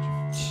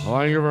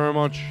 Thank you very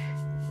much,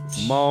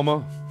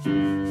 Mama.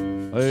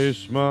 Hey,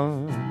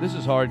 smile. This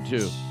is hard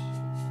too.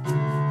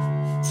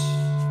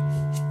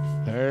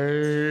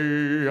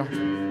 Hey,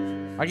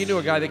 I can do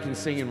a guy that can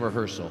sing in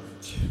rehearsal.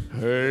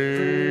 Hey,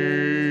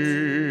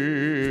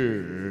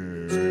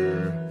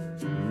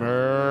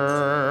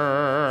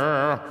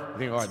 I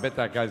think, oh, I bet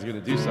that guy's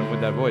gonna do something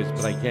with that voice,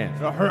 but I can't.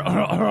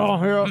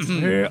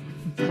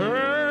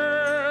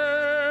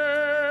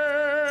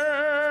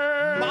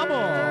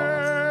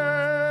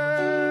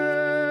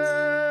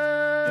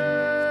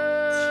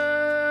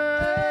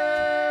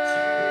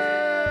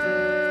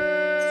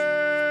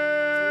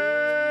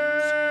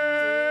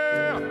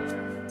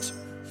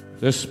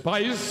 The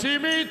spicy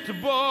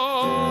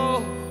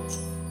meatball.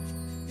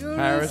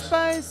 Paris.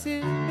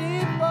 Spicy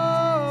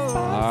meatball.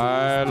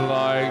 I'd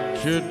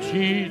like to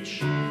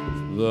teach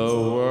the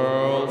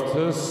world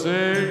to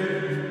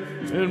sing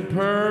in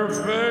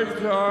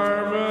perfect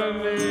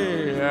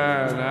harmony,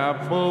 and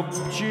apple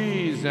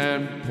cheese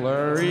and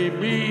plurry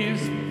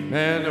bees,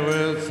 and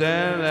we'll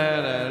send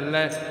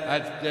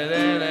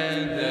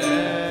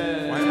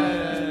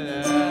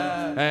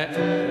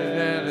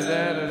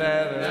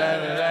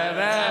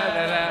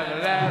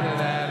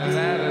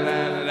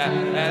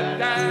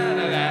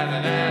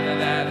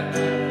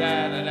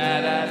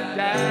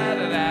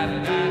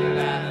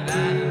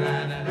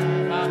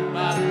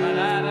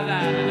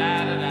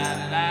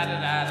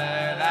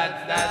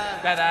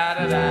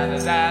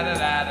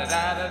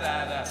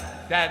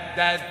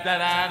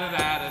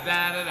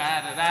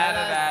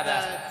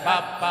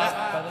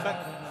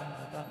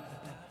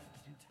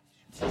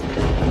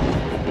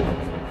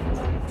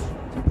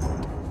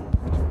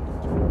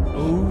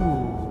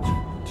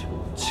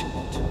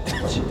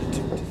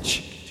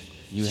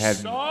You had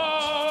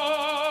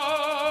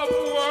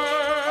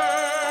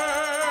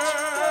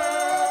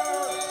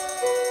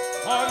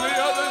On the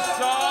other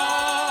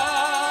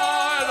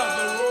side of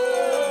the road,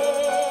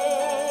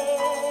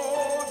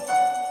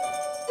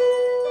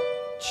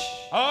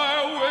 I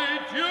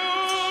wait you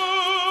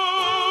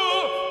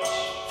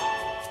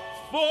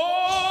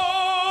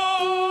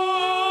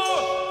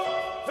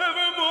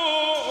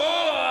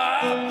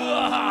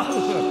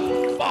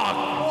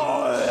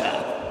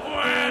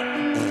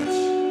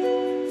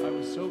I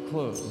was so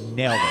close.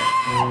 Nailed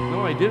it.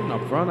 No, I didn't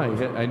up front.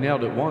 I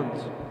nailed it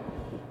once.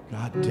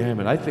 God damn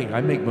it. I think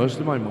I make most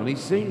of my money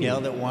singing.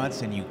 Nailed it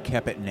once and you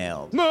kept it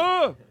nailed.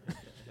 No!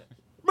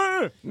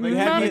 You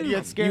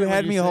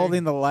had me,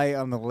 holding the light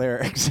on the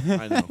lyrics.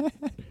 I know.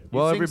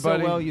 Well, you sing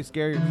everybody. so well, you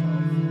scare yourself.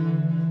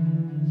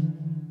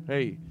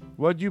 Hey,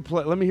 what'd you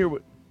play? Let me hear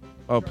what.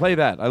 Oh, play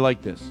that. I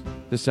like this.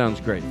 This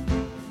sounds great.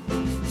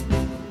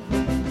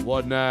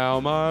 What now,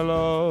 my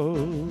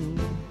love?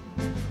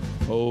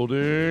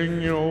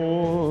 Holding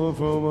your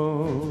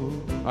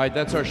phone. All right,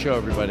 that's our show,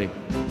 everybody.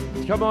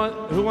 Come on.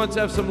 Who wants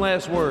to have some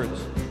last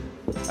words?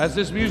 As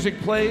this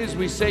music plays,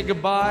 we say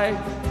goodbye.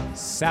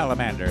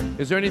 Salamander.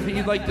 Is there anything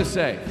you'd like to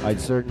say? I'd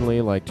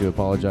certainly like to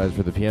apologize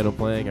for the piano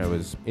playing. I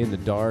was in the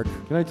dark.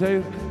 Can I tell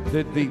you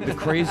the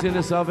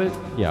craziness of it?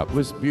 Yeah,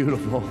 was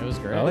beautiful. It was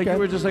great. Like Okay. you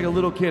were just like a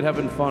little kid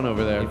having fun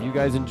over there. If you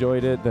guys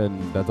enjoyed it,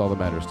 then that's all that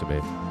matters to me.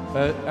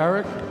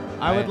 Eric?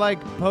 I would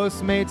like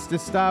Postmates to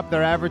stop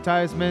their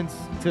advertisements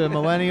to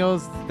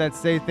millennials that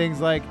say things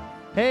like,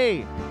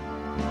 "Hey,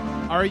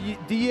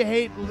 do you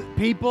hate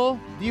people?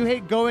 Do you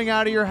hate going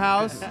out of your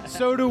house?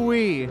 So do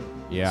we.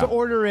 Yeah. So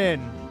order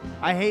in."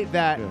 I hate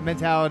that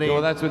mentality.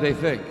 Well, that's what they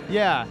think.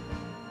 Yeah.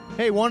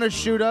 Hey, want to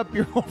shoot up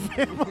your whole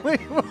family?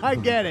 I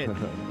get it.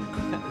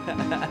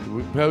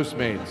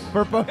 Postmates.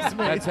 For Postmates.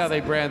 That's how they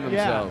brand Yeah.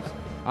 themselves.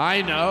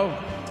 I know.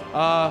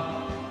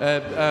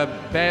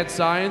 Bad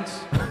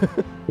science.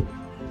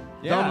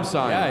 Dumb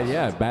science.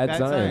 Yeah, bad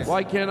science.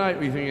 Why can't I?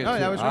 You think it's No,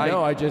 that was right.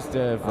 No, I just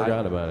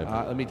forgot about it.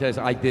 Let me tell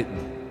you, I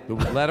didn't. The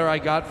letter I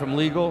got from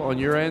legal on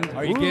your end.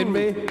 Are you kidding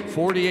me?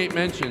 48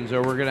 mentions,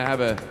 or we're gonna have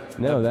a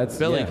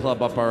billy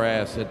club up our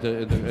ass at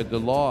the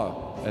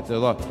law.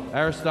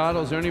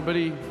 Aristotle, is there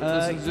anybody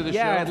listens to the show?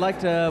 Yeah, I'd like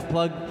to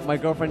plug my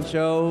girlfriend's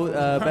show,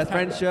 Best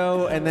Friend's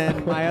show, and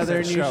then my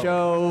other new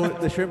show,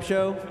 The Shrimp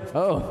Show.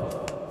 Oh.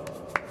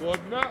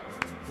 What now?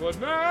 What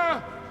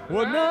now?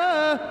 What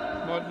now?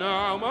 What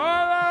now,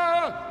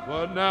 mother?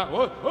 What now?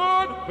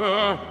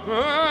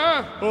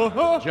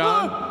 What?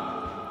 John?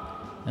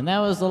 And that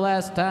was the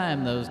last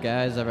time those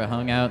guys ever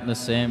hung out in the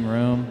same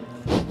room.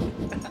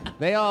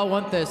 They all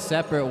went their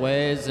separate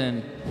ways,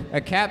 and a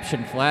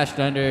caption flashed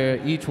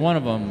under each one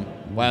of them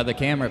while the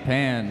camera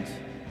panned.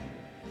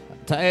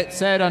 It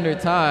said under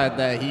Todd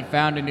that he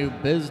found a new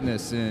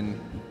business in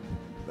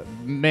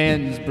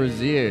men's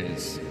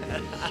brasiers.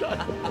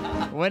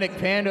 When it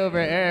panned over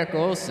Eric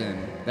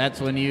Olson,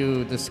 that's when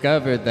you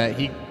discovered that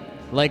he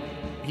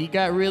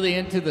got really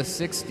into the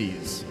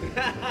 60s.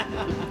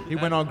 He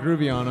went all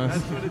groovy on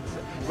us.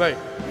 Wait.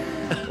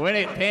 When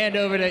it panned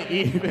over to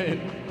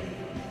Ethan,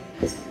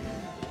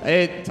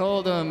 it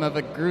told him of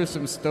a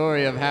gruesome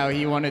story of how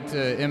he wanted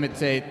to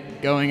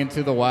imitate Going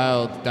Into the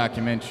Wild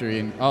documentary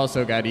and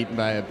also got eaten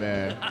by a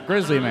bear.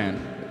 Grizzly Man.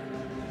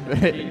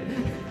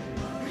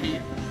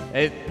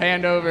 It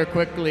panned over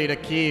quickly to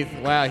Keith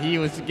while he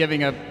was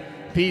giving a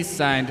peace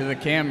sign to the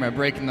camera,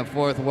 breaking the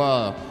fourth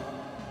wall,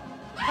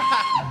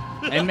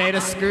 and made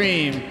a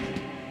scream.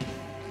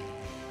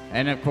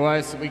 And of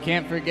course, we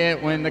can't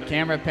forget when the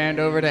camera panned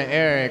over to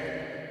Eric,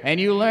 and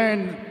you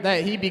learned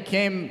that he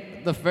became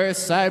the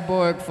first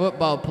cyborg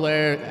football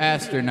player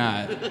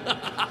astronaut.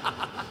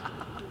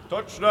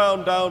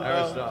 Touchdown, down,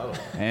 Aristotle.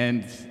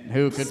 And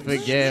who could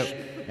forget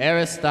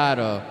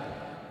Aristotle,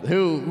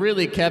 who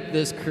really kept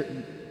this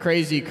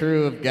crazy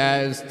crew of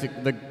guys,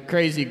 the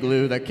crazy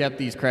glue that kept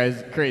these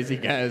crazy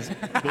guys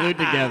glued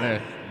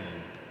together.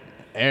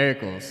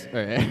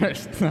 Aristotle.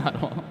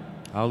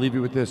 I'll leave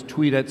you with this.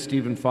 Tweet at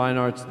Stephen Fine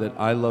Arts that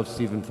I love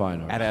Stephen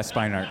Fine Arts. At S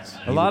Fine Arts.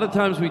 A lot of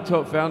times we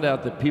found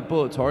out that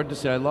people, it's hard to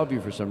say I love you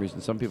for some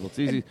reason. Some people it's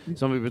easy,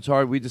 some people it's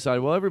hard. We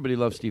decided, well, everybody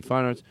loves Steve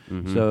Fine Arts.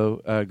 Mm-hmm.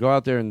 So go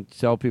out there and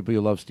tell people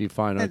you love Steve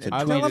Fine Arts. And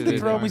tell him to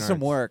throw me some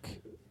work.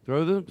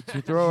 Throw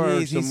her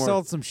He some work.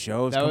 sold some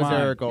shows. That Come was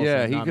on. Eric Olson.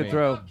 Yeah, he not could me.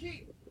 throw.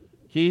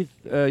 Keith,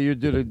 you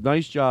did a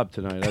nice job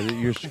tonight.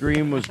 Your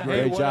scream was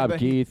great. Great job,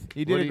 Keith.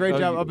 He did a great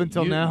job up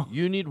until now.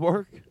 You need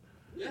work?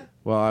 Yeah.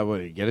 Well, I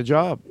would get a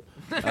job.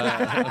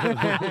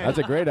 That's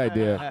a great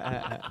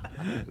idea.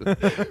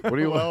 What do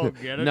you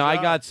want? No,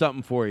 I got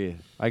something for you.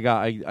 I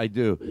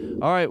do.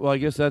 All right. Well, I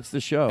guess that's the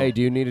show. Hey,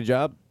 do you need a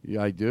job?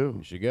 Yeah, I do.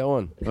 You should get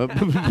one.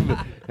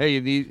 Hey,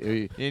 you need.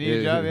 You need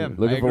a job, yeah.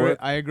 Looking for work?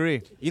 I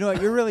agree. You know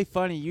what? You're really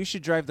funny. You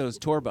should drive those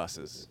tour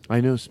buses. I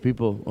know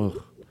people.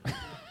 Ugh.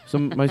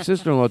 My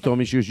sister-in-law told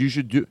me you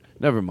should do.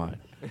 Never mind.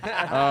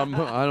 I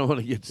don't want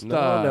to get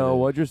started. No.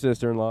 What'd your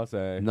sister-in-law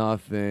say?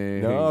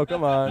 Nothing. No,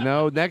 come on.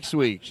 No, next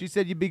week. She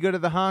said you'd be good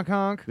at the honk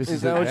honk.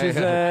 Is that what she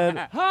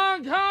said?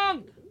 Honk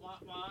honk.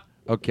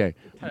 Okay.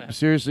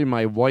 Seriously,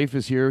 my wife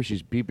is here.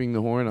 She's beeping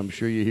the horn. I'm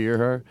sure you hear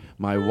her.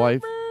 My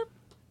wife.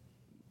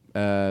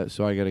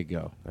 So I gotta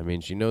go. I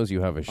mean, she knows you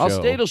have a show. I'll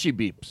stay till she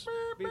beeps.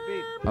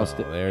 I'll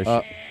stay.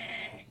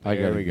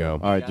 There we go.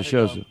 All right, the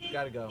show's.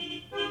 Gotta go.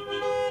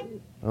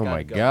 Oh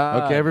my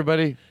God. Okay,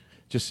 everybody,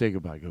 just say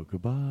goodbye. Go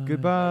goodbye.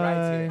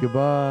 Goodbye.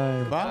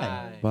 Goodbye.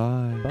 Bye.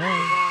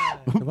 Bye.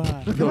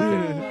 Goodbye.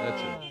 Okay,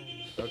 that's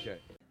it. Okay.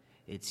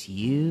 It's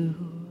you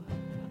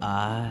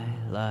I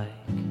like.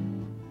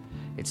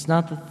 It's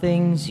not the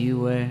things you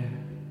wear,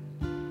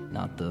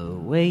 not the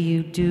way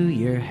you do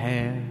your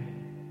hair,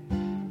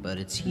 but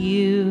it's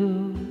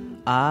you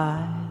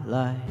I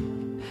like.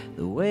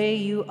 The way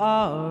you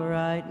are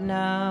right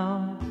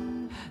now,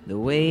 the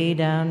way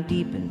down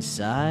deep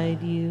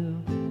inside you.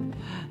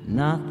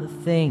 Not the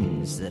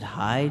things that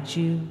hide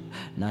you,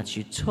 not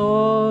your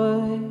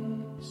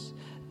toys,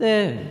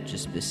 they're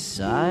just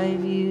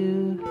beside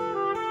you.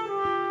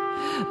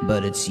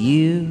 But it's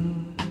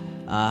you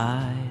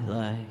I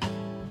like,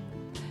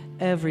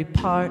 every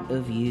part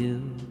of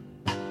you.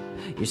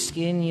 Your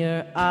skin,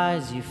 your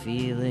eyes, your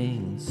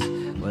feelings,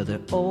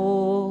 whether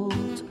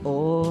old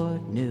or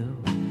new.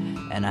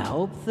 And I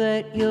hope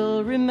that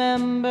you'll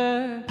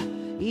remember,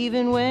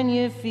 even when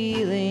you're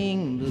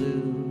feeling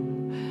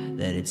blue,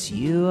 that it's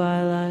you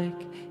I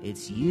like,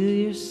 it's you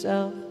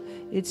yourself,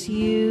 it's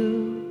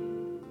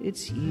you,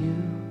 it's you,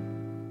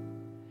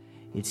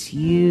 it's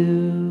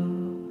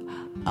you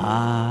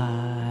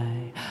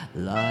I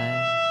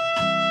like.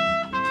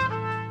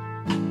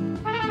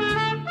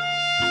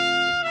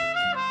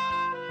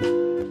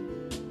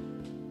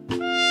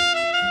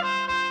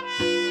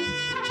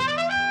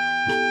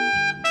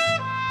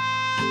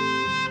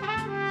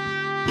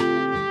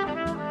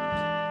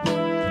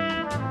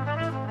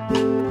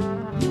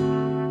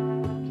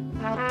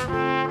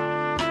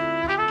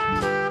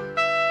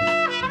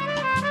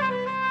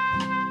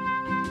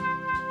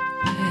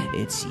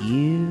 It's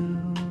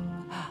you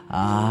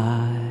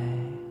I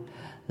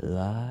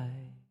like.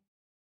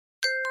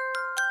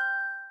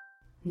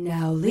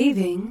 Now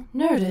leaving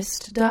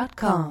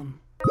Nerdist.com.